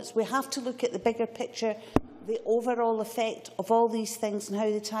elements. We have to look at the bigger picture, the overall effect of all these things and how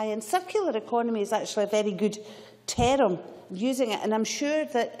they tie in. Circular economy is actually a very good term, using it, and I'm sure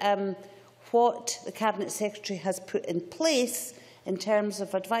that what the Cabinet Secretary has put in place in terms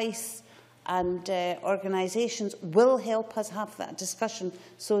of advice and organisations will help us have that discussion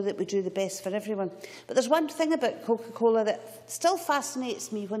so that we do the best for everyone. But there's one thing about Coca-Cola that still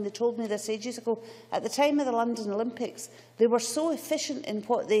fascinates me. When they told me this ages ago, at the time of the London Olympics, they were so efficient in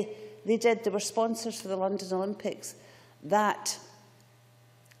what they did. They were sponsors for the London Olympics, that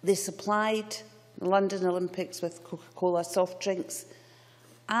they supplied the London Olympics with Coca-Cola soft drinks,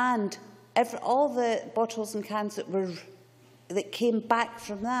 and all the bottles and cans that came back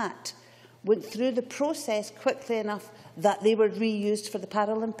from that went through the process quickly enough that they were reused for the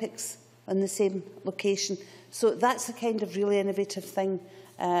Paralympics in the same location. So that's the kind of really innovative thing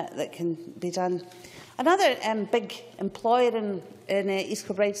that can be done. Another big employer in East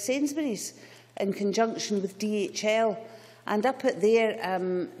Kilbride, Sainsbury's, in conjunction with DHL, and up at their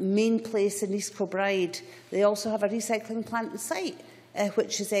main place in East Kilbride, they also have a recycling plant on site,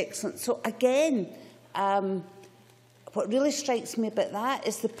 which is excellent. So again, what really strikes me about that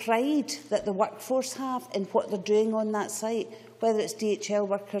is the pride that the workforce have in what they're doing on that site, whether it's DHL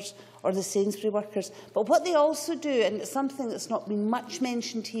workers or the Sainsbury workers. But what they also do, and it's something that's not been much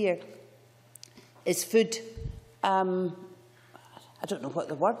mentioned here, is food. I don't know what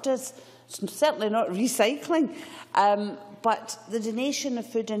the word is. It's certainly not recycling. But the donation of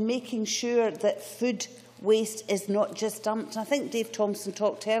food and making sure that food waste is not just dumped. I think Dave Thompson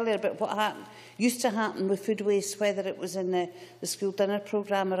talked earlier about what used to happen with food waste, whether it was in the school dinner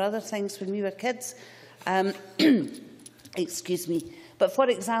programme or other things when we were kids. Excuse me. But for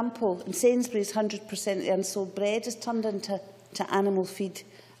example, in Sainsbury's, 100% of the unsold bread is turned into animal feed.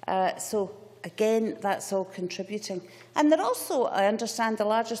 So again, that's all contributing. And they're also, I understand, the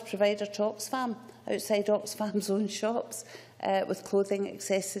largest provider to Oxfam, outside Oxfam's own shops, with clothing,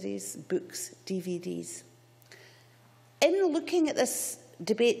 accessories, books, DVDs. In looking at this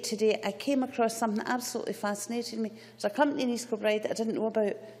debate today, I came across something that absolutely fascinated me. There's a company in East Kilbride that I didn't know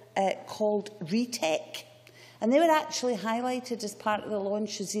about called Retech, and they were actually highlighted as part of the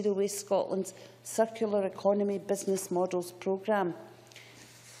launch of Zero Waste Scotland's Circular Economy Business Models programme.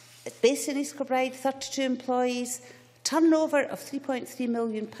 It's based in East Kilbride, 32 employees, turnover of £3.3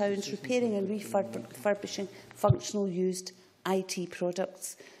 million, repairing and refurbishing functional used IT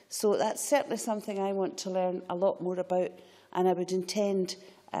products. So that's certainly something I want to learn a lot more about, and I would intend,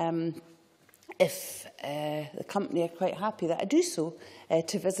 if the company are quite happy that I do so,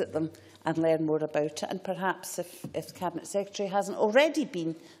 to visit them and learn more about it. And perhaps if the Cabinet Secretary hasn't already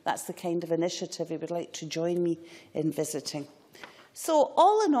been, that's the kind of initiative he would like to join me in visiting. So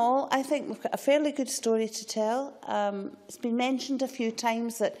all in all, I think we've got a fairly good story to tell. It's been mentioned a few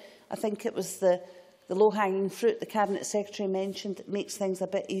times that I think it was the low-hanging fruit the Cabinet Secretary mentioned that makes things a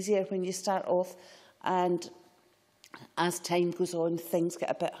bit easier when you start off, and as time goes on, things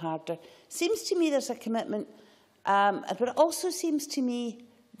get a bit harder. Seems to me there's a commitment, but it also seems to me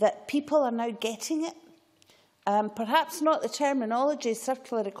that people are now getting it. Perhaps not the terminology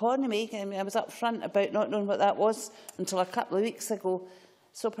circular economy. I mean, I was up front about not knowing what that was until a couple of weeks ago.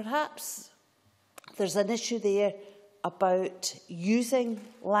 So perhaps there's an issue there about using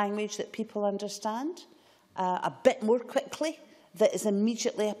language that people understand a bit more quickly, that is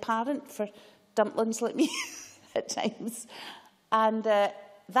immediately apparent for dumplings like me at times. And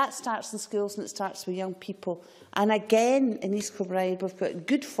that starts in schools, and it starts with young people. And again, in East Kilbride, we've got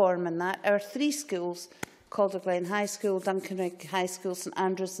good form in that. Our 3 schools, Calderglen High School, Duncanrig High School, St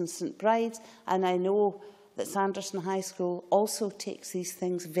Andrews and St Bride's, and I know that Sanderson High School also takes these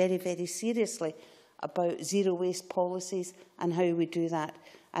things very, very seriously about zero waste policies and how we do that.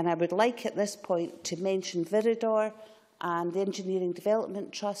 And I would like at this point to mention Viridor and the Engineering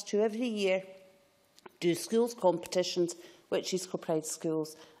Development Trust, who every year do schools competitions, which East Kilbride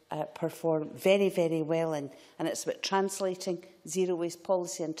schools perform very, very well in. And it's about translating zero waste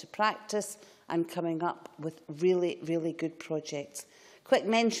policy into practice and coming up with really, really good projects. Quick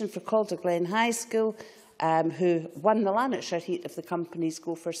mention for Calderglen High School. who won the Lanarkshire Heat of the Companies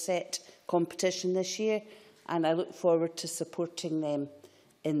Go for Set competition this year, and I look forward to supporting them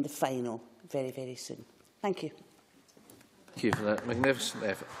in the final very, very soon. Thank you. Thank you for that magnificent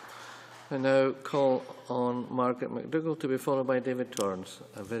effort. I now call on Margaret McDougall to be followed by David Torrance.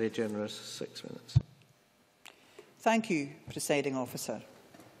 A very generous 6 minutes. Thank you, Presiding Officer.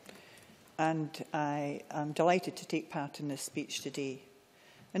 And I am delighted to take part in this speech today.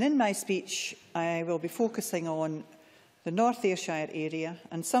 And in my speech, I will be focusing on the North Ayrshire area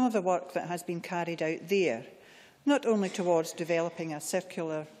and some of the work that has been carried out there, not only towards developing a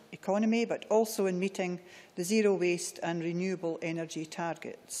circular economy, but also in meeting the zero waste and renewable energy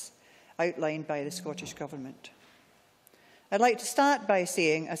targets outlined by the Scottish Government. I'd like to start by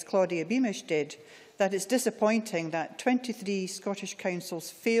saying, as Claudia Beamish did, that it's disappointing that 23 Scottish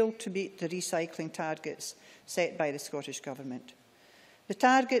councils failed to meet the recycling targets set by the Scottish Government. The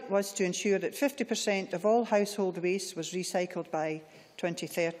target was to ensure that 50% of all household waste was recycled by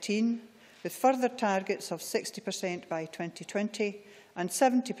 2013, with further targets of 60% by 2020 and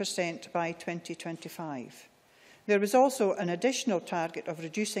 70% by 2025. There was also an additional target of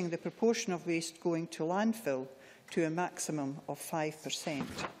reducing the proportion of waste going to landfill to a maximum of 5%.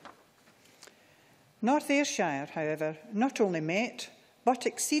 North Ayrshire, however, not only met but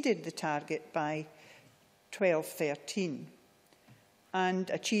exceeded the target by 12-13 and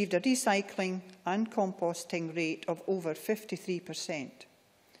achieved a recycling and composting rate of over 53%.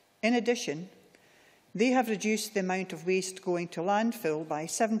 In addition, they have reduced the amount of waste going to landfill by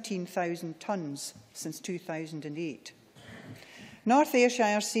 17,000 tonnes since 2008. North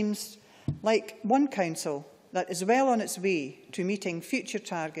Ayrshire seems like one council that is well on its way to meeting future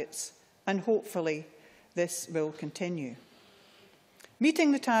targets, and hopefully this will continue.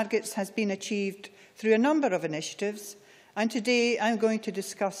 Meeting the targets has been achieved through a number of initiatives, and today I'm going to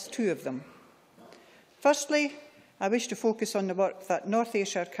discuss two of them. Firstly, I wish to focus on the work that North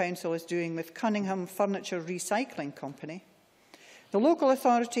Ayrshire Council is doing with Cunningham Furniture Recycling Company. The local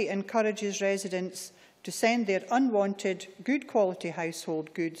authority encourages residents to send their unwanted, good quality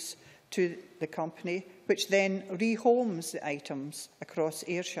household goods to the company, which then rehomes the items across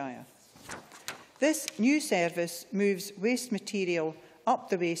Ayrshire. This new service moves waste material up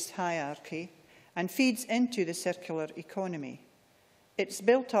the waste hierarchy and feeds into the circular economy. It's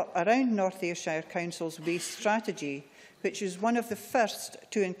built up around North Ayrshire Council's waste strategy, which is one of the first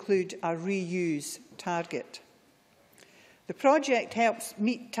to include a reuse target. The project helps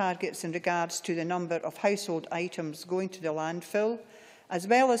meet targets in regards to the number of household items going to the landfill, as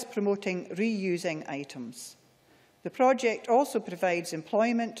well as promoting reusing items. The project also provides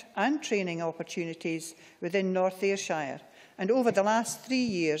employment and training opportunities within North Ayrshire, and over the last 3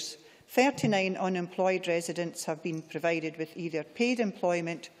 years, 39 unemployed residents have been provided with either paid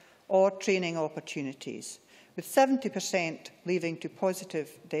employment or training opportunities, with 70% leaving to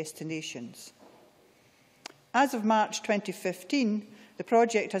positive destinations. As of March 2015, the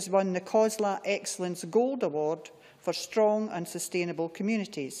project has won the COSLA Excellence Gold Award for Strong and Sustainable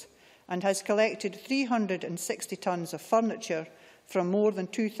Communities and has collected 360 tonnes of furniture from more than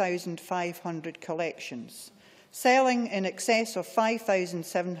 2,500 collections, selling in excess of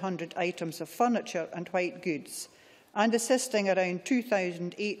 5,700 items of furniture and white goods, and assisting around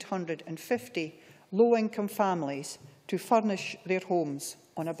 2,850 low-income families to furnish their homes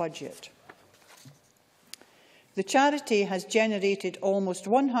on a budget. The charity has generated almost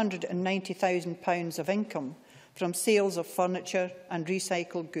 £190,000 of income from sales of furniture and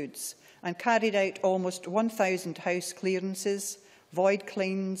recycled goods, and carried out almost 1,000 house clearances, void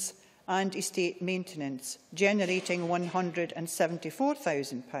cleans and estate maintenance, generating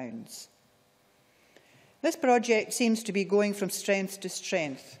 £174,000. This project seems to be going from strength to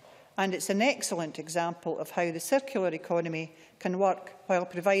strength, and it's an excellent example of how the circular economy can work while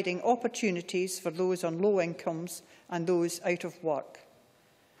providing opportunities for those on low incomes and those out of work.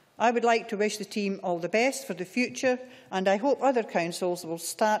 I would like to wish the team all the best for the future, and I hope other councils will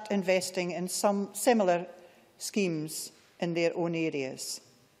start investing in some similar schemes in their own areas.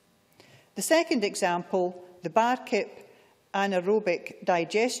 The second example, the Barkip anaerobic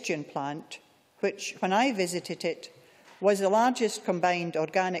digestion plant, which, when I visited it, was the largest combined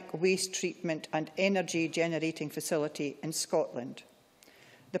organic waste treatment and energy generating facility in Scotland.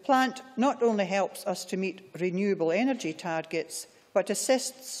 The plant not only helps us to meet renewable energy targets, but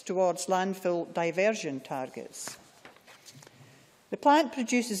assists towards landfill diversion targets. The plant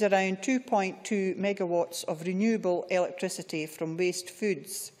produces around 2.2 megawatts of renewable electricity from waste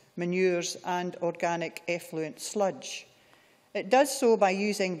foods, manures and organic effluent sludge. It does so by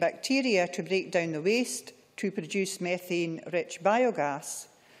using bacteria to break down the waste to produce methane-rich biogas,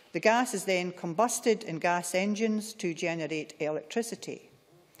 The gas is then combusted in gas engines to generate electricity.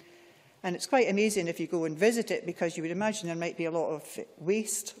 And it's quite amazing if you go and visit it, because you would imagine there might be a lot of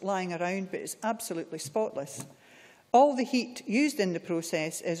waste lying around, but it's absolutely spotless. All the heat used in the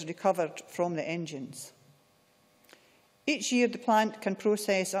process is recovered from the engines. Each year, the plant can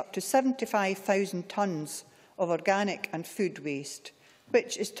process up to 75,000 tonnes of organic and food waste,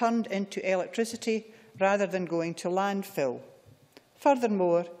 which is turned into electricity rather than going to landfill.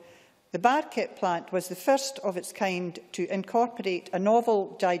 Furthermore, the Barkett plant was the first of its kind to incorporate a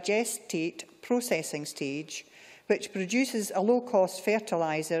novel digestate processing stage, which produces a low-cost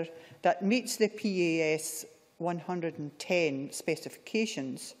fertiliser that meets the PAS 110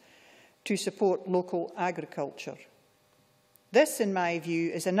 specifications to support local agriculture. This, in my view,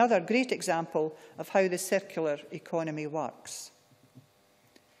 is another great example of how the circular economy works.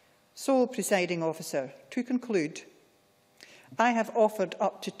 So, Presiding Officer, to conclude, I have offered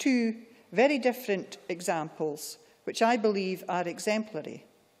up to 2 very different examples which I believe are exemplary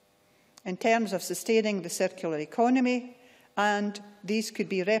in terms of sustaining the circular economy, and these could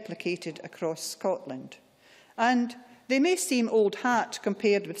be replicated across Scotland. And they may seem old hat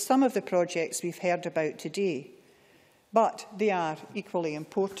compared with some of the projects we've heard about today, but they are equally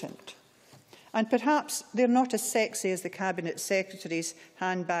important. And perhaps they're not as sexy as the Cabinet Secretary's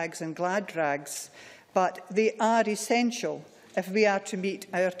handbags and glad rags, but they are essential if we are to meet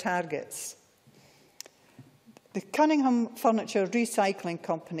our targets. The Cunningham Furniture Recycling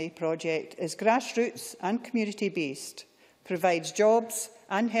Company project is grassroots and community-based, provides jobs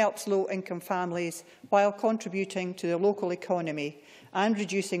and helps low-income families while contributing to the local economy and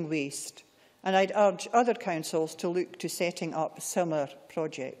reducing waste. And I'd urge other councils to look to setting up similar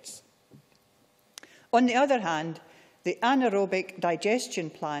projects. On the other hand, the anaerobic digestion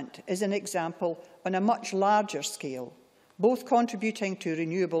plant is an example on a much larger scale, both contributing to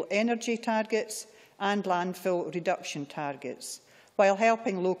renewable energy targets and landfill reduction targets, while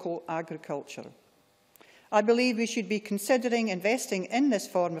helping local agriculture. I believe we should be considering investing in this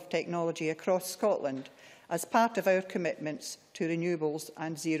form of technology across Scotland as part of our commitments to renewables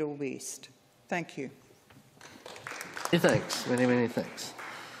and zero waste. Thank you. Many thanks. Many thanks.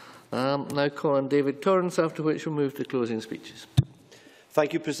 Now call on David Torrance, after which we'll move to closing speeches.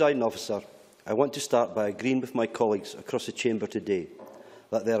 Thank you, Presiding Officer. I want to start by agreeing with my colleagues across the Chamber today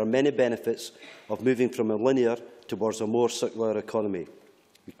that there are many benefits of moving from a linear towards a more circular economy.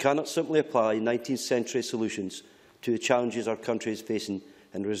 We cannot simply apply 19th century solutions to the challenges our country is facing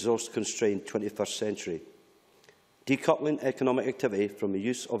in a resource-constrained 21st century. Decoupling economic activity from the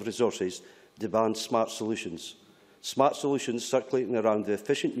use of resources demands smart solutions circulating around the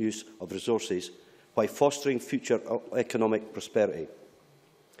efficient use of resources while fostering future economic prosperity.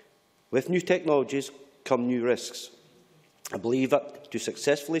 With new technologies come new risks. I believe that to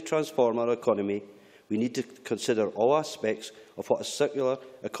successfully transform our economy, we need to consider all aspects of what a circular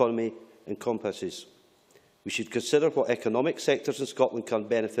economy encompasses. We should consider what economic sectors in Scotland can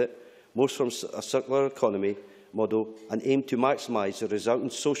benefit most from a circular economy model and aim to maximise the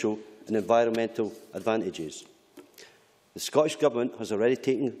resultant social and environmental advantages. The Scottish Government has already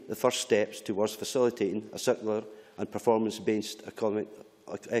taken the first steps towards facilitating a circular and performance-based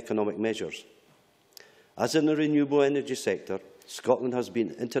economic measures. As in the renewable energy sector, Scotland has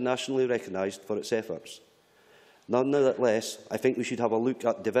been internationally recognised for its efforts. Nonetheless, I think we should have a look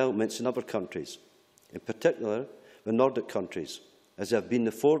at developments in other countries, in particular the Nordic countries, as they have been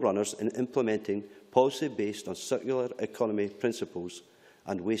the forerunners in implementing policy based on circular economy principles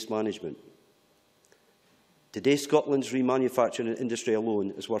and waste management. Today, Scotland's remanufacturing industry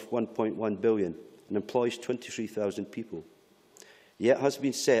alone is worth £1.1 billion and employs 23,000 people. Yet, as has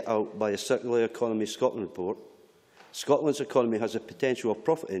been set out by the Circular Economy Scotland report, Scotland's economy has the potential of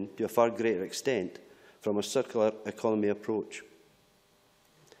profiting to a far greater extent from a circular economy approach.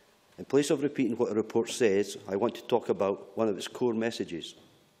 In place of repeating what the report says, I want to talk about one of its core messages: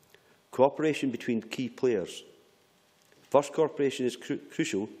 cooperation between key players. First, cooperation is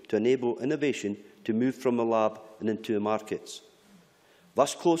crucial to enable innovation to move from the lab and into the markets.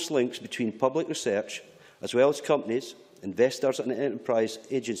 Thus, close links between public research, as well as companies, investors and enterprise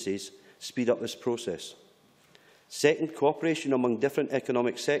agencies, speed up this process. Second, cooperation among different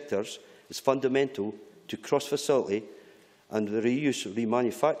economic sectors is fundamental to cross-facility and the reuse,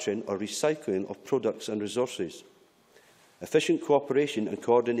 remanufacturing or recycling of products and resources. Efficient cooperation and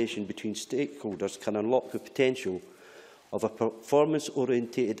coordination between stakeholders can unlock the potential of a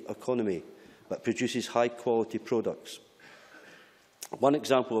performance-oriented economy that produces high-quality products. One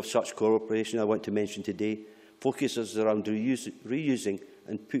example of such cooperation I want to mention today focuses around reusing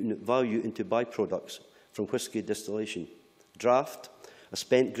and putting value into byproducts from whisky distillation. Draft, a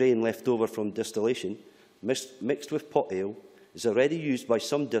spent grain left over from distillation, mixed with pot ale, is already used by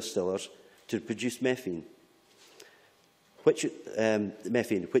some distillers to produce methane, which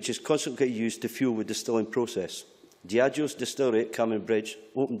is constantly used to fuel the distilling process. Diageo's distillery at Cameron Bridge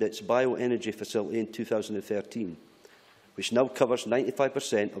opened its bioenergy facility in 2013, which now covers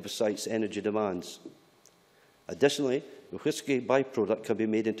 95% of the site's energy demands. Additionally, the whisky byproduct can be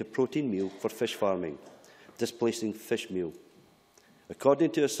made into protein meal for fish farming, displacing fish meal.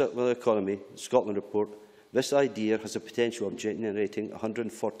 According to a Circular Economy Scotland report, this idea has the potential of generating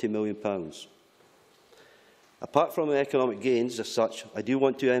 £140 million. Apart from the economic gains as such, I do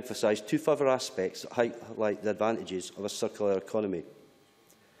want to emphasise two further aspects that highlight the advantages of a circular economy.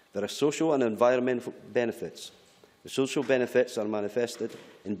 There are social and environmental benefits. The social benefits are manifested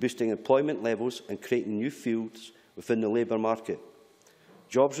in boosting employment levels and creating new fields within the labour market.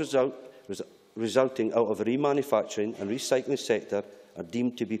 Jobs resulting out of the remanufacturing and recycling sector are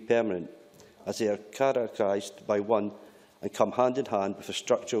deemed to be permanent, as they are characterised by one and come hand in hand with a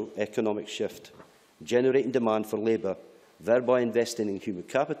structural economic shift, generating demand for labour, thereby investing in human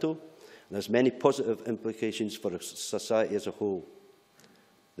capital, and has many positive implications for society as a whole.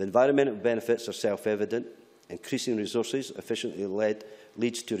 The environmental benefits are self-evident. Increasing resources efficiently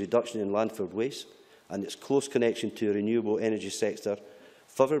leads to reduction in landfill waste, and its close connection to the renewable energy sector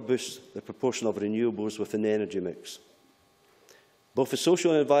further boosts the proportion of renewables within the energy mix. Both the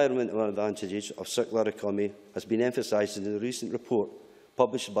social and environmental advantages of circular economy has been emphasised in the recent report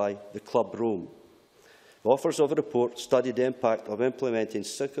published by the Club Rome. The authors of the report studied the impact of implementing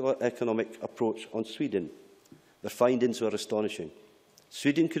circular economic approach on Sweden. Their findings were astonishing.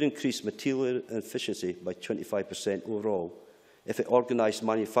 Sweden could increase material efficiency by 25% overall if it organised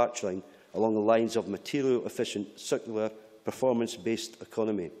manufacturing along the lines of material-efficient, circular, performance-based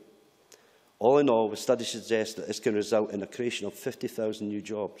economy. All in all, the study suggests that this can result in the creation of 50,000 new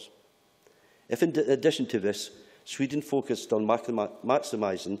jobs. If, in addition to this, Sweden focused on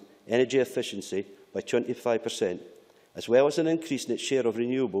maximising energy efficiency by 25%, as well as an increase in its share of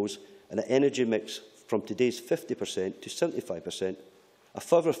renewables and the energy mix from today's 50% to 75%, a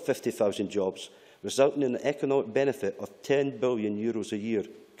further 50,000 jobs, resulting in an economic benefit of €10 billion a year,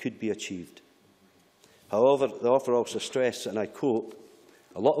 could be achieved. However, the author also stressed, and I quote,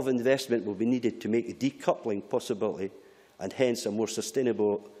 "A lot of investment will be needed to make a decoupling possibility and hence a more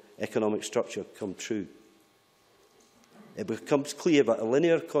sustainable economic structure come true." It becomes clear that a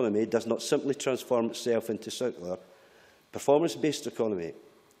linear economy does not simply transform itself into circular. Performance-based economy,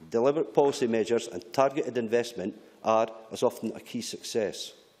 deliberate policy measures and targeted investment are, as often, a key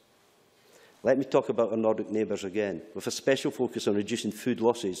success. Let me talk about our Nordic neighbours again, with a special focus on reducing food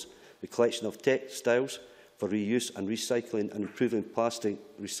losses, the collection of textiles for reuse and recycling, and improving plastic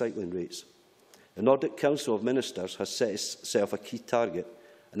recycling rates. The Nordic Council of Ministers has set itself a key target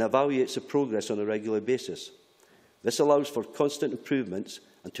and evaluates the progress on a regular basis. This allows for constant improvements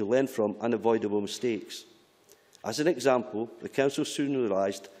and to learn from unavoidable mistakes. As an example, the Council soon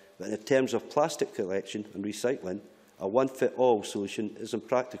realised that in terms of plastic collection and recycling, a one-fit-all solution is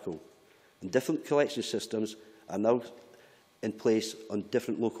impractical, and different collection systems are now in place on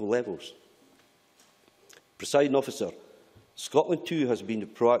different local levels. Presiding Officer, Scotland too has been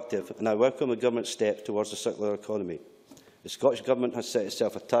proactive, and I welcome the Government's step towards a circular economy. The Scottish Government has set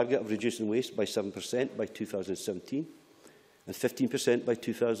itself a target of reducing waste by 7% by 2017 and 15% by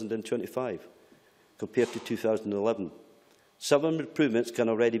 2025, compared to 2011. Some improvements can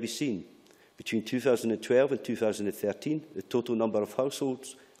already be seen. Between 2012 and 2013, the total number of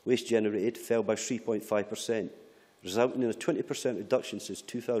households waste generated fell by 3.5%, resulting in a 20% reduction since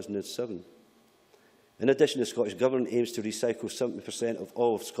 2007. In addition, the Scottish Government aims to recycle 70% of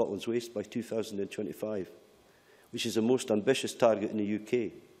all of Scotland's waste by 2025, which is the most ambitious target in the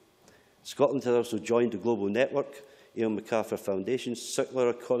UK. Scotland has also joined the global network, Ellen MacArthur Foundation's Circular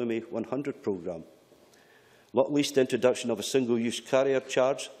Economy 100 programme. Not least, the introduction of a single-use carrier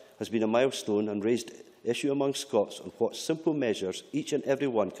charge has been a milestone and raised issue among Scots on what simple measures each and every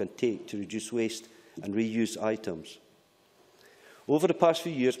one can take to reduce waste and reuse items. Over the past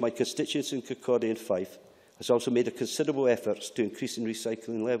few years, my constituency in Kirkcaldy and Fife has also made a considerable efforts to increase in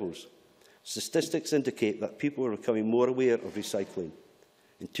recycling levels. Statistics indicate that people are becoming more aware of recycling.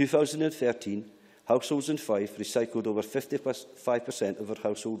 In 2013, households in Fife recycled over 55% of their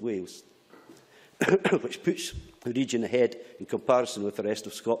household waste, which puts the region ahead in comparison with the rest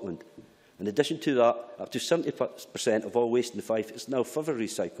of Scotland. In addition to that, up to 70% of all waste in Fife is now further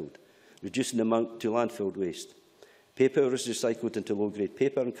recycled, reducing the amount to landfill waste. Paper is recycled into low-grade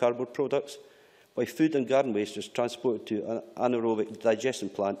paper and cardboard products, while food and garden waste is transported to an anaerobic digestion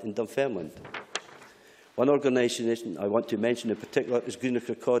plant in Dunfermline. One organisation I want to mention in particular is Greener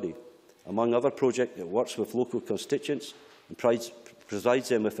Kirkcaldy. Among other projects, it works with local constituents and provides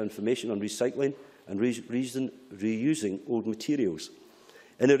them with information on recycling and reusing old materials.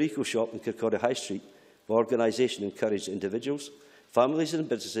 In a Eco shop in Kirkcaldy High Street, the organisation encourages individuals, families and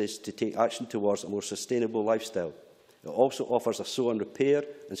businesses to take action towards a more sustainable lifestyle. It also offers a sew and repair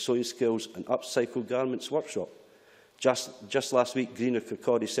and sewing skills and upcycle garments workshop. Just last week, Greener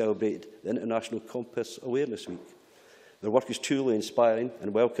Kirkcaldy celebrated the International Compass Awareness Week. Their work is truly inspiring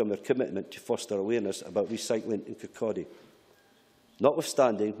and welcome their commitment to foster awareness about recycling in Kirkcaldy.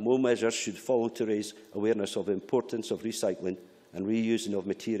 Notwithstanding, more measures should follow to raise awareness of the importance of recycling and reusing of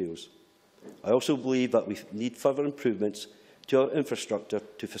materials. I also believe that we need further improvements to our infrastructure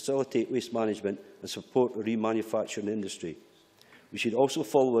to facilitate waste management and support the remanufacturing industry. We should also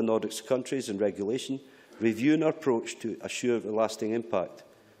follow the Nordic countries in regulation, reviewing our approach to assure the lasting impact.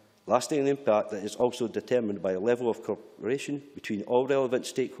 Lasting impact that is also determined by a level of cooperation between all relevant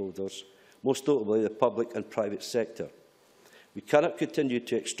stakeholders, most notably the public and private sector. We cannot continue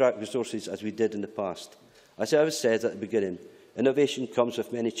to extract resources as we did in the past. As I have said at the beginning, innovation comes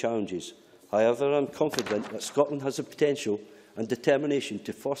with many challenges. However, I am confident that Scotland has the potential and determination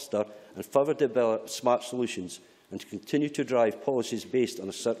to foster and further develop smart solutions and to continue to drive policies based on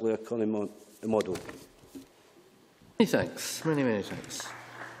a circular economy model. Many thanks. Many thanks.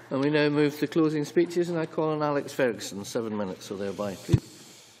 And we now move to closing speeches, and I call on Alex Ferguson, 7 minutes or thereby, please.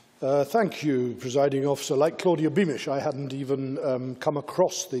 Thank you, Presiding Officer. Like Claudia Beamish, I hadn't even come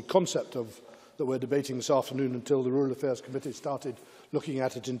across the concept that we're debating this afternoon until the Rural Affairs Committee started looking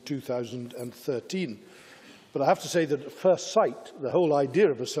at it in 2013. But I have to say that at first sight, the whole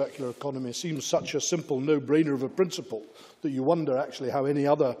idea of a circular economy seems such a simple no-brainer of a principle that you wonder actually how any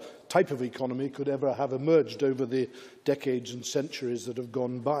other type of economy could ever have emerged over the decades and centuries that have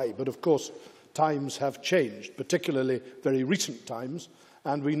gone by. But of course, times have changed, particularly very recent times,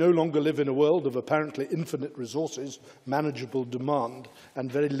 and we no longer live in a world of apparently infinite resources, manageable demand,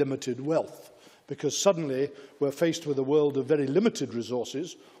 and very limited wealth. Because suddenly we're faced with a world of very limited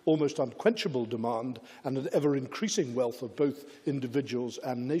resources, almost unquenchable demand, and an ever-increasing wealth of both individuals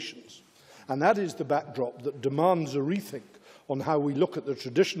and nations. And that is the backdrop that demands a rethink on how we look at the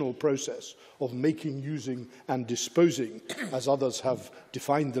traditional process of making, using and disposing, as others have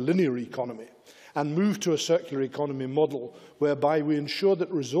defined the linear economy, and move to a circular economy model whereby we ensure that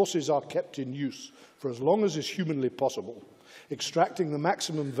resources are kept in use for as long as is humanly possible, extracting the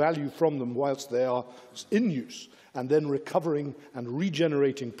maximum value from them whilst they are in use, and then recovering and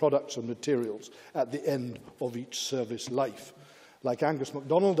regenerating products and materials at the end of each service life. Like Angus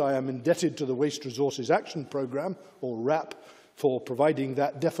MacDonald, I am indebted to the Waste Resources Action Programme, or WRAP, for providing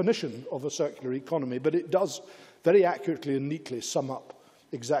that definition of a circular economy, but it does very accurately and neatly sum up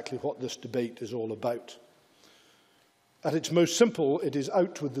exactly what this debate is all about. At its most simple, it is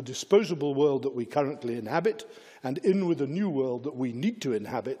out with the disposable world that we currently inhabit and in with a new world that we need to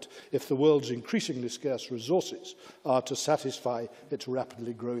inhabit if the world's increasingly scarce resources are to satisfy its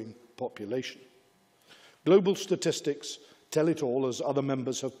rapidly growing population. Global statistics tell it all, as other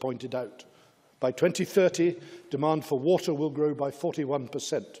members have pointed out. By 2030, demand for water will grow by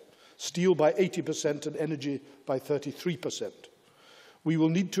 41%, steel by 80% and energy by 33%. We will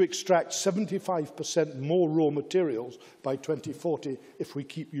need to extract 75% more raw materials by 2040 if we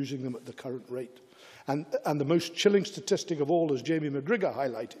keep using them at the current rate. And the most chilling statistic of all, as Jamie McGrigor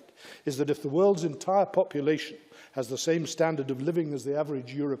highlighted, is that if the world's entire population has the same standard of living as the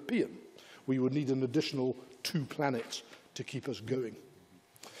average European, we would need an additional 2 planets to keep us going.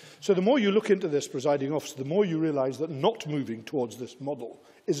 So the more you look into this, Presiding Officer, the more you realise that not moving towards this model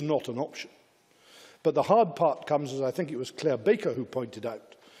is not an option. But the hard part comes, as I think it was Claire Baker who pointed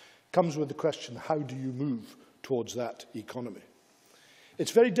out, comes with the question, how do you move towards that economy? It's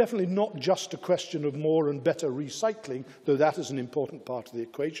very definitely not just a question of more and better recycling, though that is an important part of the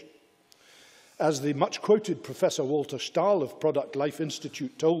equation. As the much-quoted Professor Walter Stahl of Product Life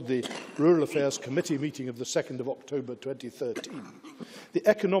Institute told the Rural Affairs Committee meeting of the 2nd of October 2013, the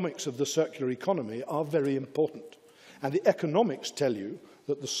economics of the circular economy are very important. And the economics tell you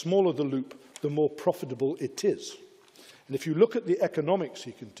that the smaller the loop, the more profitable it is. And if you look at the economics,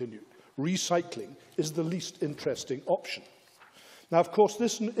 he continued, recycling is the least interesting option. Now, of course,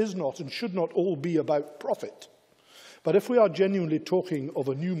 this is not and should not all be about profit. But if we are genuinely talking of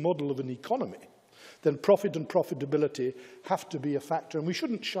a new model of an economy, then profit and profitability have to be a factor. And we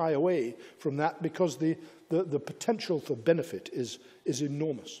shouldn't shy away from that because the potential for benefit is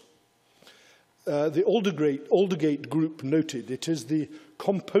enormous. The Aldergate group noted it is the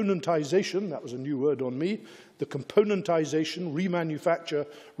componentisation, that was a new word on me, the componentisation, remanufacture,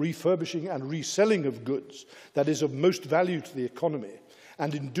 refurbishing and reselling of goods that is of most value to the economy,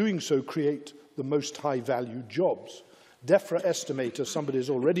 and in doing so create the most high-value jobs. DEFRA estimate, as somebody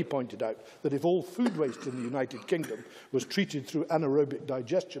has already pointed out, that if all food waste in the United Kingdom was treated through anaerobic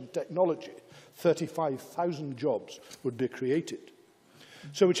digestion technology, 35,000 jobs would be created.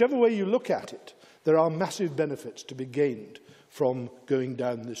 So whichever way you look at it, there are massive benefits to be gained from going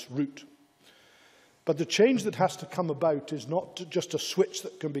down this route. But the change that has to come about is not just a switch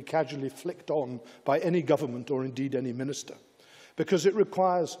that can be casually flicked on by any government or indeed any minister, because it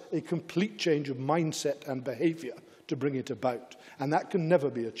requires a complete change of mindset and behaviour to bring it about, and that can never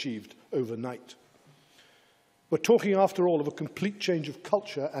be achieved overnight. We're talking, after all, of a complete change of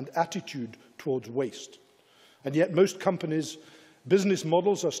culture and attitude towards waste. And yet most companies' business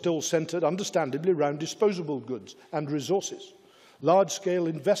models are still centred, understandably, around disposable goods and resources. Large-scale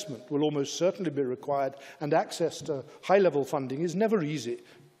investment will almost certainly be required, and access to high-level funding is never easy,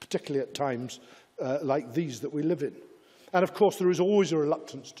 particularly at times like these that we live in. And of course, there is always a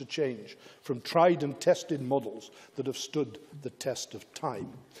reluctance to change from tried and tested models that have stood the test of time.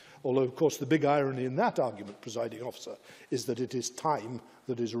 Although, of course, the big irony in that argument, Presiding Officer, is that it is time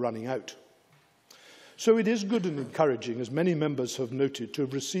that is running out. So it is good and encouraging, as many members have noted, to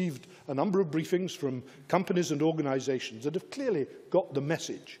have received a number of briefings from companies and organisations that have clearly got the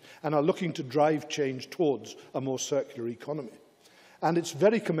message and are looking to drive change towards a more circular economy. And it's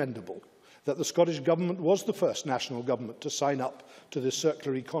very commendable that the Scottish Government was the first national government to sign up to the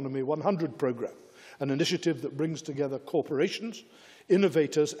Circular Economy 100 programme, an initiative that brings together corporations,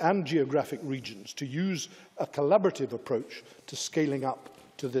 innovators and geographic regions to use a collaborative approach to scaling up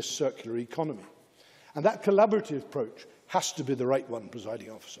to this circular economy. And that collaborative approach has to be the right one, Presiding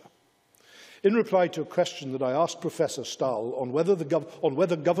Officer. In reply to a question that I asked Professor Stahl on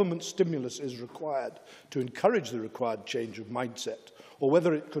whether government stimulus is required to encourage the required change of mindset, or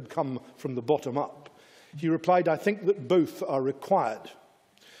whether it could come from the bottom up, he replied, "I think that both are required.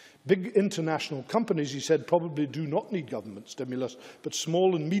 Big international companies," he said, "probably do not need government stimulus, but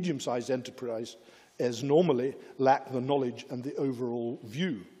small and medium-sized enterprises normally lack the knowledge and the overall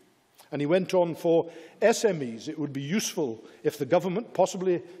view." And he went on, "For SMEs, it would be useful if the government,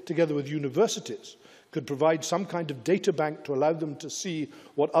 possibly together with universities, could provide some kind of data bank to allow them to see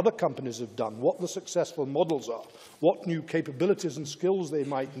what other companies have done, what the successful models are, what new capabilities and skills they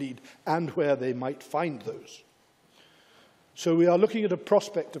might need, and where they might find those." So we are looking at a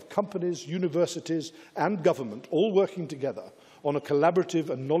prospect of companies, universities and government all working together on a collaborative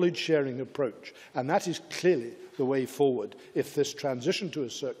and knowledge-sharing approach, and that is clearly the way forward if this transition to a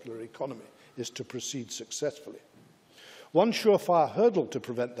circular economy is to proceed successfully. One surefire hurdle to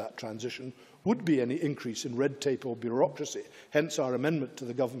prevent that transition would be any increase in red tape or bureaucracy, hence our amendment to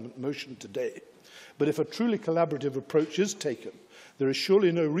the government motion today. But if a truly collaborative approach is taken, there is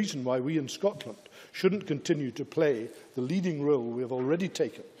surely no reason why we in Scotland shouldn't continue to play the leading role we have already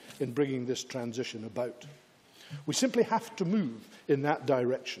taken in bringing this transition about. We simply have to move in that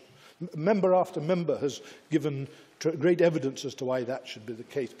direction. Member after member has given great evidence as to why that should be the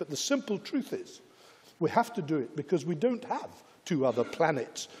case. But the simple truth is, we have to do it because we don't have two other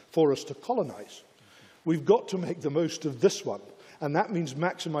planets for us to colonise. We've got to make the most of this one, and that means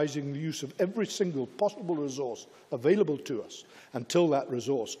maximising the use of every single possible resource available to us until that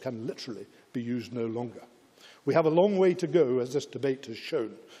resource can literally be used no longer. We have a long way to go, as this debate has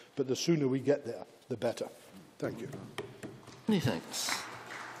shown, but the sooner we get there, the better. Thank you. Many thanks.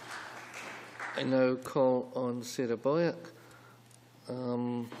 I now call on Sarah Boyack.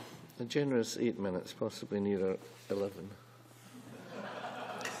 A generous 8 minutes, possibly nearer 11.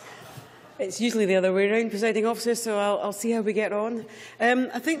 It's usually the other way around, Presiding Officer, so I'll see how we get on.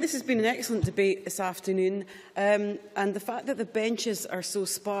 I think this has been an excellent debate this afternoon, and the fact that the benches are so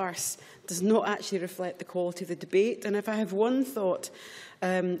sparse does not actually reflect the quality of the debate. And if I have one thought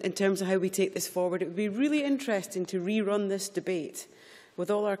in terms of how we take this forward, it would be really interesting to rerun this debate with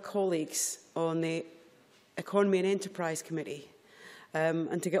all our colleagues on the Economy and Enterprise Committee,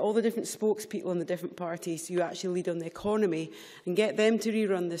 and to get all the different spokespeople in the different parties who actually lead on the economy and get them to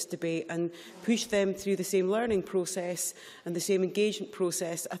rerun this debate and push them through the same learning process and the same engagement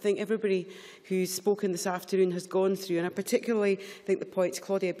process. I think everybody who's spoken this afternoon has gone through, and I particularly think the points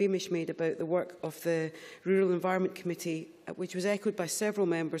Claudia Beamish made about the work of the Rural Environment Committee, which was echoed by several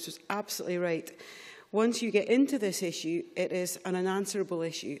members, was absolutely right. Once you get into this issue, it is an unanswerable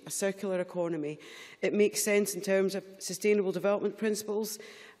issue, a circular economy. It makes sense in terms of sustainable development principles,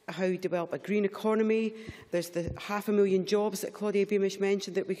 how you develop a green economy. There's the 500,000 jobs that Claudia Beamish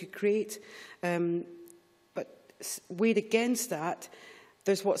mentioned that we could create. But weighed against that,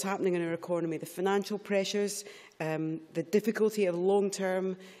 There's what's happening in our economy, the financial pressures, the difficulty of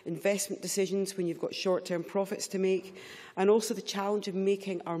long-term investment decisions when you've got short-term profits to make, and also the challenge of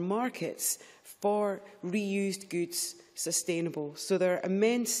making our markets for reused goods sustainable. So there are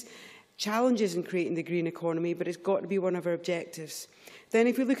immense challenges in creating the green economy, but it's got to be one of our objectives. Then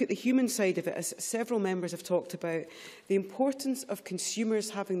if we look at the human side of it, as several members have talked about, the importance of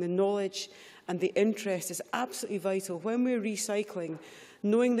consumers having the knowledge and the interest is absolutely vital. When we're recycling,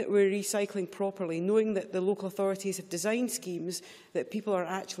 knowing that we're recycling properly, knowing that the local authorities have designed schemes that people are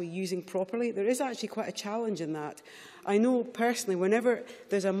actually using properly, there is actually quite a challenge in that. I know personally, whenever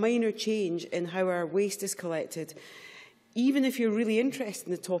there's a minor change in how our waste is collected, even if you're really interested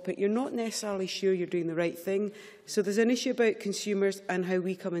in the topic, you're not necessarily sure you're doing the right thing. So there's an issue about consumers and how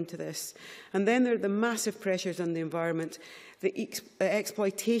we come into this. And then there are the massive pressures on the environment, the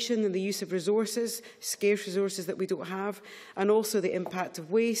exploitation and the use of resources, scarce resources that we don't have, and also the impact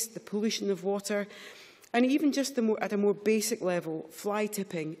of waste, the pollution of water, and even just at a more basic level, fly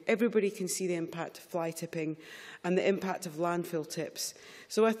tipping. Everybody can see the impact of fly tipping and the impact of landfill tips.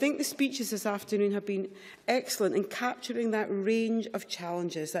 So I think the speeches this afternoon have been excellent in capturing that range of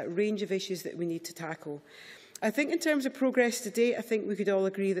challenges, that range of issues that we need to tackle. I think in terms of progress today, I think we could all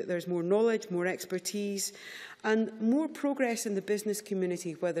agree that there's more knowledge, more expertise, and more progress in the business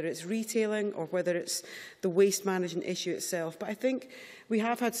community, whether it's retailing or whether it's the waste management issue itself. But I think we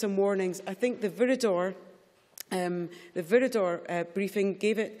have had some warnings. I think the Viridor briefing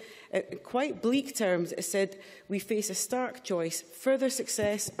gave it in quite bleak terms. It said we face a stark choice, further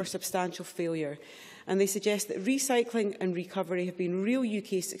success or substantial failure. And they suggest that recycling and recovery have been real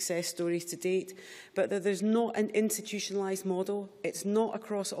UK success stories to date, but that there's not an institutionalised model. It's not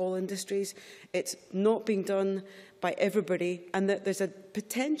across all industries. It's not being done by everybody, and that there's a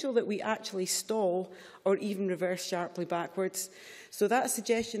potential that we actually stall or even reverse sharply backwards. So that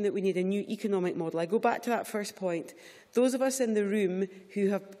suggestion that we need a new economic model, I go back to that first point. Those of us in the room who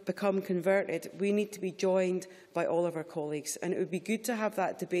have become converted, we need to be joined by all of our colleagues. And it would be good to have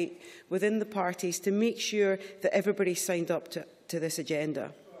that debate within the parties to make sure that everybody's signed up to this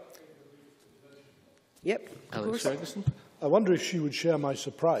agenda. Yep, of course. Ferguson. I wonder if she would share my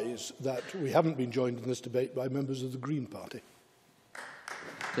surprise that we haven't been joined in this debate by members of the Green Party.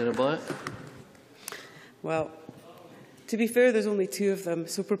 Well, to be fair, there's only two of them.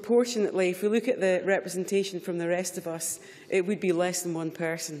 So proportionately, if we look at the representation from the rest of us, it would be less than one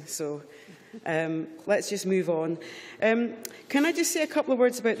person. So let's just move on. Can I just say a couple of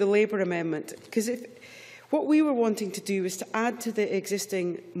words about the Labour amendment? Because what we were wanting to do was to add to the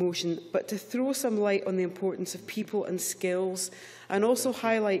existing motion, but to throw some light on the importance of people and skills, and also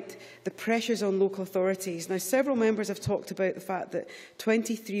highlight the pressures on local authorities. Now, several members have talked about the fact that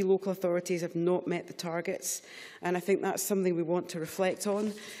 23 local authorities have not met the targets, and I think that's something we want to reflect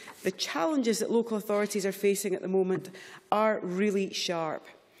on. The challenges that local authorities are facing at the moment are really sharp.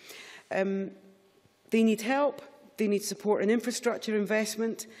 They need help, they need support and infrastructure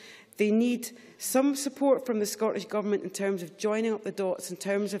investment, they need some support from the Scottish Government in terms of joining up the dots, in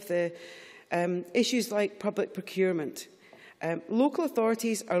terms of the issues like public procurement. Local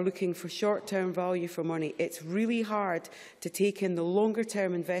authorities are looking for short-term value for money. It's really hard to take in the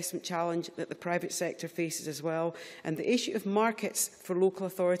longer-term investment challenge that the private sector faces as well. And the issue of markets for local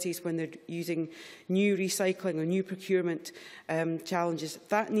authorities when they're using new recycling or new procurement challenges,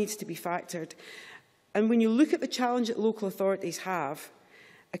 that needs to be factored. And when you look at the challenge that local authorities have,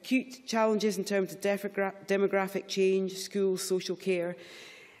 acute challenges in terms of demographic change, schools, social care,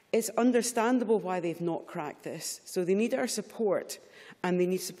 it's understandable why they've not cracked this. So they need our support, and they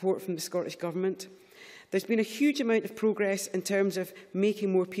need support from the Scottish Government. There's been a huge amount of progress in terms of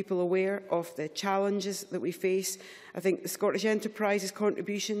making more people aware of the challenges that we face. I think the Scottish Enterprises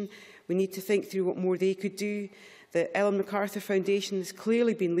contribution, we need to think through what more they could do. The Ellen MacArthur Foundation has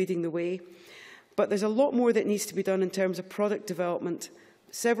clearly been leading the way. But there's a lot more that needs to be done in terms of product development.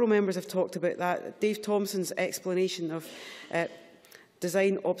 Several members have talked about that. Dave Thompson's explanation of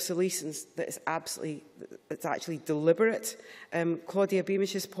design obsolescence that is it's actually deliberate. Claudia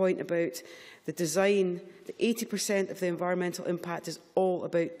Beamish's point about the design, the 80% of the environmental impact is all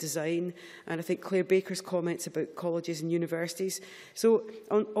about design. And I think Claire Baker's comments about colleges and universities. So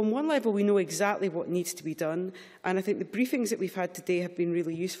on one level, we know exactly what needs to be done. And I think the briefings that we've had today have been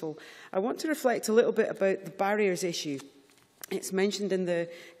really useful. I want to reflect a little bit about the barriers issue. It's mentioned in the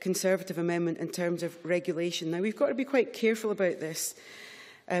Conservative amendment in terms of regulation. Now, we've got to be quite careful about this.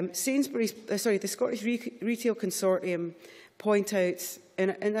 The Scottish Retail Consortium point out,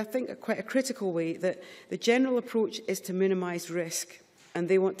 in I think quite a critical way, that the general approach is to minimise risk, and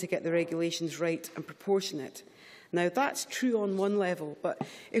they want to get the regulations right and proportionate. Now, that's true on one level, but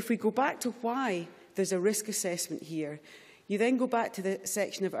if we go back to why there's a risk assessment here, you then go back to the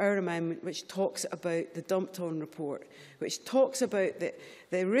section of our amendment which talks about the dumped-on report, which talks about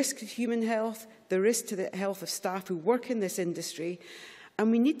the risk to human health, the risk to the health of staff who work in this industry,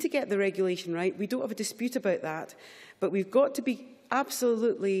 and we need to get the regulation right. We don't have a dispute about that, but we've got to be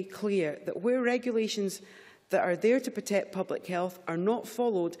absolutely clear that where regulations that are there to protect public health are not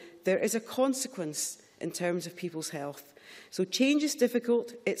followed, there is a consequence in terms of people's health. So change is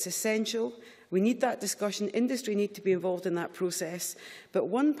difficult, it's essential. We need that discussion. Industry need to be involved in that process. But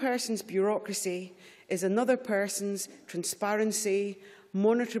one person's bureaucracy is another person's transparency,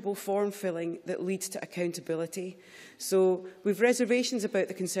 monitorable form filling that leads to accountability. So we've reservations about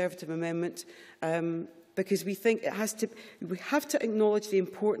the Conservative amendment because we think we have to acknowledge the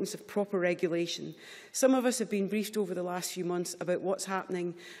importance of proper regulation. Some of us have been briefed over the last few months about what's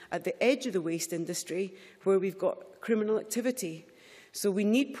happening at the edge of the waste industry where we've got criminal activity. So we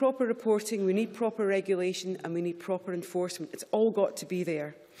need proper reporting, we need proper regulation, and we need proper enforcement. It's all got to be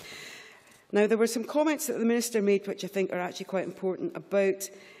there. Now, there were some comments that the Minister made which I think are actually quite important about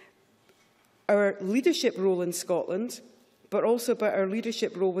our leadership role in Scotland, but also about our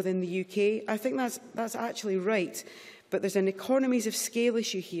leadership role within the UK. I think that's actually right. But there's an economies of scale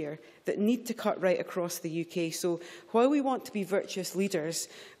issue here that need to cut right across the UK. So while we want to be virtuous leaders,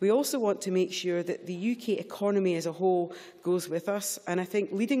 we also want to make sure that the UK economy as a whole goes with us. And I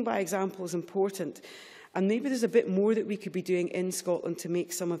think leading by example is important. And maybe there's a bit more that we could be doing in Scotland to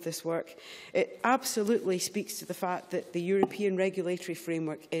make some of this work. It absolutely speaks to the fact that the European regulatory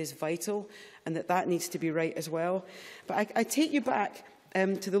framework is vital and that needs to be right as well. But I take you back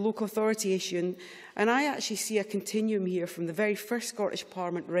to the local authority issue. And I actually see a continuum here from the very first Scottish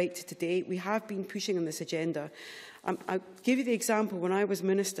Parliament right to today. We have been pushing on this agenda. I'll give you the example. When I was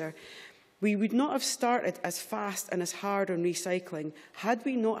Minister, we would not have started as fast and as hard on recycling had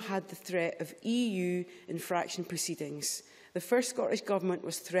we not had the threat of EU infraction proceedings. The first Scottish Government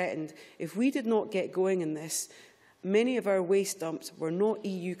was threatened. If we did not get going in this, many of our waste dumps were not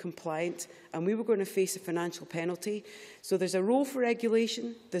EU compliant and we were going to face a financial penalty. So there's a role for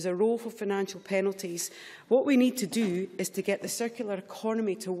regulation, there's a role for financial penalties. What we need to do is to get the circular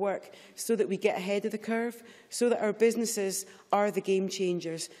economy to work so that we get ahead of the curve, so that our businesses are the game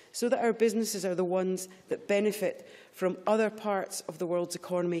changers, so that our businesses are the ones that benefit from other parts of the world's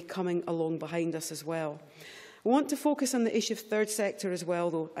economy coming along behind us as well. I want to focus on the issue of third sector as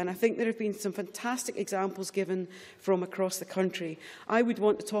well, though, and I think there have been some fantastic examples given from across the country. I would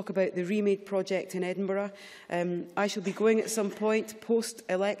want to talk about the Remade project in Edinburgh. I shall be going at some point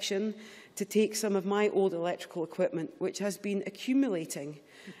post-election to take some of my old electrical equipment, which has been accumulating.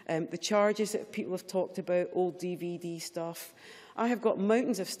 The charges that people have talked about, old DVD stuff. I have got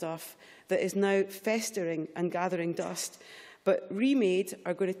mountains of stuff that is now festering and gathering dust. But Remade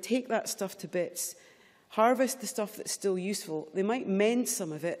are going to take that stuff to bits, harvest the stuff that's still useful. They might mend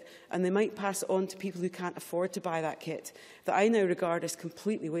some of it and they might pass it on to people who can't afford to buy that kit that I now regard as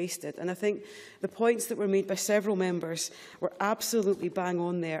completely wasted. And I think the points that were made by several members were absolutely bang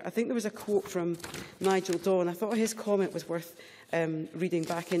on there. I think there was a quote from Nigel Dawn. I thought his comment was worth reading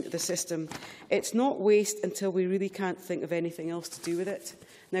back into the system. It's not waste until we really can't think of anything else to do with it.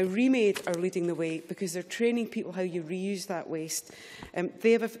 Now, Remade are leading the way because they're training people how you reuse that waste.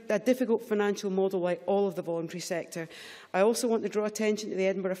 They have a difficult financial model like all of the voluntary sector. I also want to draw attention to the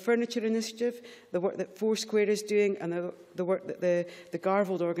Edinburgh Furniture Initiative, the work that Foursquare is doing and the work that the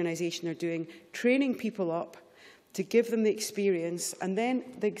Garvold organisation are doing, training people up to give them the experience. And then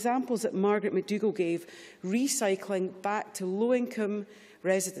the examples that Margaret McDougall gave, recycling back to low-income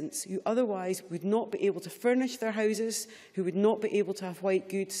residents who otherwise would not be able to furnish their houses, who would not be able to have white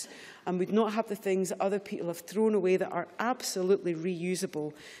goods and would not have the things that other people have thrown away that are absolutely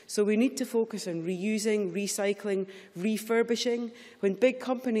reusable. So we need to focus on reusing, recycling, refurbishing. When big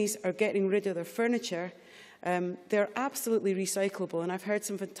companies are getting rid of their furniture, they're absolutely recyclable. And I've heard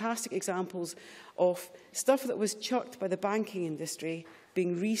some fantastic examples of stuff that was chucked by the banking industry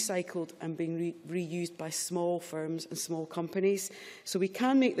being recycled and being reused by small firms and small companies. So we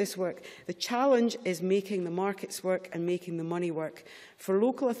can make this work. The challenge is making the markets work and making the money work. For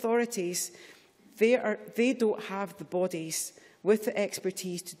local authorities, they don't have the bodies with the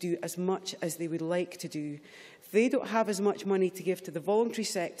expertise to do as much as they would like to do. They don't have as much money to give to the voluntary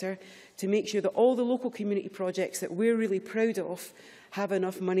sector to make sure that all the local community projects that we're really proud of have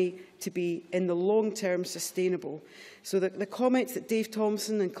enough money to be in the long term sustainable. So the comments that Dave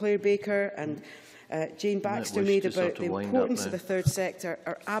Thompson and Claire Baker and Jane Baxter made about the importance of the third sector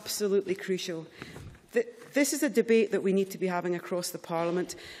are absolutely crucial. This is a debate that we need to be having across the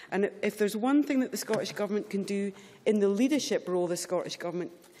Parliament, and if there's one thing that the Scottish Government can do in the leadership role, the Scottish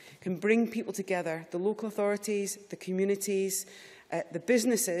Government can bring people together, the local authorities, the communities, the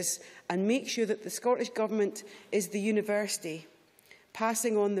businesses, and make sure that the Scottish Government is the university,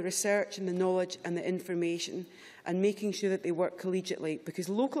 passing on the research and the knowledge and the information, and making sure that they work collegiately, because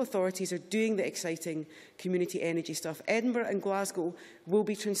local authorities are doing the exciting community energy stuff. Edinburgh and Glasgow will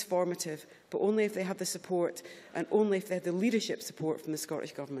be transformative, but only if they have the support and only if they have the leadership support from the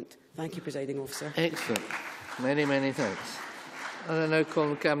Scottish Government. Thank you, Presiding Officer. Excellent. Many, many thanks. And I now call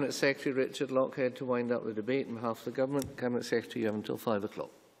on Cabinet Secretary Richard Lochhead to wind up the debate on behalf of the Government. Cabinet Secretary, you have until 5 o'clock.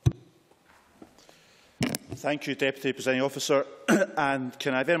 Thank you, Deputy Presiding Officer. And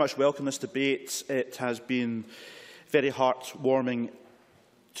can I very much welcome this debate. It has been very heartwarming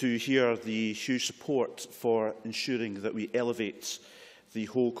to hear the huge support for ensuring that we elevate the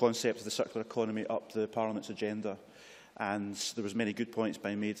whole concept of the circular economy up the Parliament's agenda. And there was many good points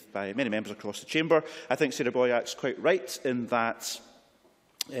made by many members across the chamber. I think Sarah Boyack's quite right in that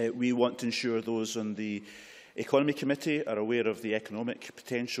we want to ensure those on the Economy Committee are aware of the economic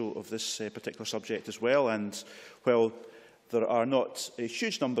potential of this particular subject as well. And while there are not a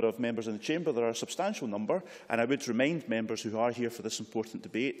huge number of members in the chamber, there are a substantial number. And I would remind members who are here for this important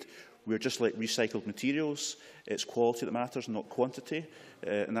debate, we're just like recycled materials. It's quality that matters, not quantity.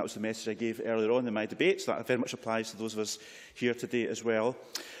 And that was the message I gave earlier on in my debate. So that very much applies to those of us here today as well.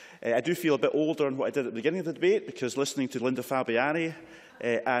 I do feel a bit older on what I did at the beginning of the debate, because listening to Linda Fabiani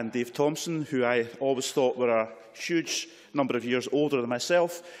and Dave Thompson, who I always thought were a huge number of years older than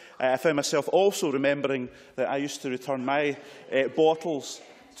myself, I found myself also remembering that I used to return my bottles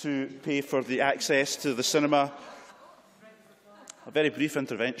to pay for the access to the cinema. A very brief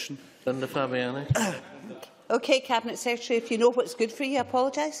intervention. Linda Fabiani. OK, Cabinet Secretary, if you know what's good for you, I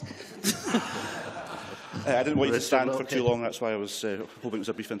apologise. I didn't want you to stand for too long, that's why I was hoping it was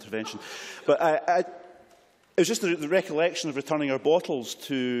a brief intervention. But it was just the recollection of returning our bottles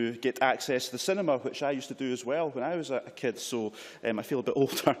to get access to the cinema, which I used to do as well when I was a kid, so I feel a bit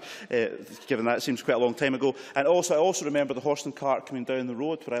older, given that it seems quite a long time ago. And also, I also remember the horse and cart coming down the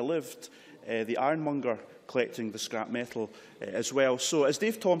road where I lived, the ironmonger collecting the scrap metal as well. So, as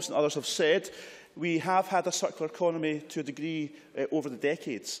Dave Thompson and others have said, we have had a circular economy to a degree over the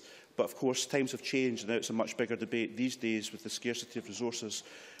decades. But of course, times have changed, and now it's a much bigger debate these days with the scarcity of resources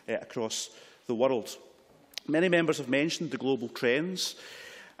across the world. Many members have mentioned the global trends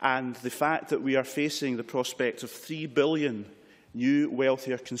and the fact that we are facing the prospect of 3 billion new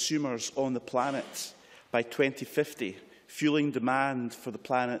wealthier consumers on the planet by 2050, fueling demand for the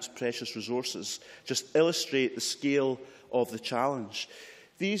planet's precious resources, just illustrate the scale of the challenge.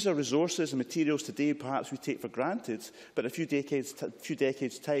 These are resources and materials today perhaps we take for granted, but in a few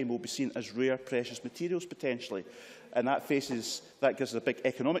decades' time will be seen as rare precious materials potentially. And that gives us a big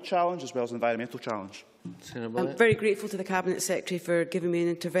economic challenge as well as an environmental challenge. I'm very grateful to the Cabinet Secretary for giving me an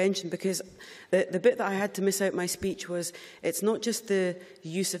intervention, because the bit that I had to miss out my speech was it's not just the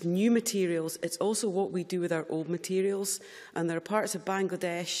use of new materials, it's also what we do with our old materials. And there are parts of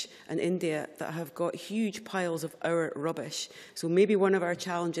Bangladesh and India that have got huge piles of our rubbish. So maybe one of our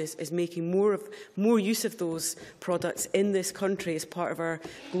challenges is making more use of those products in this country as part of our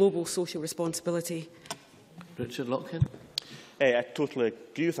global social responsibility. Richard Lochhead. I totally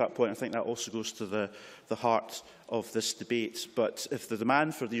agree with that point. I think that also goes to the heart of this debate. But if the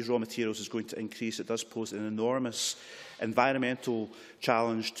demand for these raw materials is going to increase, it does pose an enormous environmental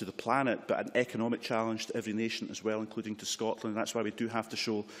challenge to the planet, but an economic challenge to every nation as well, including to Scotland. That's why we do have to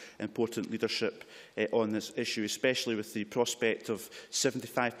show important leadership on this issue, especially with the prospect of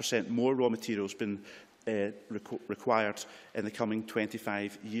 75% more raw materials being required in the coming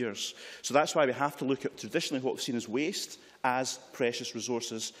 25 years. So that's why we have to look at traditionally what we've seen as waste as precious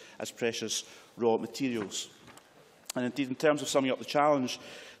resources, as precious raw materials. And indeed, in terms of summing up the challenge,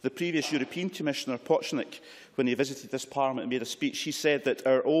 the previous European Commissioner, Potocnik, when he visited this Parliament and made a speech, he said that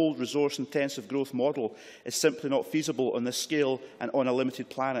our old resource-intensive growth model is simply not feasible on this scale and on a limited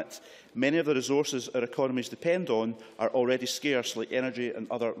planet. Many of the resources our economies depend on are already scarce, like energy and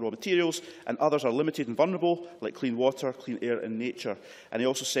other raw materials, and others are limited and vulnerable, like clean water, clean air and nature. And he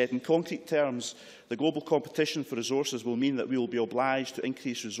also said, in concrete terms, the global competition for resources will mean that we will be obliged to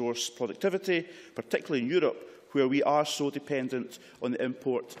increase resource productivity, particularly in Europe, where we are so dependent on the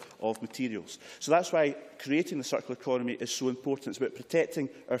import of materials. So that's why creating the circular economy is so important. It's about protecting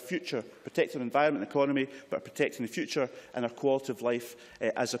our future, protecting the environment and economy, but protecting the future and our quality of life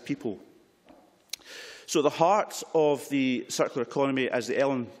as a people. So at the heart of the circular economy, as the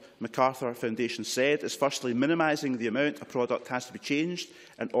Ellen MacArthur Foundation said, is firstly minimising the amount a product has to be changed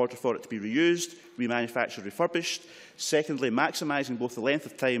in order for it to be reused, remanufactured, refurbished. Secondly, maximising both the length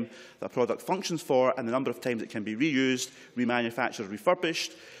of time that a product functions for and the number of times it can be reused, remanufactured,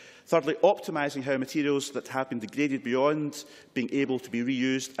 refurbished. Thirdly, optimising how materials that have been degraded beyond being able to be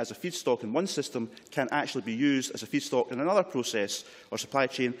reused as a feedstock in one system can actually be used as a feedstock in another process or supply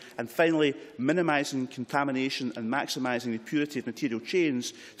chain. And finally, minimising contamination and maximising the purity of material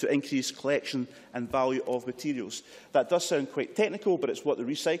chains to increase collection and value of materials. That does sound quite technical, but it's what the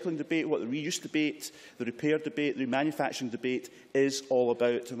recycling debate, what the reuse debate, the repair debate, the remanufacturing debate is all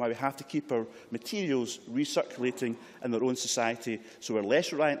about, and why we have to keep our materials recirculating in their own society, so we're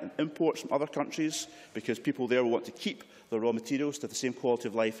less reliant on imports from other countries, because people there will want to keep their raw materials to the same quality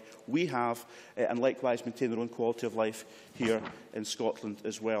of life we have, and likewise maintain their own quality of life here in Scotland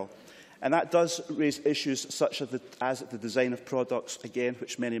as well. And that does raise issues such as the design of products, again,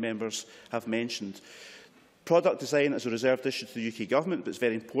 which many members have mentioned. Product design is a reserved issue to the UK Government, but it's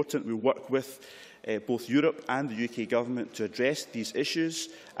very important we work with both Europe and the UK Government to address these issues.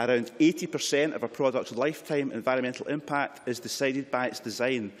 Around 80% of a product's lifetime environmental impact is decided by its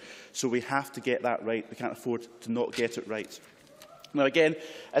design, so we have to get that right. We can't afford to not get it right. Now again,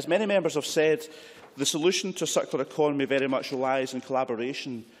 as many members have said, the solution to a circular economy very much relies on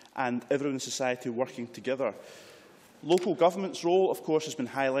collaboration and everyone in society working together. Local government's role, of course, has been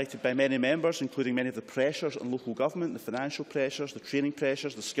highlighted by many members, including many of the pressures on local government, the financial pressures, the training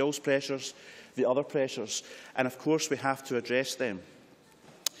pressures, the skills pressures, the other pressures, and of course we have to address them.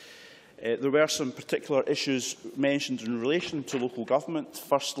 There were some particular issues mentioned in relation to local government.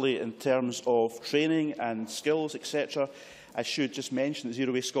 Firstly, in terms of training and skills, etc. I should just mention that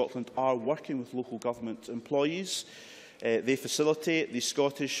Zero Waste Scotland are working with local government employees. They facilitate the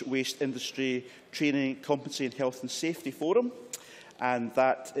Scottish Waste Industry Training, Competency and Health and Safety Forum, and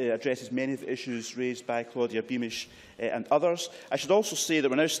that addresses many of the issues raised by Claudia Beamish and others. I should also say that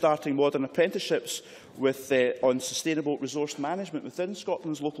we're now starting modern apprenticeships on sustainable resource management within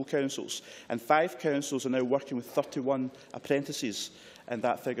Scotland's local councils, and 5 councils are now working with 31 apprentices, and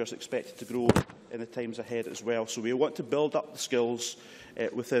that figure is expected to grow in the times ahead as well. So we want to build up the skills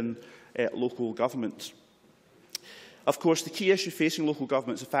within local government. Of course, the key issue facing local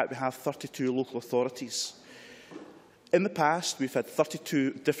government is the fact we have 32 local authorities. In the past, we've had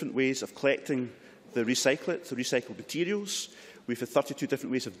 32 different ways of collecting the recycled materials. We've had 32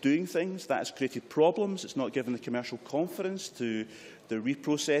 different ways of doing things. That has created problems. It's not given the commercial confidence to the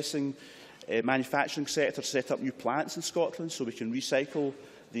reprocessing manufacturing sector to set up new plants in Scotland so we can recycle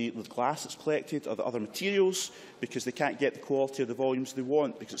the glass that's collected or the other materials, because they can't get the quality or the volumes they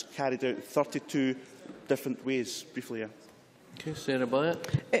want because it's carried out in 32 different ways. Briefly, yeah. Okay, Sarah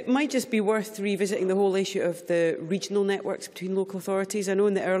Byatt. It might just be worth revisiting the whole issue of the regional networks between local authorities. I know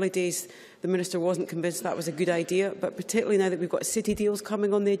in the early days the Minister wasn't convinced that was a good idea, but particularly now that we've got city deals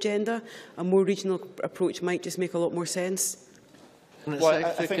coming on the agenda, a more regional approach might just make a lot more sense. Can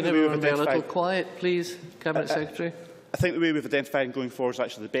everyone be a little quiet, please, Cabinet Secretary? I think the way we've identified going forward is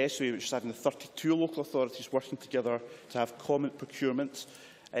actually the best way, which is having the 32 local authorities working together to have common procurement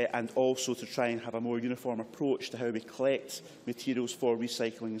and also to try and have a more uniform approach to how we collect materials for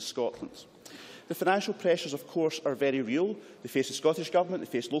recycling in Scotland. The financial pressures, of course, are very real. They face the Scottish Government, they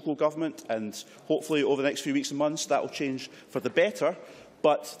face local government, and hopefully over the next few weeks and months that will change for the better,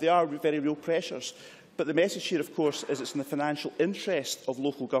 but they are very real pressures. But the message here, of course, is it's in the financial interest of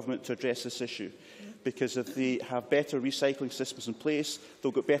local government to address this issue, because if they have better recycling systems in place,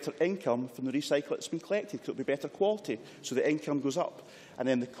 they'll get better income from the recycle that's been collected, because it will be better quality, so the income goes up. And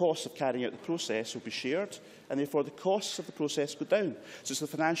then the costs of carrying out the process will be shared, and therefore the costs of the process go down. So it's the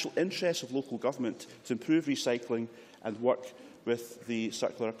financial interest of local government to improve recycling and work with the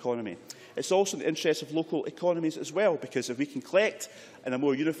circular economy. It's also in the interest of local economies as well, because if we can collect in a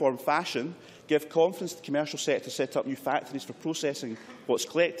more uniform fashion, give confidence to the commercial sector to set up new factories for processing what's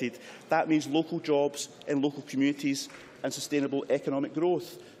collected, that means local jobs in local communities and sustainable economic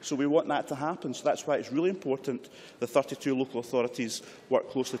growth. So we want that to happen. So that's why it's really important the 32 local authorities work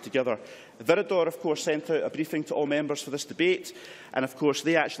closely together. Viridor, of course, sent out a briefing to all members for this debate, and of course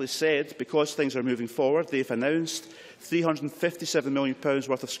they actually said, because things are moving forward, they've announced £357 million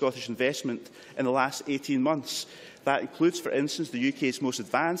worth of Scottish investment in the last 18 months. That includes, for instance, the UK's most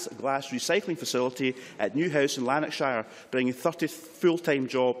advanced glass recycling facility at Newhouse in Lanarkshire, bringing 30 full-time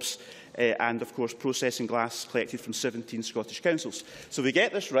jobs and, of course, processing glass collected from 17 Scottish councils. So if we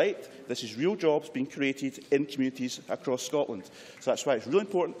get this right, this is real jobs being created in communities across Scotland. So that's why it's really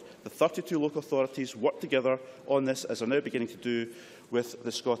important the 32 local authorities work together on this, as they're now beginning to do with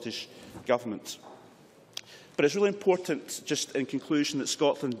the Scottish Government. But it's really important, just in conclusion, that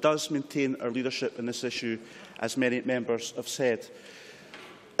Scotland does maintain our leadership in this issue, as many members have said.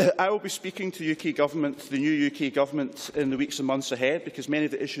 I will be speaking to the UK Government, the new UK Government, in the weeks and months ahead, because many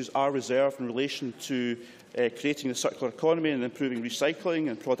of the issues are reserved in relation to creating the circular economy and improving recycling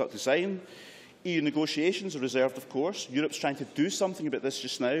and product design. EU negotiations are reserved, of course. Europe is trying to do something about this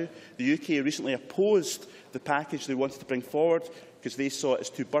just now. The UK recently opposed the package they wanted to bring forward because they saw it as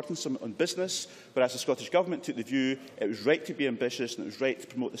too burdensome on business, whereas the Scottish Government took the view it was right to be ambitious and it was right to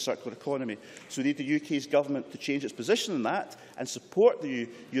promote the circular economy. So we need the UK's Government to change its position on that and support the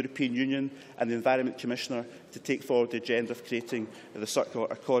European Union and the Environment Commissioner to take forward the agenda of creating the circular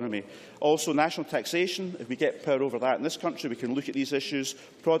economy. Also, national taxation. If we get power over that in this country, we can look at these issues.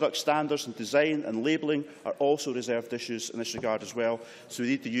 Product standards and design and labelling are also reserved issues in this regard as well. So we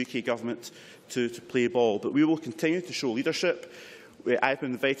need the UK Government to play ball. But we will continue to show leadership. I've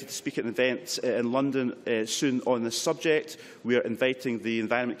been invited to speak at an event in London soon on this subject. We are inviting the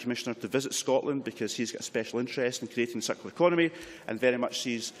Environment Commissioner to visit Scotland because he's got a special interest in creating the circular economy and very much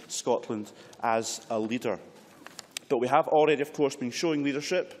sees Scotland as a leader. But we have already, of course, been showing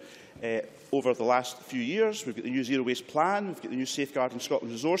leadership over the last few years. We've got the new Zero Waste Plan, we've got the new Safeguarding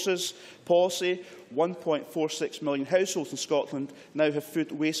Scotland Resources policy. 1.46 million households in Scotland now have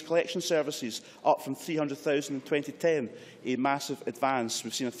food waste collection services, up from 300,000 in 2010, a massive advance.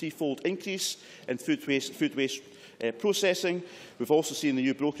 We've seen a threefold increase in food waste processing. We've also seen the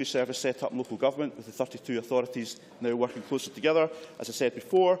new brokerage service set up in local government, with the 32 authorities now working closer together. As I said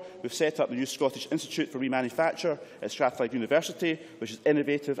before, we've set up the new Scottish Institute for Remanufacture at Strathclyde University, which is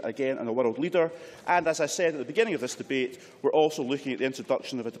innovative, again, and a world leader. And as I said at the beginning of this debate, we're also looking at the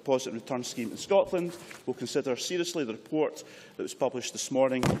introduction of a deposit and return scheme in Scotland. We'll consider seriously the report that was published this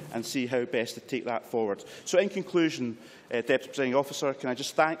morning and see how best to take that forward. So in conclusion, Deputy Presiding Officer, can I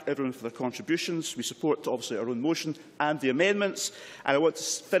just thank everyone for their contributions. We support, obviously, our own motion and the amendments. And I want to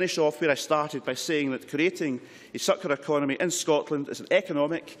finish off where I started by saying that creating a circular economy in Scotland is an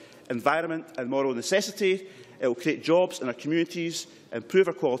economic, environment and moral necessity. It will create jobs in our communities, improve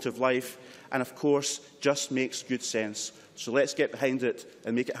our quality of life and, of course, just makes good sense. So let's get behind it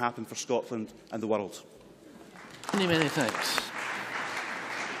and make it happen for Scotland and the world. Many thanks.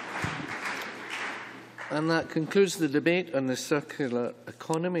 And that concludes the debate on the circular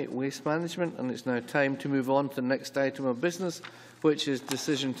economy, waste management, and it's now time to move on to the next item of business, which is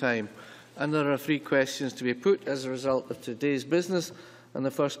decision time. And there are 3 questions to be put as a result of today's business. And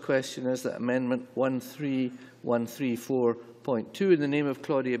the first question is that Amendment 13134.2 in the name of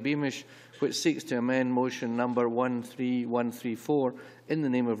Claudia Beamish, which seeks to amend motion number 13134 in the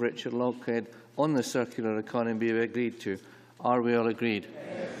name of Richard Lockhead on the circular economy be agreed to. Are we all agreed?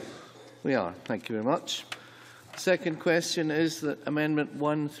 Yes. We are. Thank you very much. The second question is that Amendment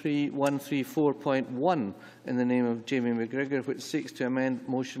 13134.1 in the name of Jamie McGregor, which seeks to amend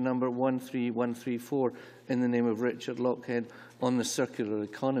motion number 13134 in the name of Richard Lockhead on the circular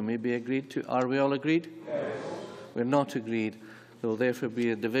economy be agreed to. Are we all agreed? Yes. We are not agreed. There will therefore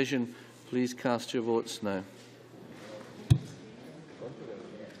be a division. Please cast your votes now.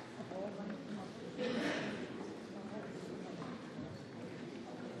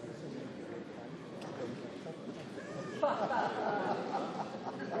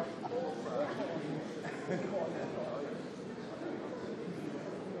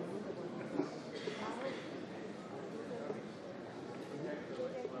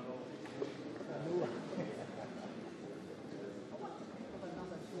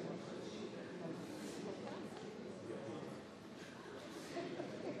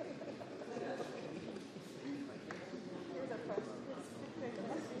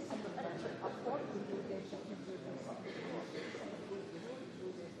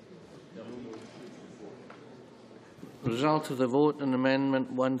 The result of the vote on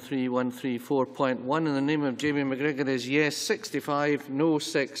Amendment 13134.1 in the name of Jamie McGregor is yes 65, no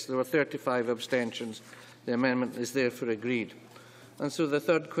 6. There were 35 abstentions. The amendment is therefore agreed. And so the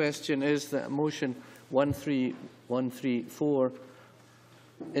third question is that motion 13134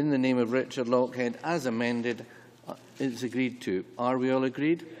 in the name of Richard Lockhead as amended is agreed to. Are we all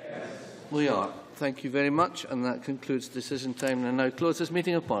agreed? Yes. We are. Thank you very much, and that concludes decision time. And I now close this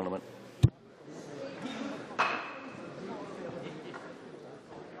meeting of Parliament.